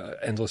your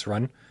endless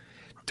run.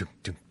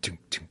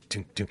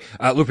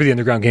 Looper, the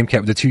Underground Game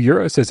Cat with the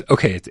 €2 says,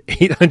 okay, it's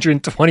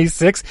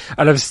 826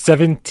 out of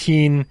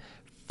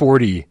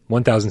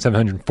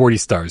 1,740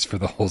 stars for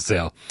the whole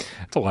sale.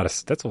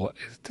 That's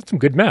some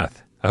good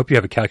math. I hope you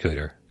have a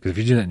calculator, because if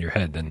you're doing that in your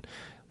head, then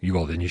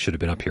you should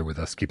have been up here with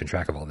us keeping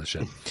track of all this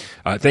shit.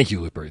 Thank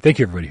you, Looper. Thank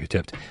you, everybody who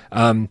tipped.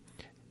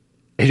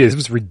 This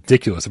was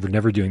ridiculous. We're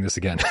never doing this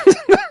again.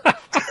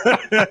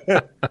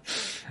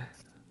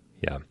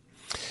 Yeah.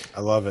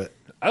 I love it.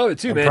 I love it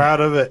too, man. I'm proud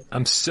of it.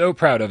 I'm so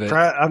proud of it.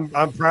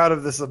 I'm proud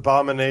of this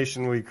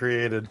abomination we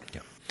created. Yeah.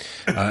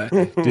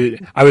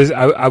 Dude,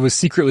 I was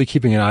secretly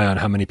keeping an eye on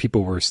how many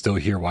people were still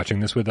here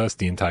watching this with us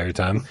the entire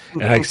time,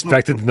 and I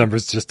expected the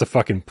numbers just to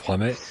fucking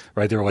plummet.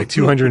 Right, there were like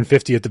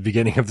 250 at the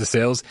beginning of the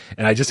sales,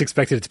 and I just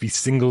expected it to be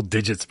single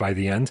digits by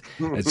the end.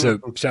 And so,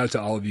 shout out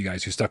to all of you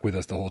guys who stuck with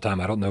us the whole time.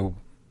 I don't know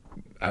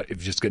if you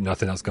just got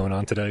nothing else going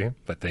on today,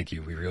 but thank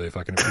you. We really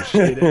fucking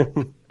appreciate it.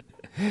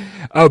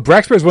 Oh,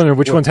 Braxper's wondering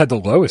which ones had the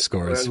lowest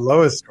scores. The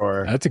lowest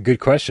score. That's a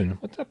good question.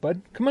 What's up,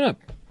 bud? Come on up.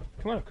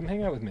 Come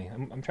hang out with me.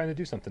 I'm trying to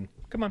do something.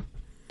 Come on.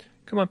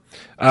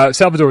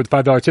 Salvador with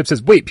 $5 tip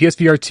says, "Wait,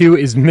 PSVR 2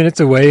 is minutes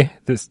away.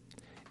 This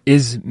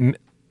is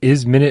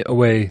minute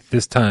away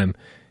this time.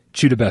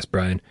 Chew the best,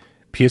 Brian.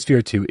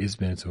 PSVR 2 is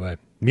minutes away.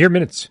 Mere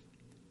minutes.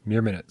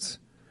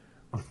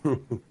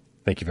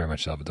 Thank you very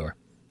much, Salvador.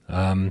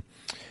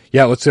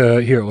 Yeah, let's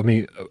here. Let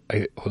me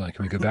hold on.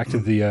 Can we go back to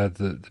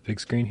the big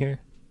screen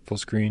here? Full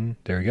screen.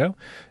 There we go.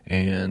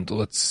 And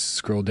let's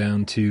scroll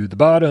down to the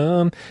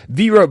bottom.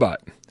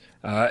 V-Robot.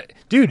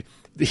 Dude,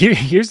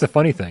 here's the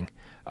funny thing.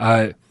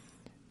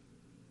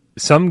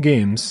 Some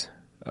games,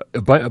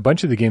 a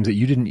bunch of the games that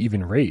you didn't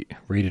even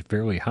rated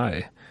fairly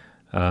high.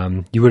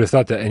 You would have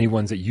thought that any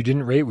ones that you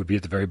didn't rate would be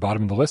at the very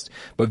bottom of the list.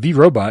 But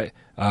V-Robot,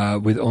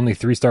 with only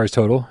 3 stars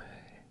total,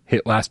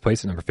 hit last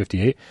place at number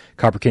 58.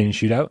 Copper Canyon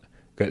Shootout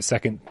got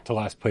second to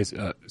last place.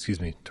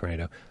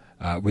 Tornado,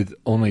 with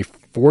only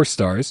 4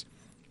 stars.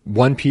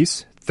 One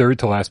Piece, third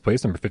to last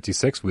place, number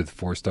 56 with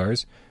 4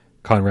 stars.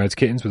 Conrad's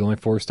Kittens with only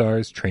 4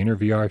 stars. Trainer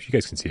VR, if you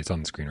guys can see, it's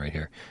on the screen right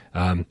here.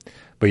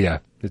 But yeah,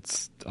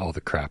 it's all the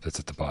crap that's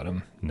at the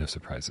bottom. No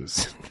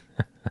surprises.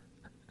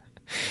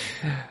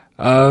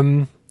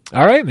 All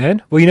right,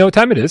 man. Well, you know what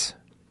time it is.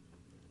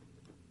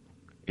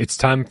 It's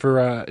time for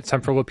a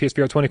little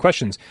PSVR 20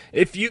 questions.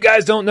 If you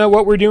guys don't know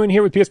what we're doing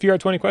here with PSVR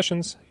 20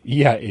 questions,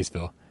 yeah,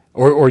 Aceville,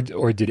 or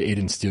did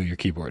Aiden steal your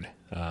keyboard?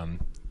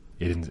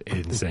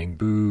 Aiden saying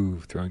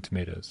boo, throwing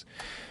tomatoes.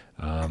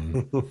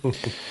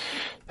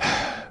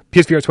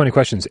 PSVR 20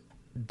 questions.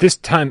 This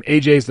time,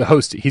 AJ is the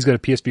host. He's got a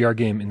PSVR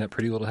game in that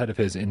pretty little head of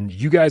his, and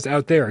you guys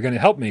out there are going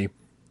to help me.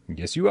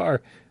 Yes, you are,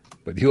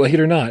 whether you like it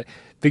or not.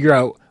 Figure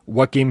out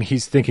what game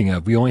he's thinking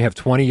of. We only have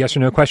 20 yes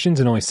or no questions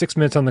and only 6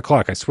 minutes on the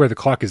clock. I swear the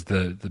clock is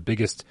the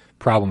biggest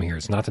problem here.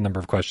 It's not the number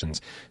of questions.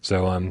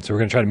 So we're going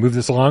to try to move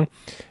this along.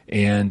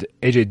 And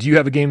AJ, do you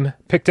have a game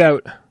picked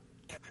out?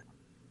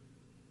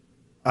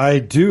 I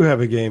do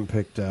have a game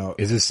picked out.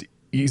 Is this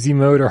easy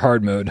mode or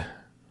hard mode?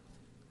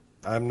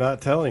 I'm not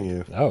telling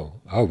you. Oh,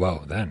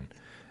 well, then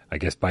I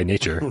guess by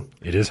nature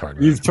it is hard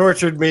mode. You've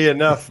tortured me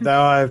enough.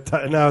 Now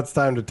now it's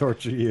time to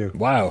torture you.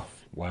 Wow.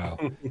 Wow.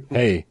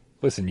 Hey,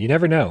 listen, you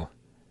never know.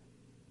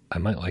 I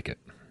might like it.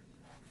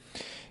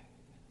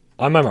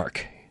 On my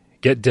mark,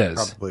 get Des.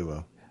 Probably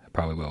will.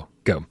 Probably will.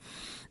 Go.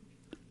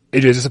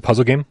 AJ, is this a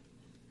puzzle game?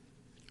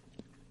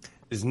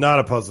 It's not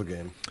a puzzle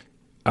game.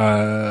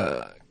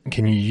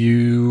 Can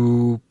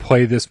you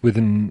play this with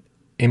an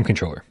aim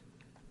controller?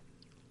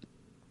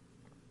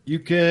 You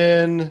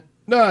can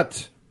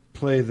not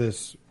play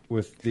this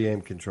with the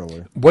aim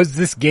controller. Was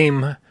this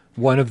game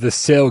one of the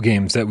sale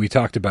games that we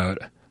talked about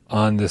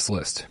on this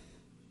list?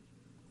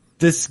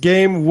 This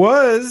game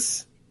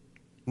was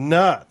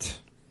not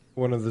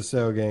one of the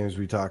sale games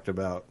we talked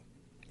about.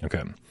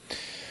 Okay.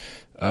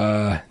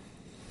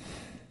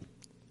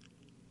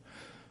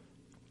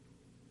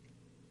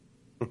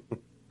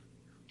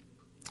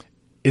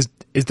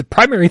 Is the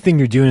primary thing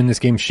you're doing in this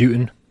game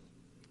shooting?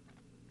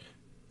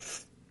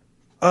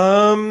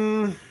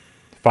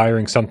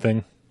 Firing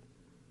something?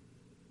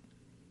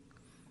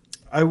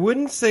 I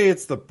wouldn't say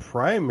it's the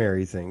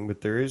primary thing,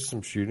 but there is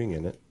some shooting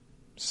in it.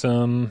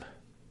 Some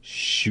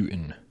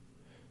shooting.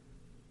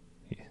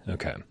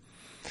 Okay.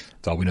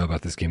 That's all we know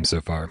about this game so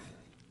far.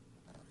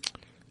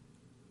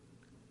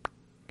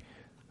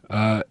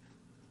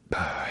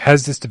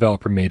 Has this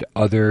developer made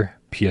other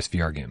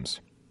PSVR games?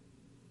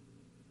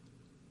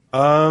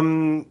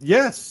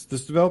 Yes,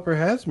 this developer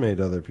has made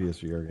other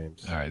PSVR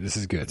games. All right, this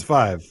is good. It's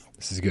 5.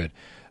 This is good.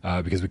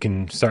 Because we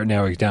can start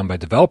narrowing it down by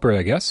developer,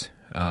 I guess.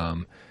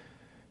 All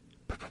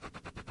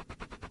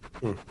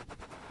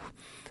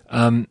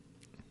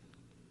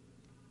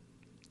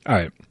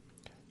right.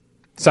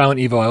 Silent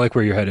Evil, I like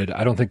where you're headed.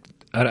 I don't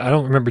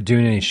remember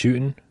doing any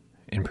shooting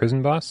in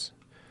Prison Boss.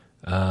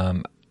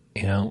 I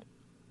don't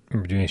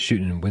remember doing any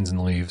shooting in Wins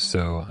and Leaves,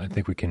 so I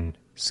think we can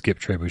skip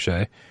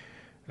Trebuchet.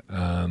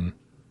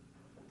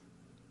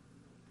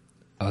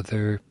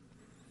 Other...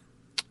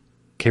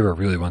 Kara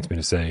really wants me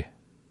to say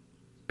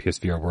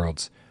PSVR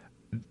Worlds.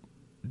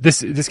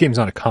 This game's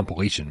not a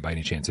compilation by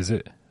any chance, is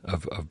it?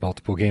 Of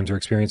multiple games or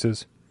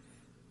experiences?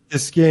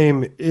 This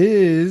game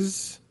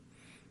is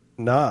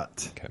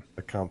not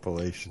a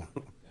compilation.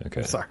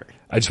 Okay. Sorry.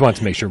 I just wanted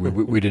to make sure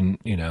we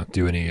didn't,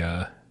 do any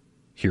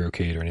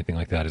HeroCade or anything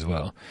like that as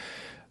well.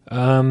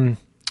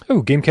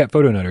 GameCat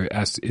Photo Nutter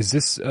asks, is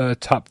this a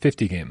top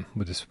 50 game?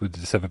 Would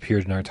this have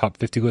appeared in our top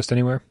 50 list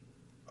anywhere?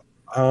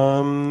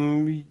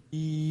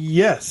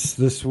 Yes,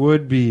 this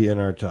would be in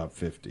our top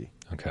 50.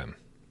 Okay.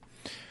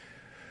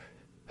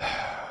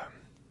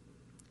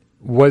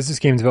 Was this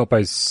game developed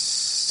by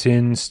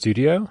Sin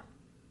Studio?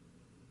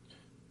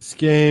 This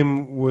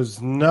game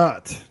was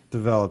not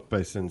developed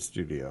by Sin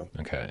Studio.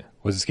 Okay.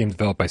 Was this game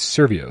developed by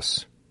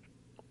Survios?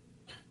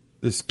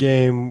 This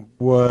game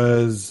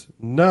was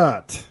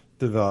not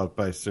developed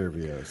by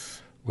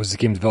Survios. Was this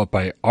game developed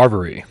by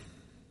Arvory?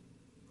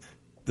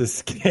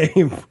 This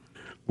game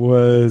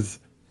was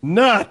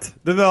not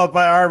developed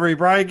by Arvory.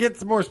 Brian,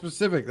 get more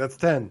specific. That's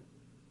 10.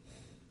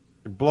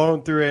 You're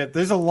blowing through it.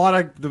 There's a lot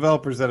of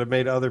developers that have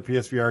made other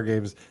PSVR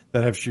games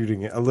that have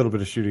shooting, a little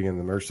bit of shooting in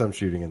them, or some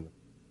shooting in them.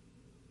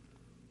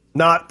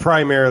 Not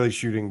primarily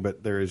shooting,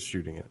 but there is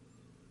shooting in it.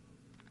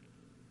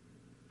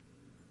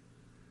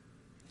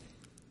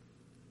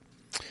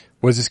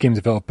 Was this game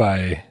developed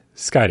by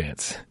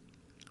Skydance?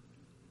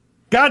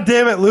 God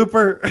damn it,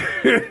 Looper!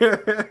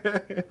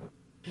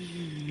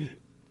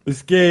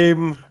 This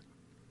game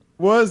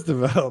was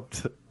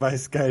developed by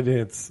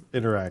Skydance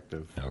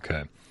Interactive.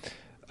 Okay.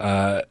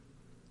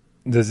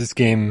 Does this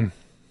game...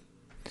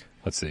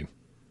 Let's see.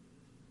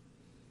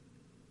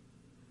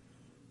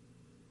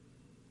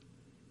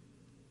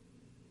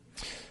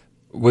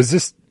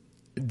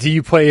 Do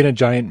you play in a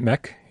giant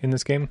mech in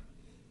this game?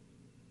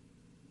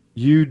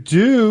 You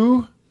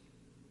do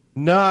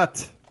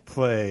not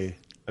play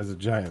as a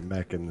giant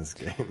mech in this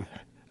game.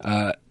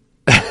 I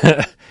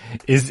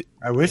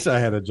wish I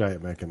had a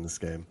giant mech in this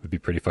game. Would be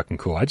pretty fucking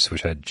cool. I just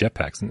wish I had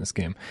jetpacks in this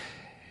game.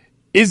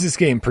 Is this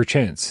game,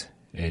 perchance,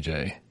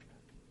 AJ,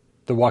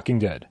 The Walking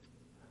Dead,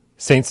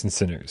 Saints and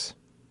Sinners,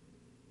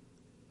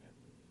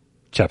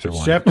 Chapter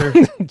 1? Chapter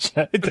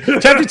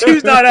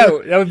 2's not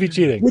out. That would be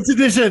cheating. Which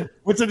edition?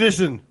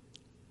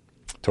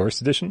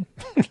 Tourist edition?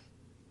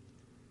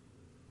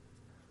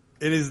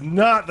 It is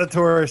not the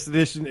tourist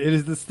edition. It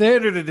is the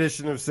standard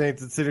edition of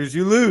Saints and Sinners.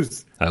 You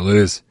lose. I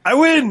lose. I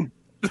win.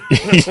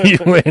 You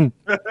win.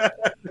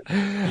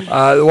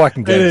 The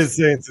Walking Dead. It is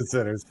Saints and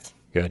Sinners.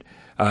 Good.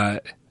 I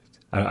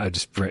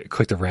just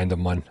clicked a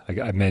random one.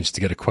 I managed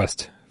to get a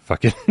Quest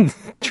fucking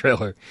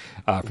trailer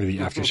for the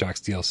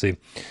Aftershocks DLC.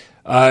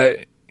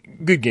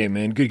 Good game,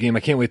 man. Good game.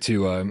 I can't wait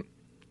to.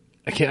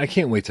 I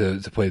can't wait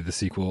to play the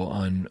sequel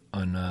on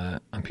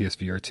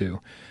PSVR 2.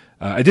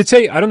 I did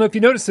say, I don't know if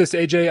you noticed this,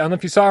 AJ. I don't know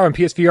if you saw on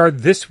PSVR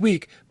this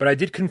week, but I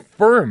did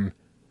confirm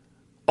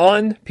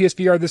on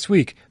PSVR this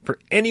week for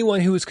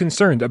anyone who is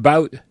concerned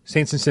about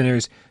Saints and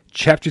Sinners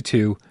Chapter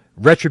 2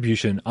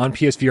 Retribution on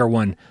PSVR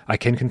 1. I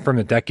can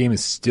confirm that game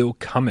is still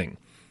coming.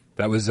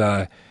 That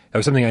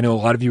was something I know a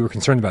lot of you were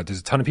concerned about. There's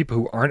a ton of people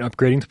who aren't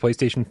upgrading to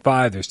PlayStation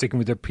 5. They're sticking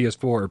with their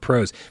PS4 or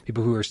Pros.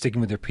 People who are sticking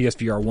with their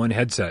PSVR 1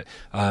 headset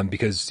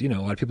because, a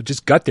lot of people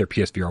just got their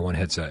PSVR 1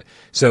 headset.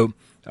 So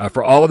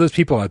for all of those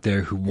people out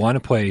there who want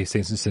to play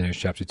Saints and Sinners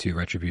Chapter 2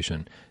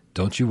 Retribution,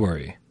 don't you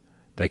worry.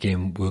 That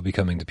game will be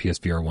coming to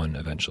PSVR 1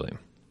 eventually.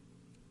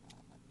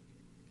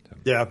 So,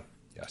 yeah.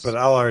 yes. But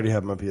I'll already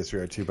have my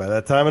PSVR 2 by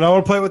that time, and I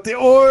want to play with the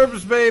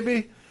orbs,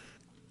 baby.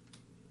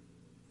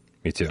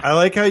 Me too. I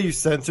like how you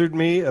censored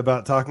me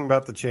about talking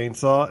about the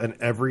chainsaw, and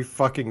every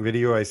fucking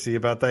video I see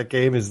about that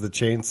game is the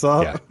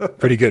chainsaw. Yeah,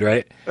 pretty good,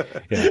 right?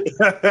 Yeah,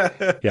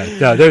 yeah.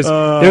 No, there's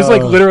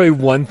like literally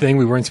one thing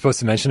we weren't supposed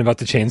to mention about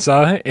the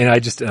chainsaw, and I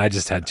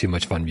just had too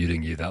much fun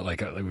muting you that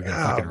like we're gonna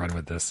fucking run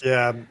with this.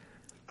 Yeah,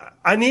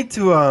 I need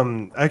to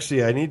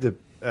I need to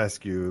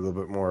ask you a little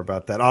bit more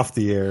about that off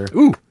the air.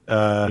 Ooh.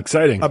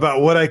 Exciting.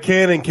 About what I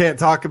can and can't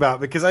talk about,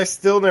 because I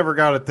still never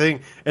got a thing.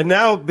 And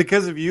now,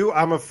 because of you,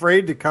 I'm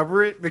afraid to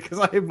cover it because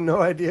I have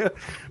no idea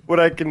what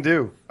I can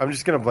do. I'm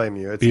just going to blame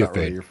you. It's not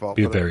really your fault.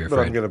 Be very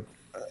afraid. I'm gonna...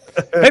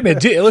 Hey, man,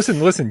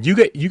 listen. You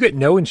get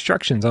no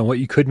instructions on what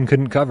you could and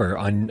couldn't cover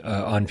on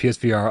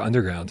PSVR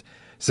Underground.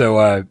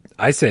 So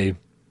I say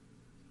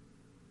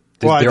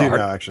I do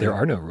now, actually. There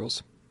are no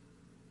rules.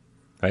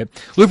 Right?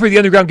 Looper, the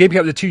Underground Game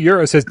Cap, the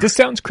 €2 says, this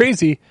sounds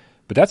crazy,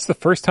 but that's the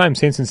first time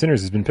Saints and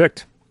Sinners has been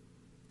picked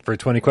for a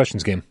 20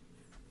 questions game.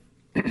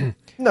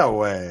 No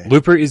way.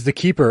 Looper is the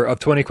keeper of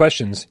 20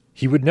 questions.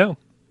 He would know.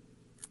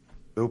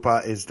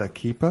 Lupa is the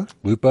keeper?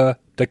 Lupa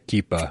the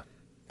keeper.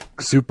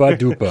 Supa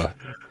dupa.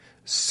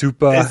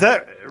 Supa. Is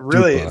that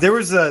really?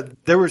 Dupa.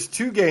 There was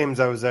two games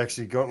I was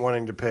actually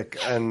wanting to pick,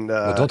 and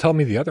well, don't tell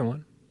me the other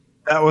one.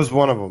 That was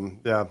one of them.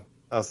 Yeah.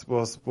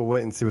 We'll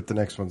wait and see what the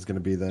next one's going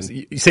to be then.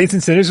 Saints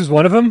and Sinners was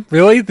one of them?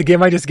 Really? The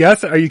game I just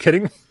guessed? Are you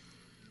kidding?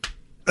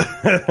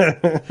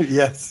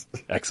 Yes.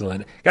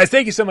 Excellent. Guys,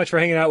 thank you so much for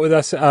hanging out with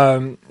us.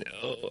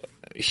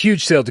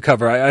 Huge sale to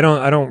cover. I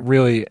don't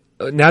really,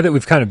 now that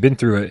we've kind of been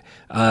through it,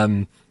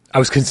 I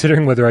was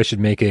considering whether I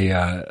should make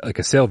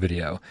a sale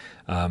video.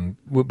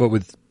 But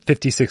with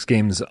 56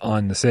 games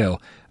on the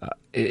sale,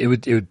 it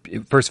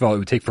would first of all, it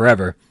would take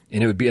forever.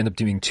 And it would end up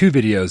doing 2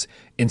 videos,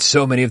 and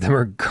so many of them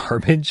are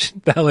garbage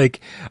that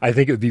I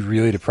think it would be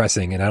really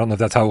depressing, and I don't know if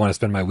that's how I want to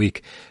spend my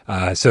week.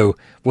 So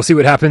we'll see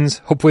what happens.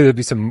 Hopefully there'll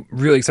be some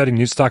really exciting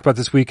news to talk about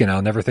this week, and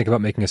I'll never think about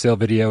making a sale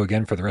video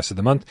again for the rest of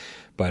the month.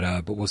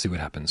 But we'll see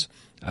what happens.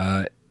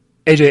 AJ,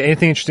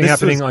 anything interesting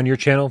happening on your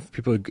channel?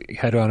 People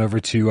head on over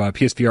to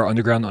PSVR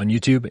Underground on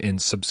YouTube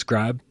and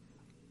subscribe.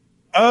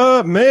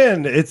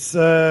 Man, it's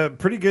a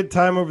pretty good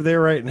time over there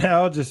right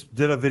now. Just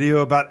did a video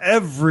about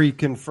every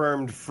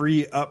confirmed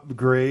free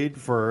upgrade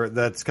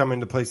that's coming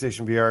to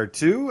PlayStation VR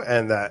 2,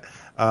 and that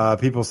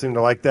people seem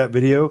to like that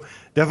video.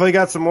 Definitely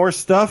got some more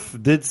stuff.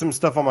 Did some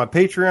stuff on my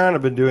Patreon.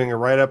 I've been doing a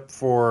write-up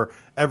for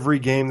every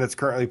game that's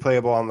currently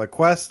playable on the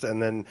Quest, and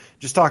then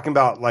just talking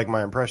about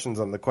my impressions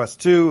on the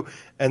Quest 2,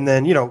 and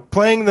then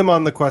playing them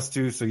on the Quest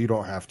 2 so you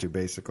don't have to,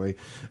 basically,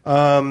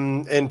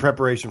 in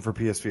preparation for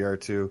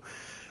PSVR 2.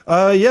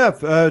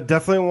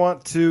 Definitely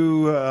want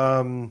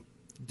to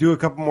do a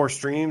couple more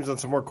streams on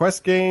some more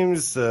Quest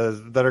games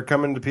that are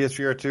coming to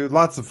PSVR 2.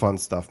 Lots of fun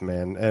stuff,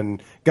 man,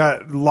 and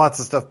got lots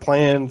of stuff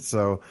planned.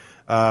 So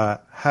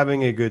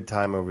having a good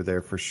time over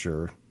there for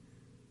sure.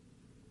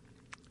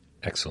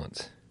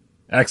 Excellent.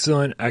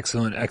 Excellent.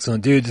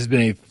 Dude, this has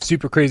been a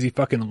super crazy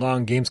fucking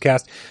long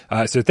Gamescast.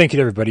 So thank you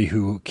to everybody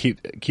who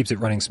keeps it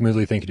running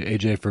smoothly. Thank you to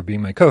AJ for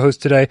being my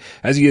co-host today,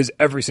 as he is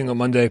every single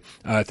Monday.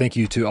 Thank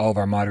you to all of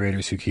our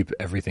moderators who keep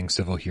everything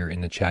civil here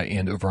in the chat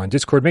and over on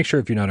Discord. Make sure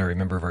if you're not already a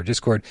member of our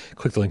Discord,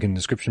 click the link in the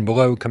description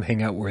below. Come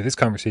hang out where this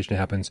conversation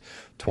happens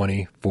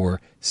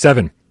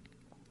 24/7.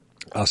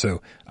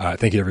 Also,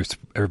 thank you to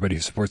everybody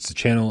who supports the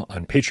channel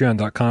on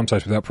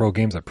patreon.com/withoutparole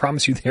games. I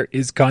promise you there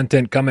is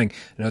content coming.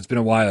 I know it's been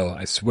a while.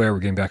 I swear we're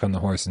getting back on the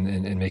horse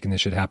and making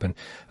this shit happen.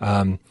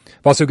 I've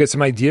also got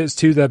some ideas,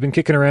 too, that I've been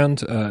kicking around,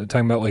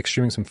 talking about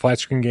streaming some flat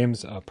screen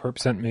games. Perp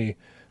sent me,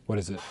 what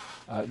is it?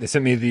 They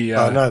sent me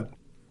the...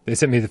 They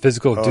sent me the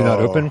physical Do Not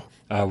Open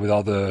with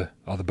all the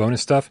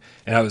bonus stuff,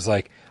 and I was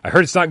like, I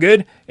heard it's not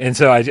good, and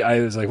so I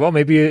was like, well,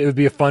 maybe it would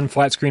be a fun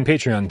flat screen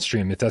Patreon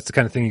stream. If that's the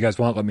kind of thing you guys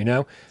want, let me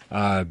know,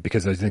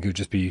 because I think it would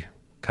just be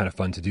kind of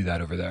fun to do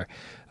that over there.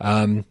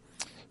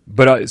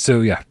 So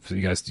you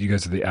guys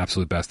are the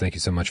absolute best. Thank you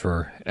so much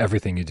for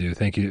everything you do.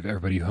 Thank you to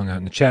everybody who hung out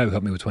in the chat, who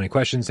helped me with 20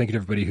 questions. Thank you to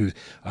everybody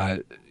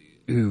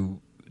who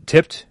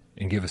tipped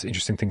and give us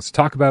interesting things to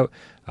talk about.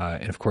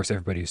 And of course,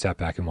 everybody who sat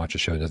back and watched the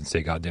show and doesn't say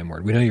a goddamn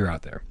word. We know you're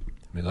out there.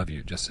 We love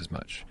you just as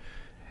much.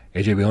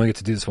 AJ, we only get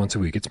to do this once a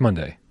week. It's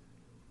Monday.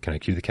 Can I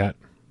cue the cat?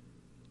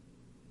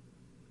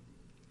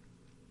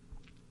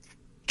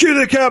 Cue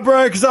the cat,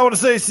 Brian, because I want to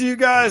say see you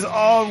guys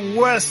on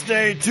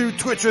Wednesday to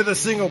Twitcher, the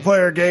single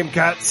player game.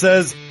 Cat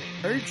says,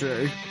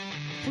 AJ,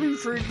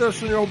 please read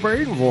this in your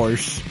brain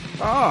voice.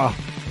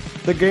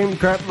 The game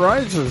cat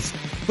rises.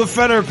 The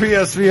Fenner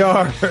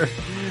PSVR.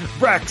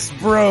 Rex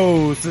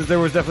Bro says there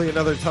was definitely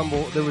another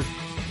tumble. There was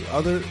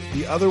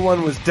The other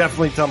one was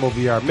definitely Tumble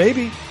VR.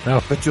 Maybe,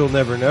 but you'll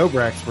never know,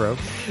 Brax Bro.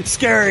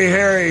 Scary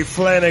Harry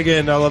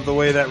Flanagan. I love the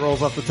way that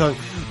rolls off the tongue.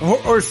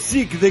 Or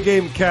Seek the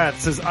Game Cat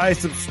says, I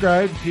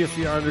subscribe to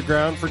PSVR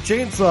Underground for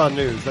Chainsaw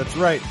News. That's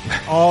right.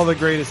 All the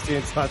greatest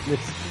Chainsaw News.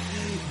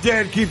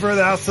 Dan Kiefer of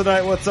the house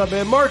tonight. What's up,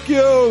 man?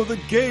 Markio, the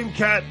Game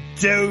Cat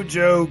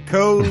Dojo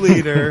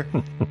co-leader.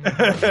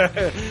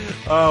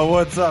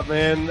 What's up,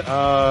 man?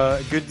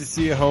 Good to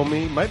see you,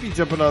 homie. Might be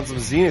jumping on some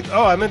Zenith.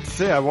 Oh, I meant to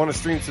say I want to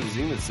stream some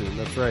Zenith soon.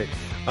 That's right.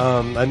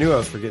 I knew I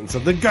was forgetting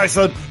something. Guy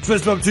son,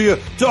 fist bump to you.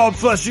 Dog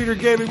Flesh Eater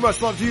Gaming,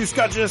 much love to you.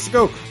 Scott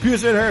Jessico,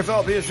 PSN Harry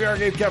Felt, PSVR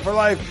Game Cat for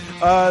life.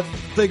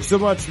 Thanks so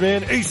much,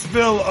 man.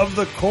 Aceville of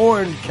the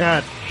Corn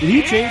Cat. Did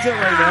he change that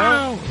right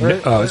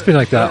now? It's been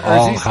like that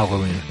all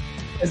Halloween.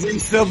 Has he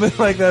still been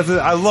like that?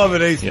 I love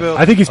it, Ace Bill.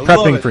 I think he's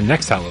prepping for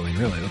next Halloween,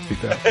 really. Let's be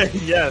fair.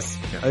 Yes.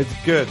 Yeah. It's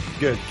good.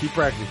 Keep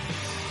practicing.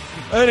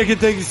 Anakin,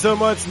 thank you so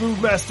much.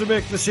 Move Master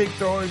Mick, the Shake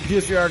Throwing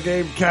PSVR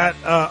Game Cat.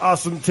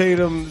 Awesome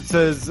Tatum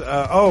says,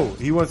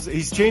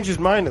 he's changed his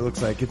mind, it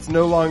looks like. It's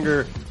no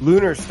longer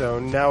Lunar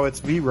Stone, now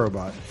it's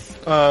V-Robot.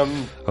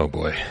 Oh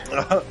boy.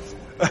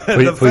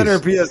 The Feder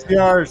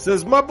PSVR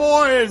says, my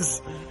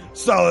boys!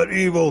 Solid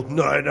Evil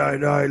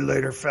 999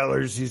 later,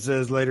 fellers. He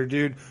says later,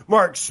 dude.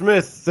 Mark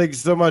Smith, thanks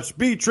so much.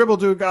 B Triple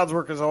Do God's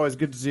work as always.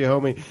 Good to see you,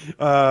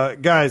 homie.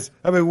 Guys,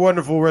 have a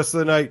wonderful rest of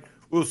the night.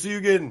 We'll see you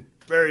again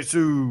very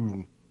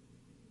soon.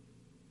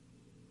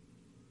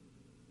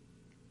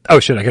 Oh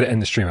shit! I got to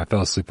end the stream. I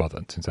fell asleep all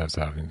that since I was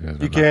having.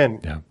 You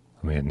can. Yeah,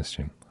 let me end the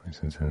stream.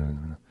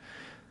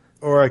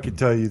 Or I could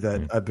tell you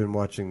that I've been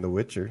watching The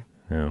Witcher.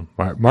 Yeah.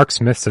 Mark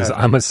Smith says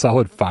I'm a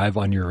solid 5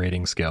 on your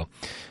rating scale.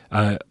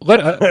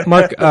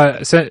 Mark,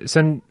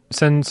 send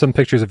some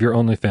pictures of your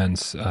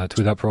OnlyFans to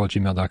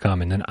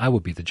withoutparole@gmail.com, and then I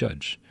will be the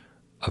judge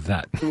of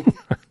that.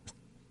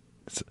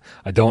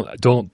 I don't